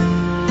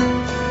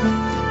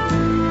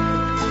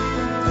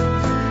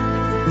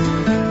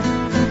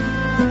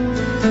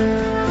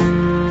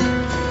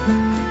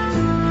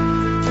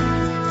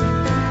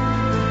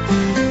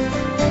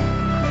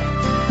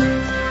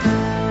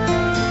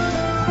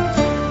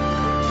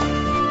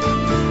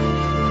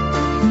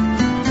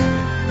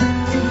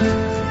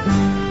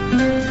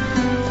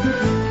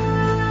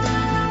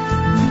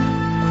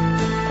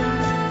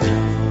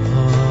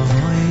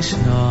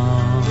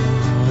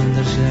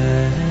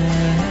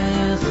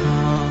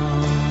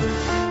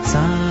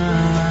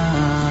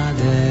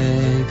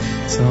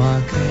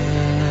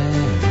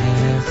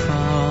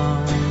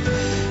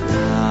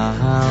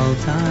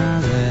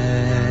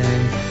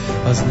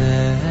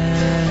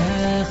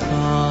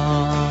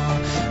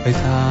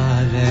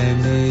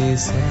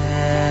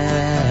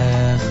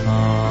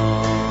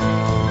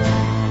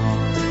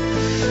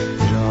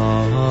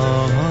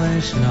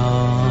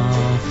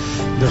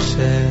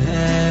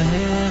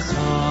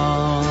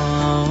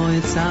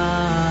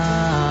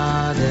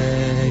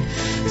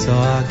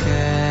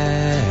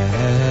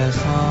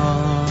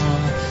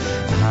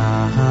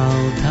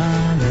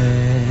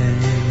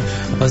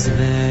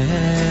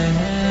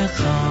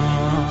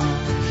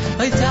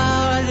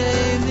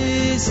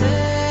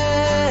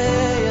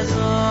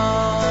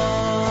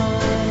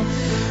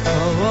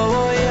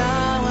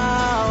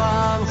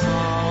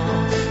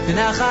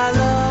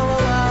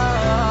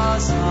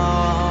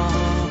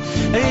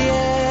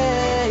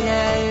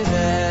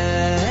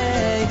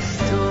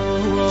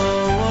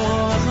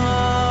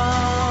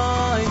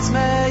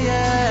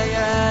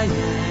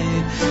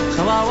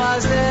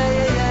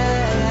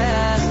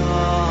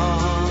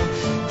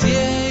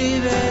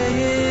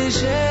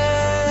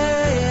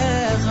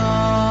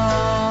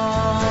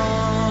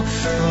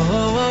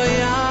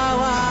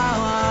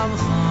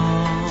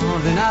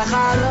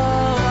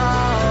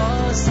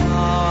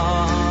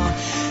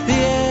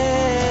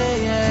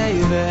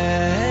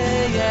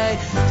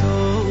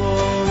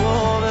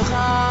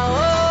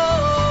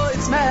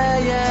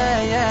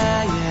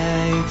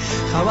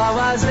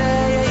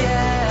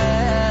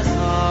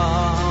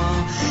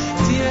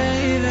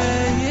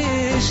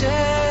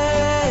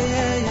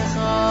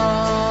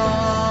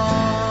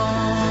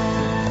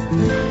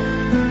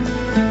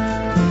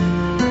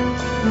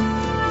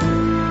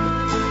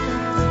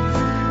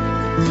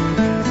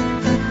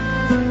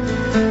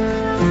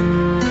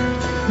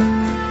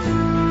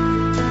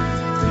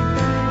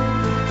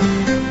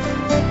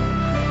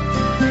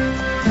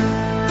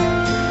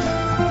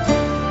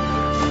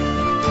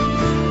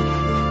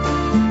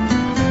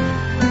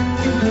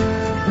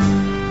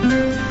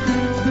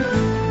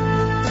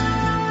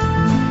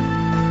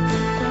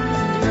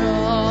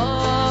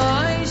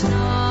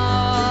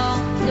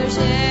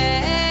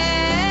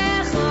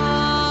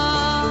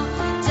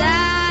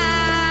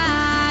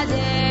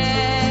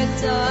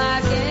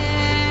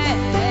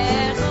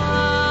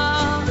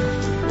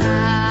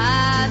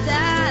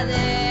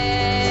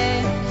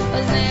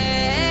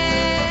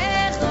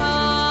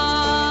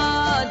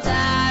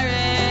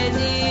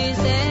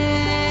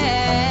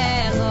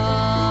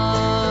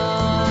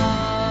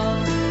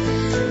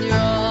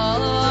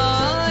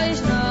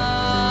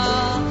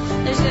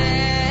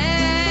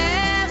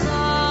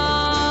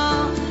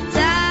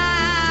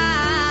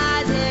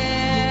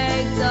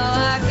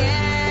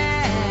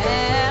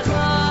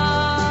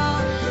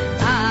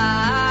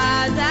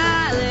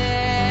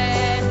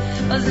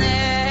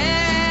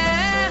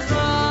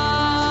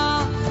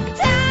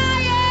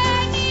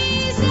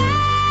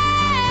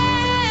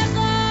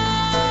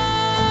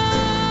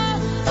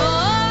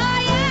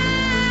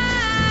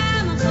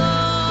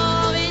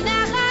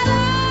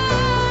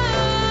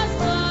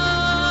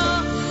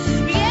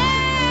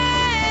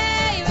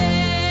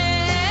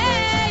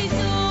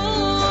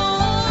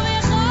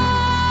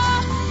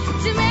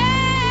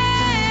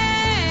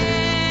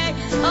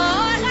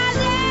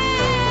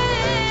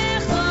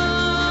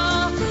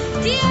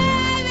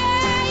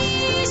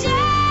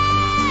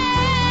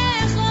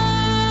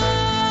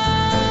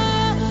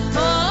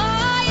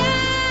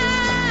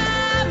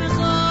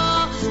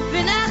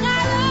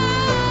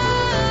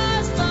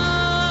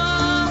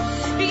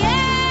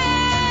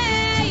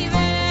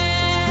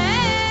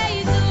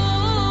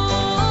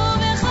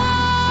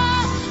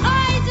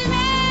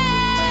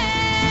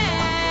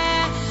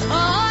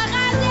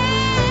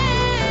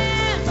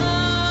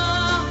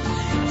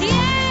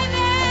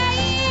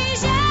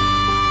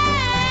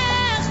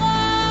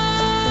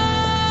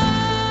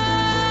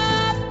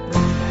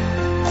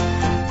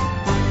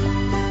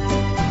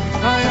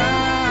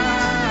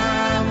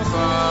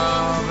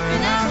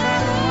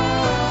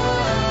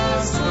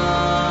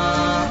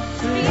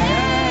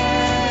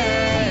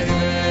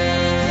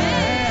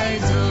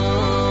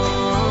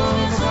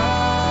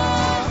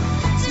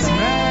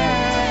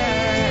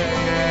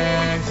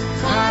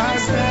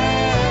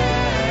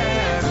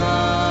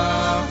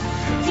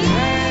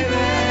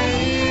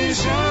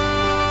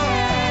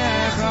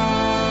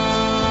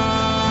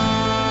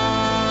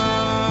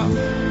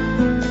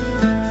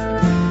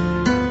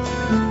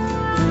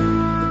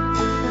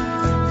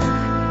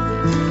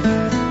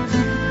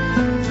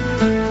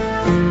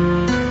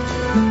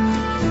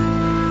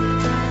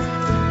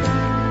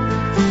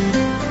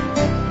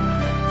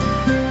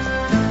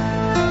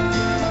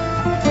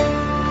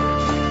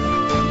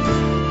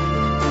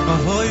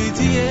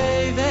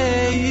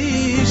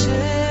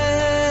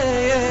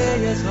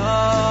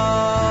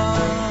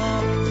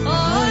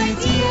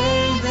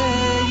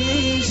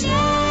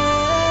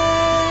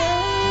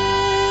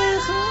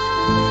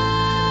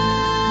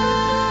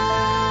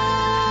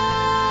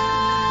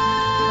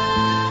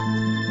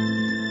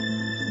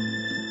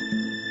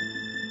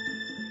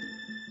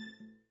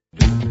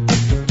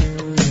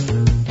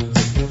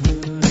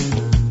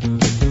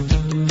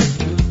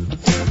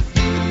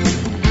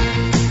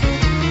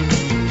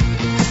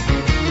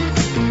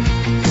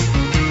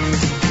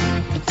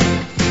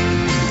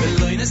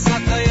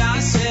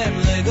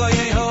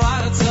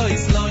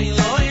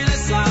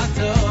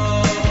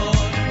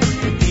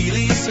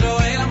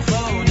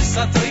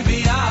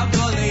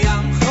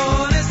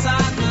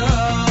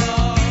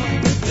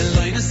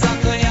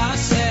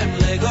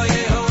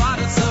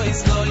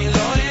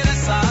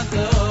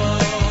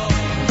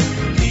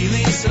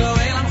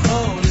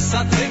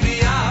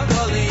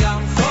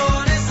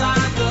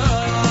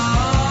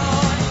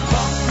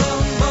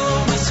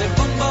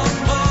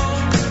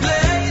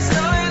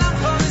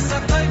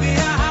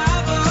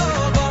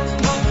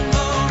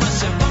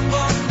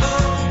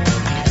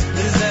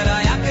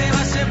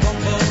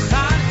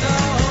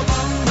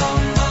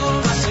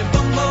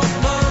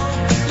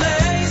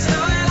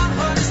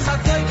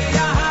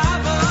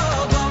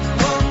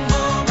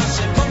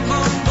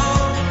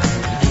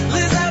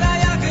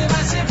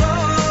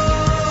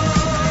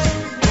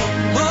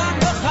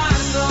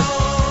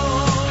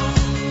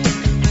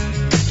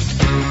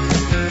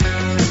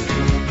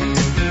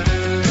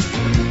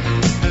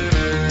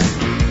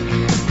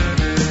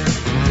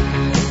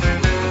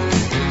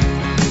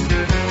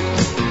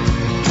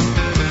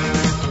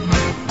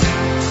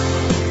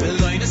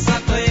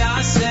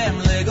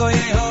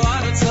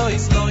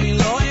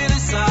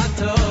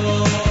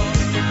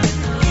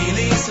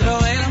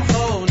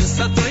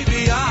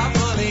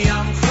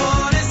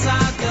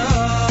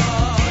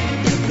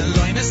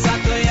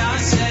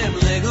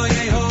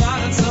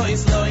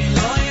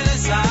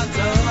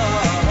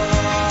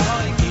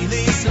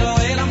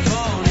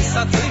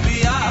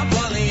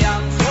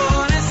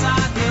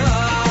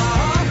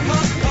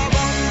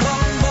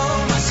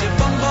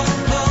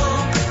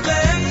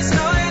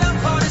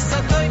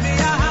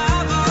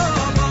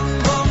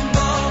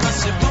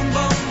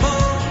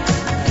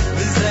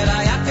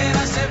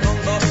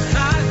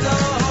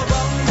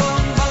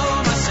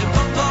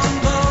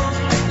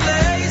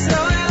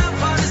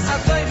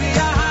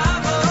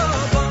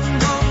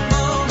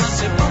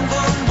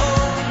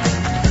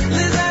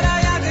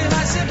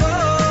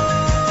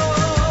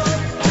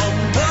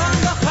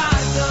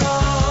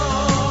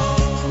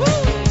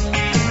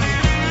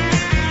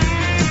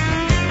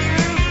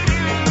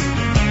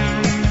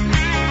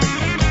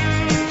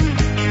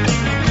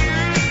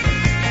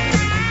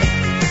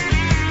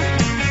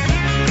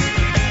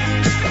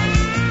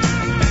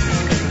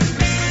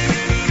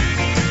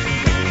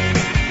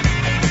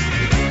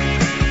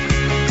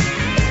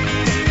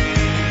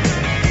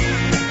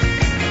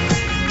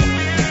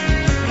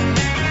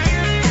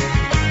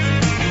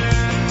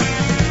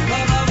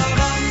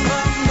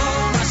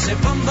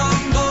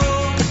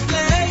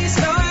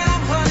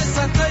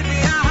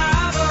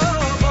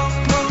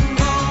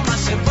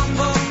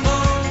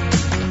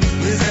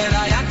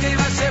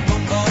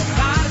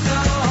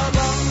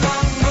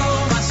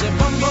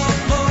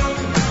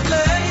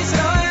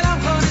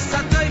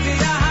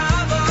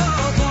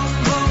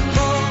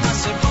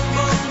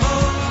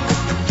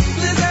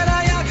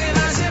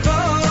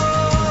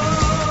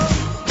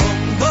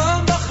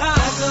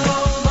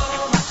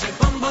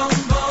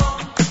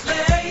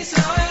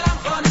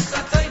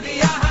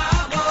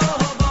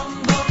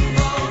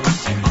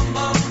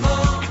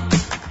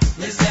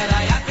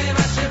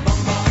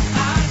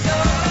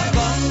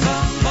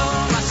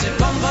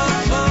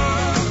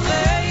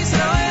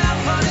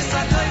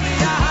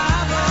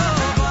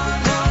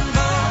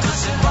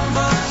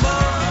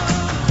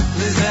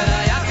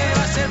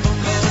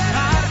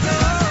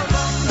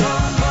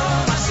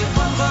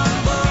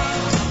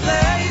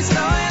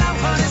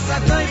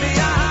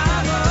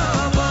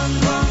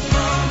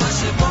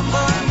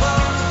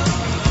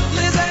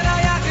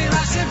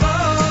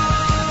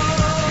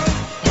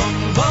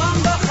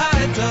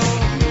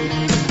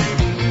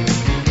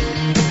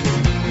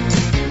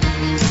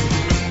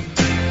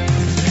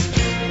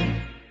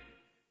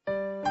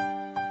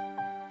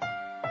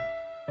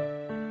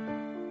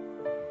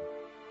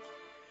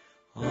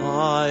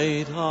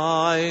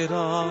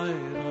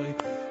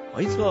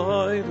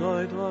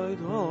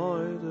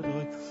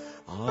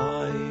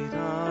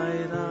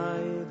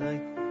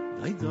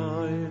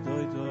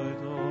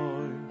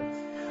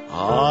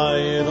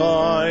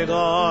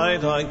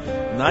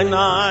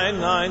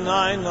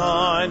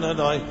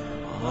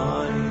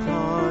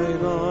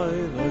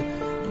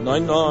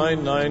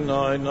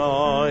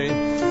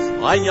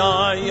 Ay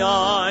ay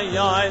ay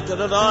ay da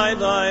da da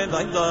da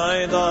da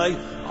da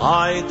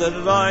ay da da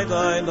da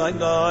da da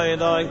da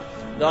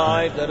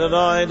da da da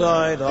da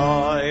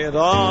da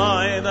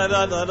da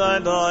da da da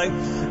da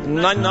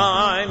nine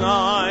nine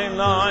nine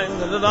nine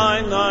da da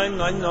nine nine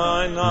nine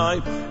nine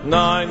nine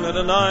nine da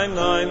da nine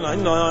nine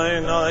nine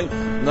nine nine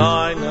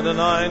nine da da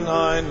nine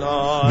nine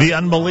nine. The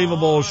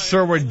unbelievable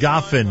Sherwood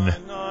Goffin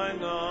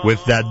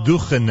with that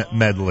Duchen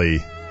medley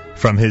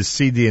from his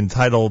CD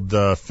entitled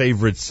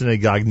Favorite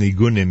Synagogue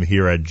Nigunim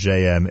here at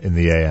JM in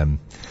the AM.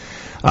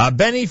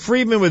 Benny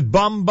Friedman with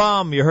Bum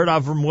Bum. You heard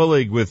Avram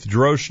Willig with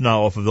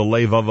Droshna off of the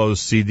Levavos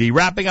CD.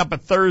 Wrapping up a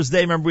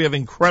Thursday. Remember, we have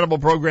incredible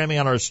programming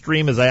on our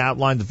stream, as I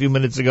outlined a few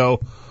minutes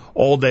ago,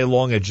 all day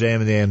long at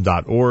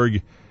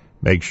jmintheam.org.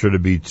 Make sure to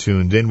be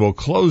tuned in. We'll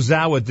close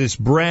out with this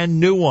brand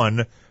new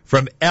one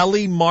from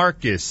Ellie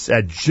Marcus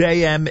at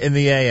JM in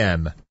the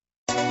AM.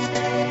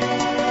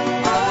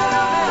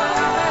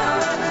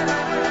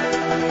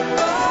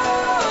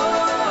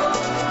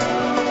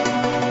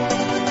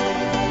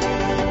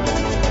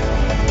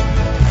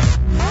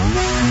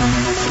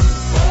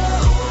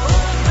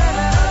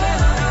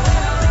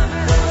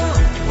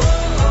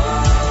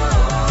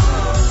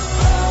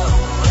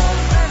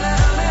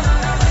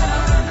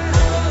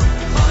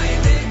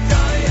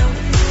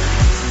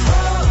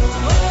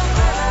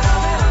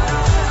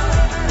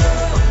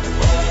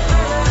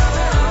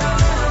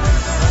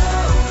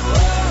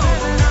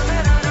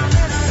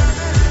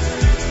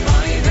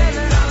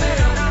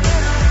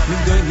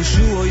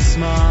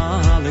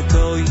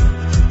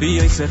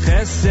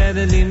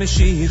 Chesed li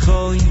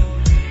Mashiachoi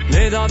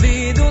le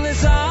David u le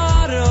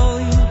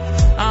Saroi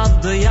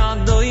ad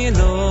yadoi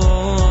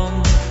lo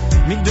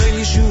migdoi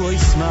Yisroel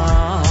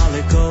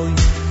ismalekoi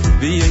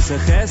vi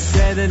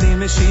chesed li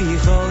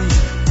Mashiachoi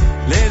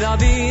le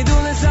David u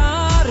le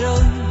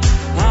Saroi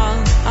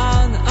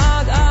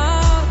ad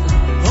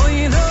hoi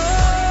lo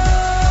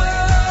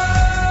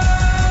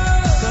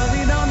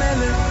David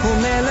HaMelech hu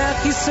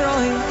Melech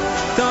Yisroel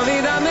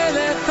David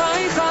HaMelech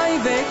chai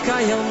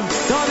vekayom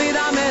David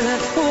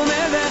HaMelech hu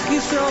Melech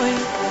Yisroel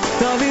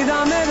David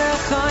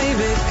HaMelech chai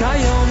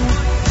vekayom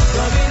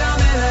David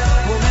HaMelech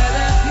hu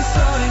Melech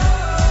Yisroel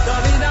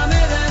David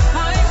HaMelech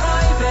chai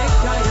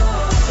vekayom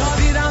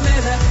David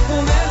HaMelech hu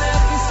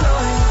Melech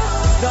Yisroel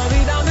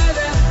David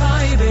HaMelech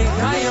chai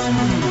vekayom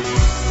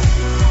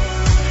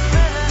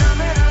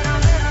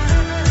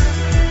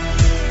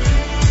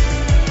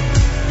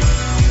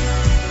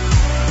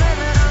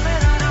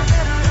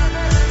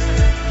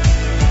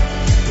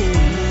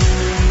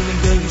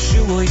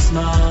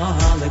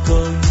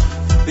Ismalekoi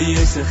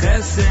B'yis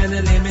chesed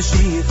li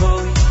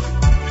Mashiachoi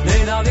le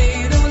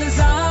David u le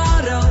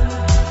Zaro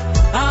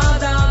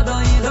ad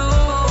Adoilo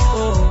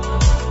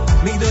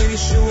migdoi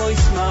Yeshua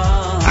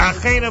Ismael.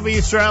 Acheinu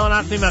Yisrael and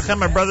Achim Achem,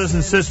 my brothers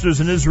and sisters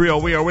in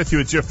Israel, we are with you.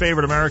 It's your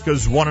favorite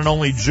America's one and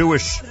only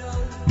Jewish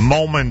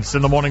Moments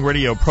in the Morning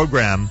radio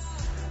program.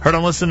 Heard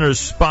on listeners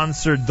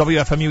sponsored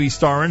WFMU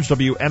East Orange,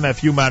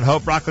 WMFU Mount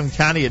Hope, Rockland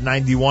County at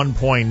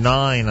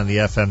 91.9 on the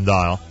FM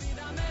dial.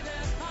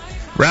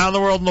 Around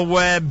the world on the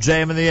web,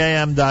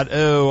 jmintheam.org.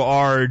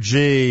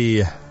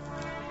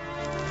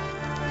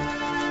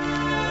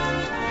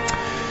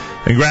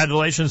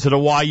 Congratulations to the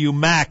YU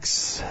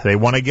Max. They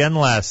won again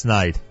last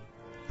night.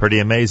 Pretty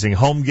amazing.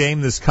 Home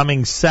game this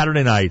coming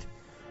Saturday night.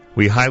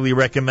 We highly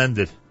recommend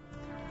it.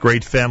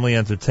 Great family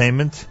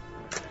entertainment.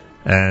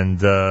 And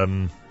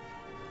the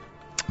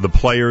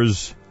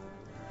players,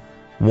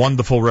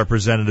 wonderful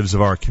representatives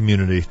of our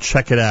community.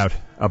 Check it out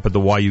up at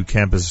the YU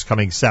campus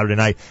coming Saturday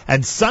night.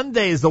 And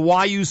Sunday is the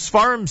YU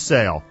Sfarim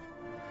sale.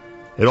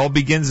 It all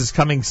begins this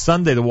coming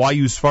Sunday, the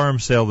YU Sfarim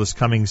sale this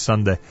coming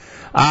Sunday.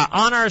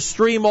 On our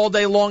stream all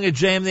day long at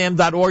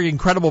jmnam.org,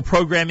 incredible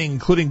programming,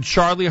 including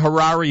Charlie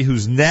Harari,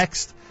 who's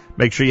next.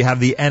 Make sure you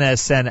have the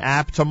NSN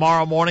app.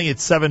 Tomorrow morning at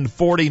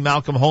 7:40,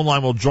 Malcolm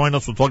Hoenlein will join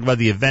us. We'll talk about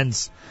the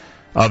events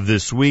of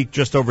this week,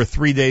 just over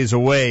 3 days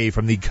away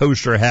from the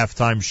Kosher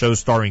Halftime Show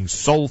starring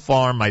Soul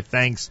Farm. My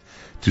thanks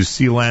to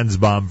C.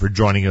 Lanzbom for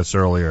joining us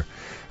earlier.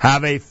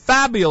 Have a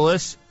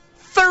fabulous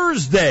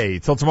Thursday.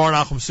 Till tomorrow,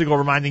 Nachum Siegel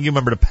reminding you,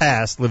 remember the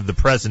past, live the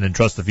present, and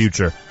trust the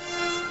future.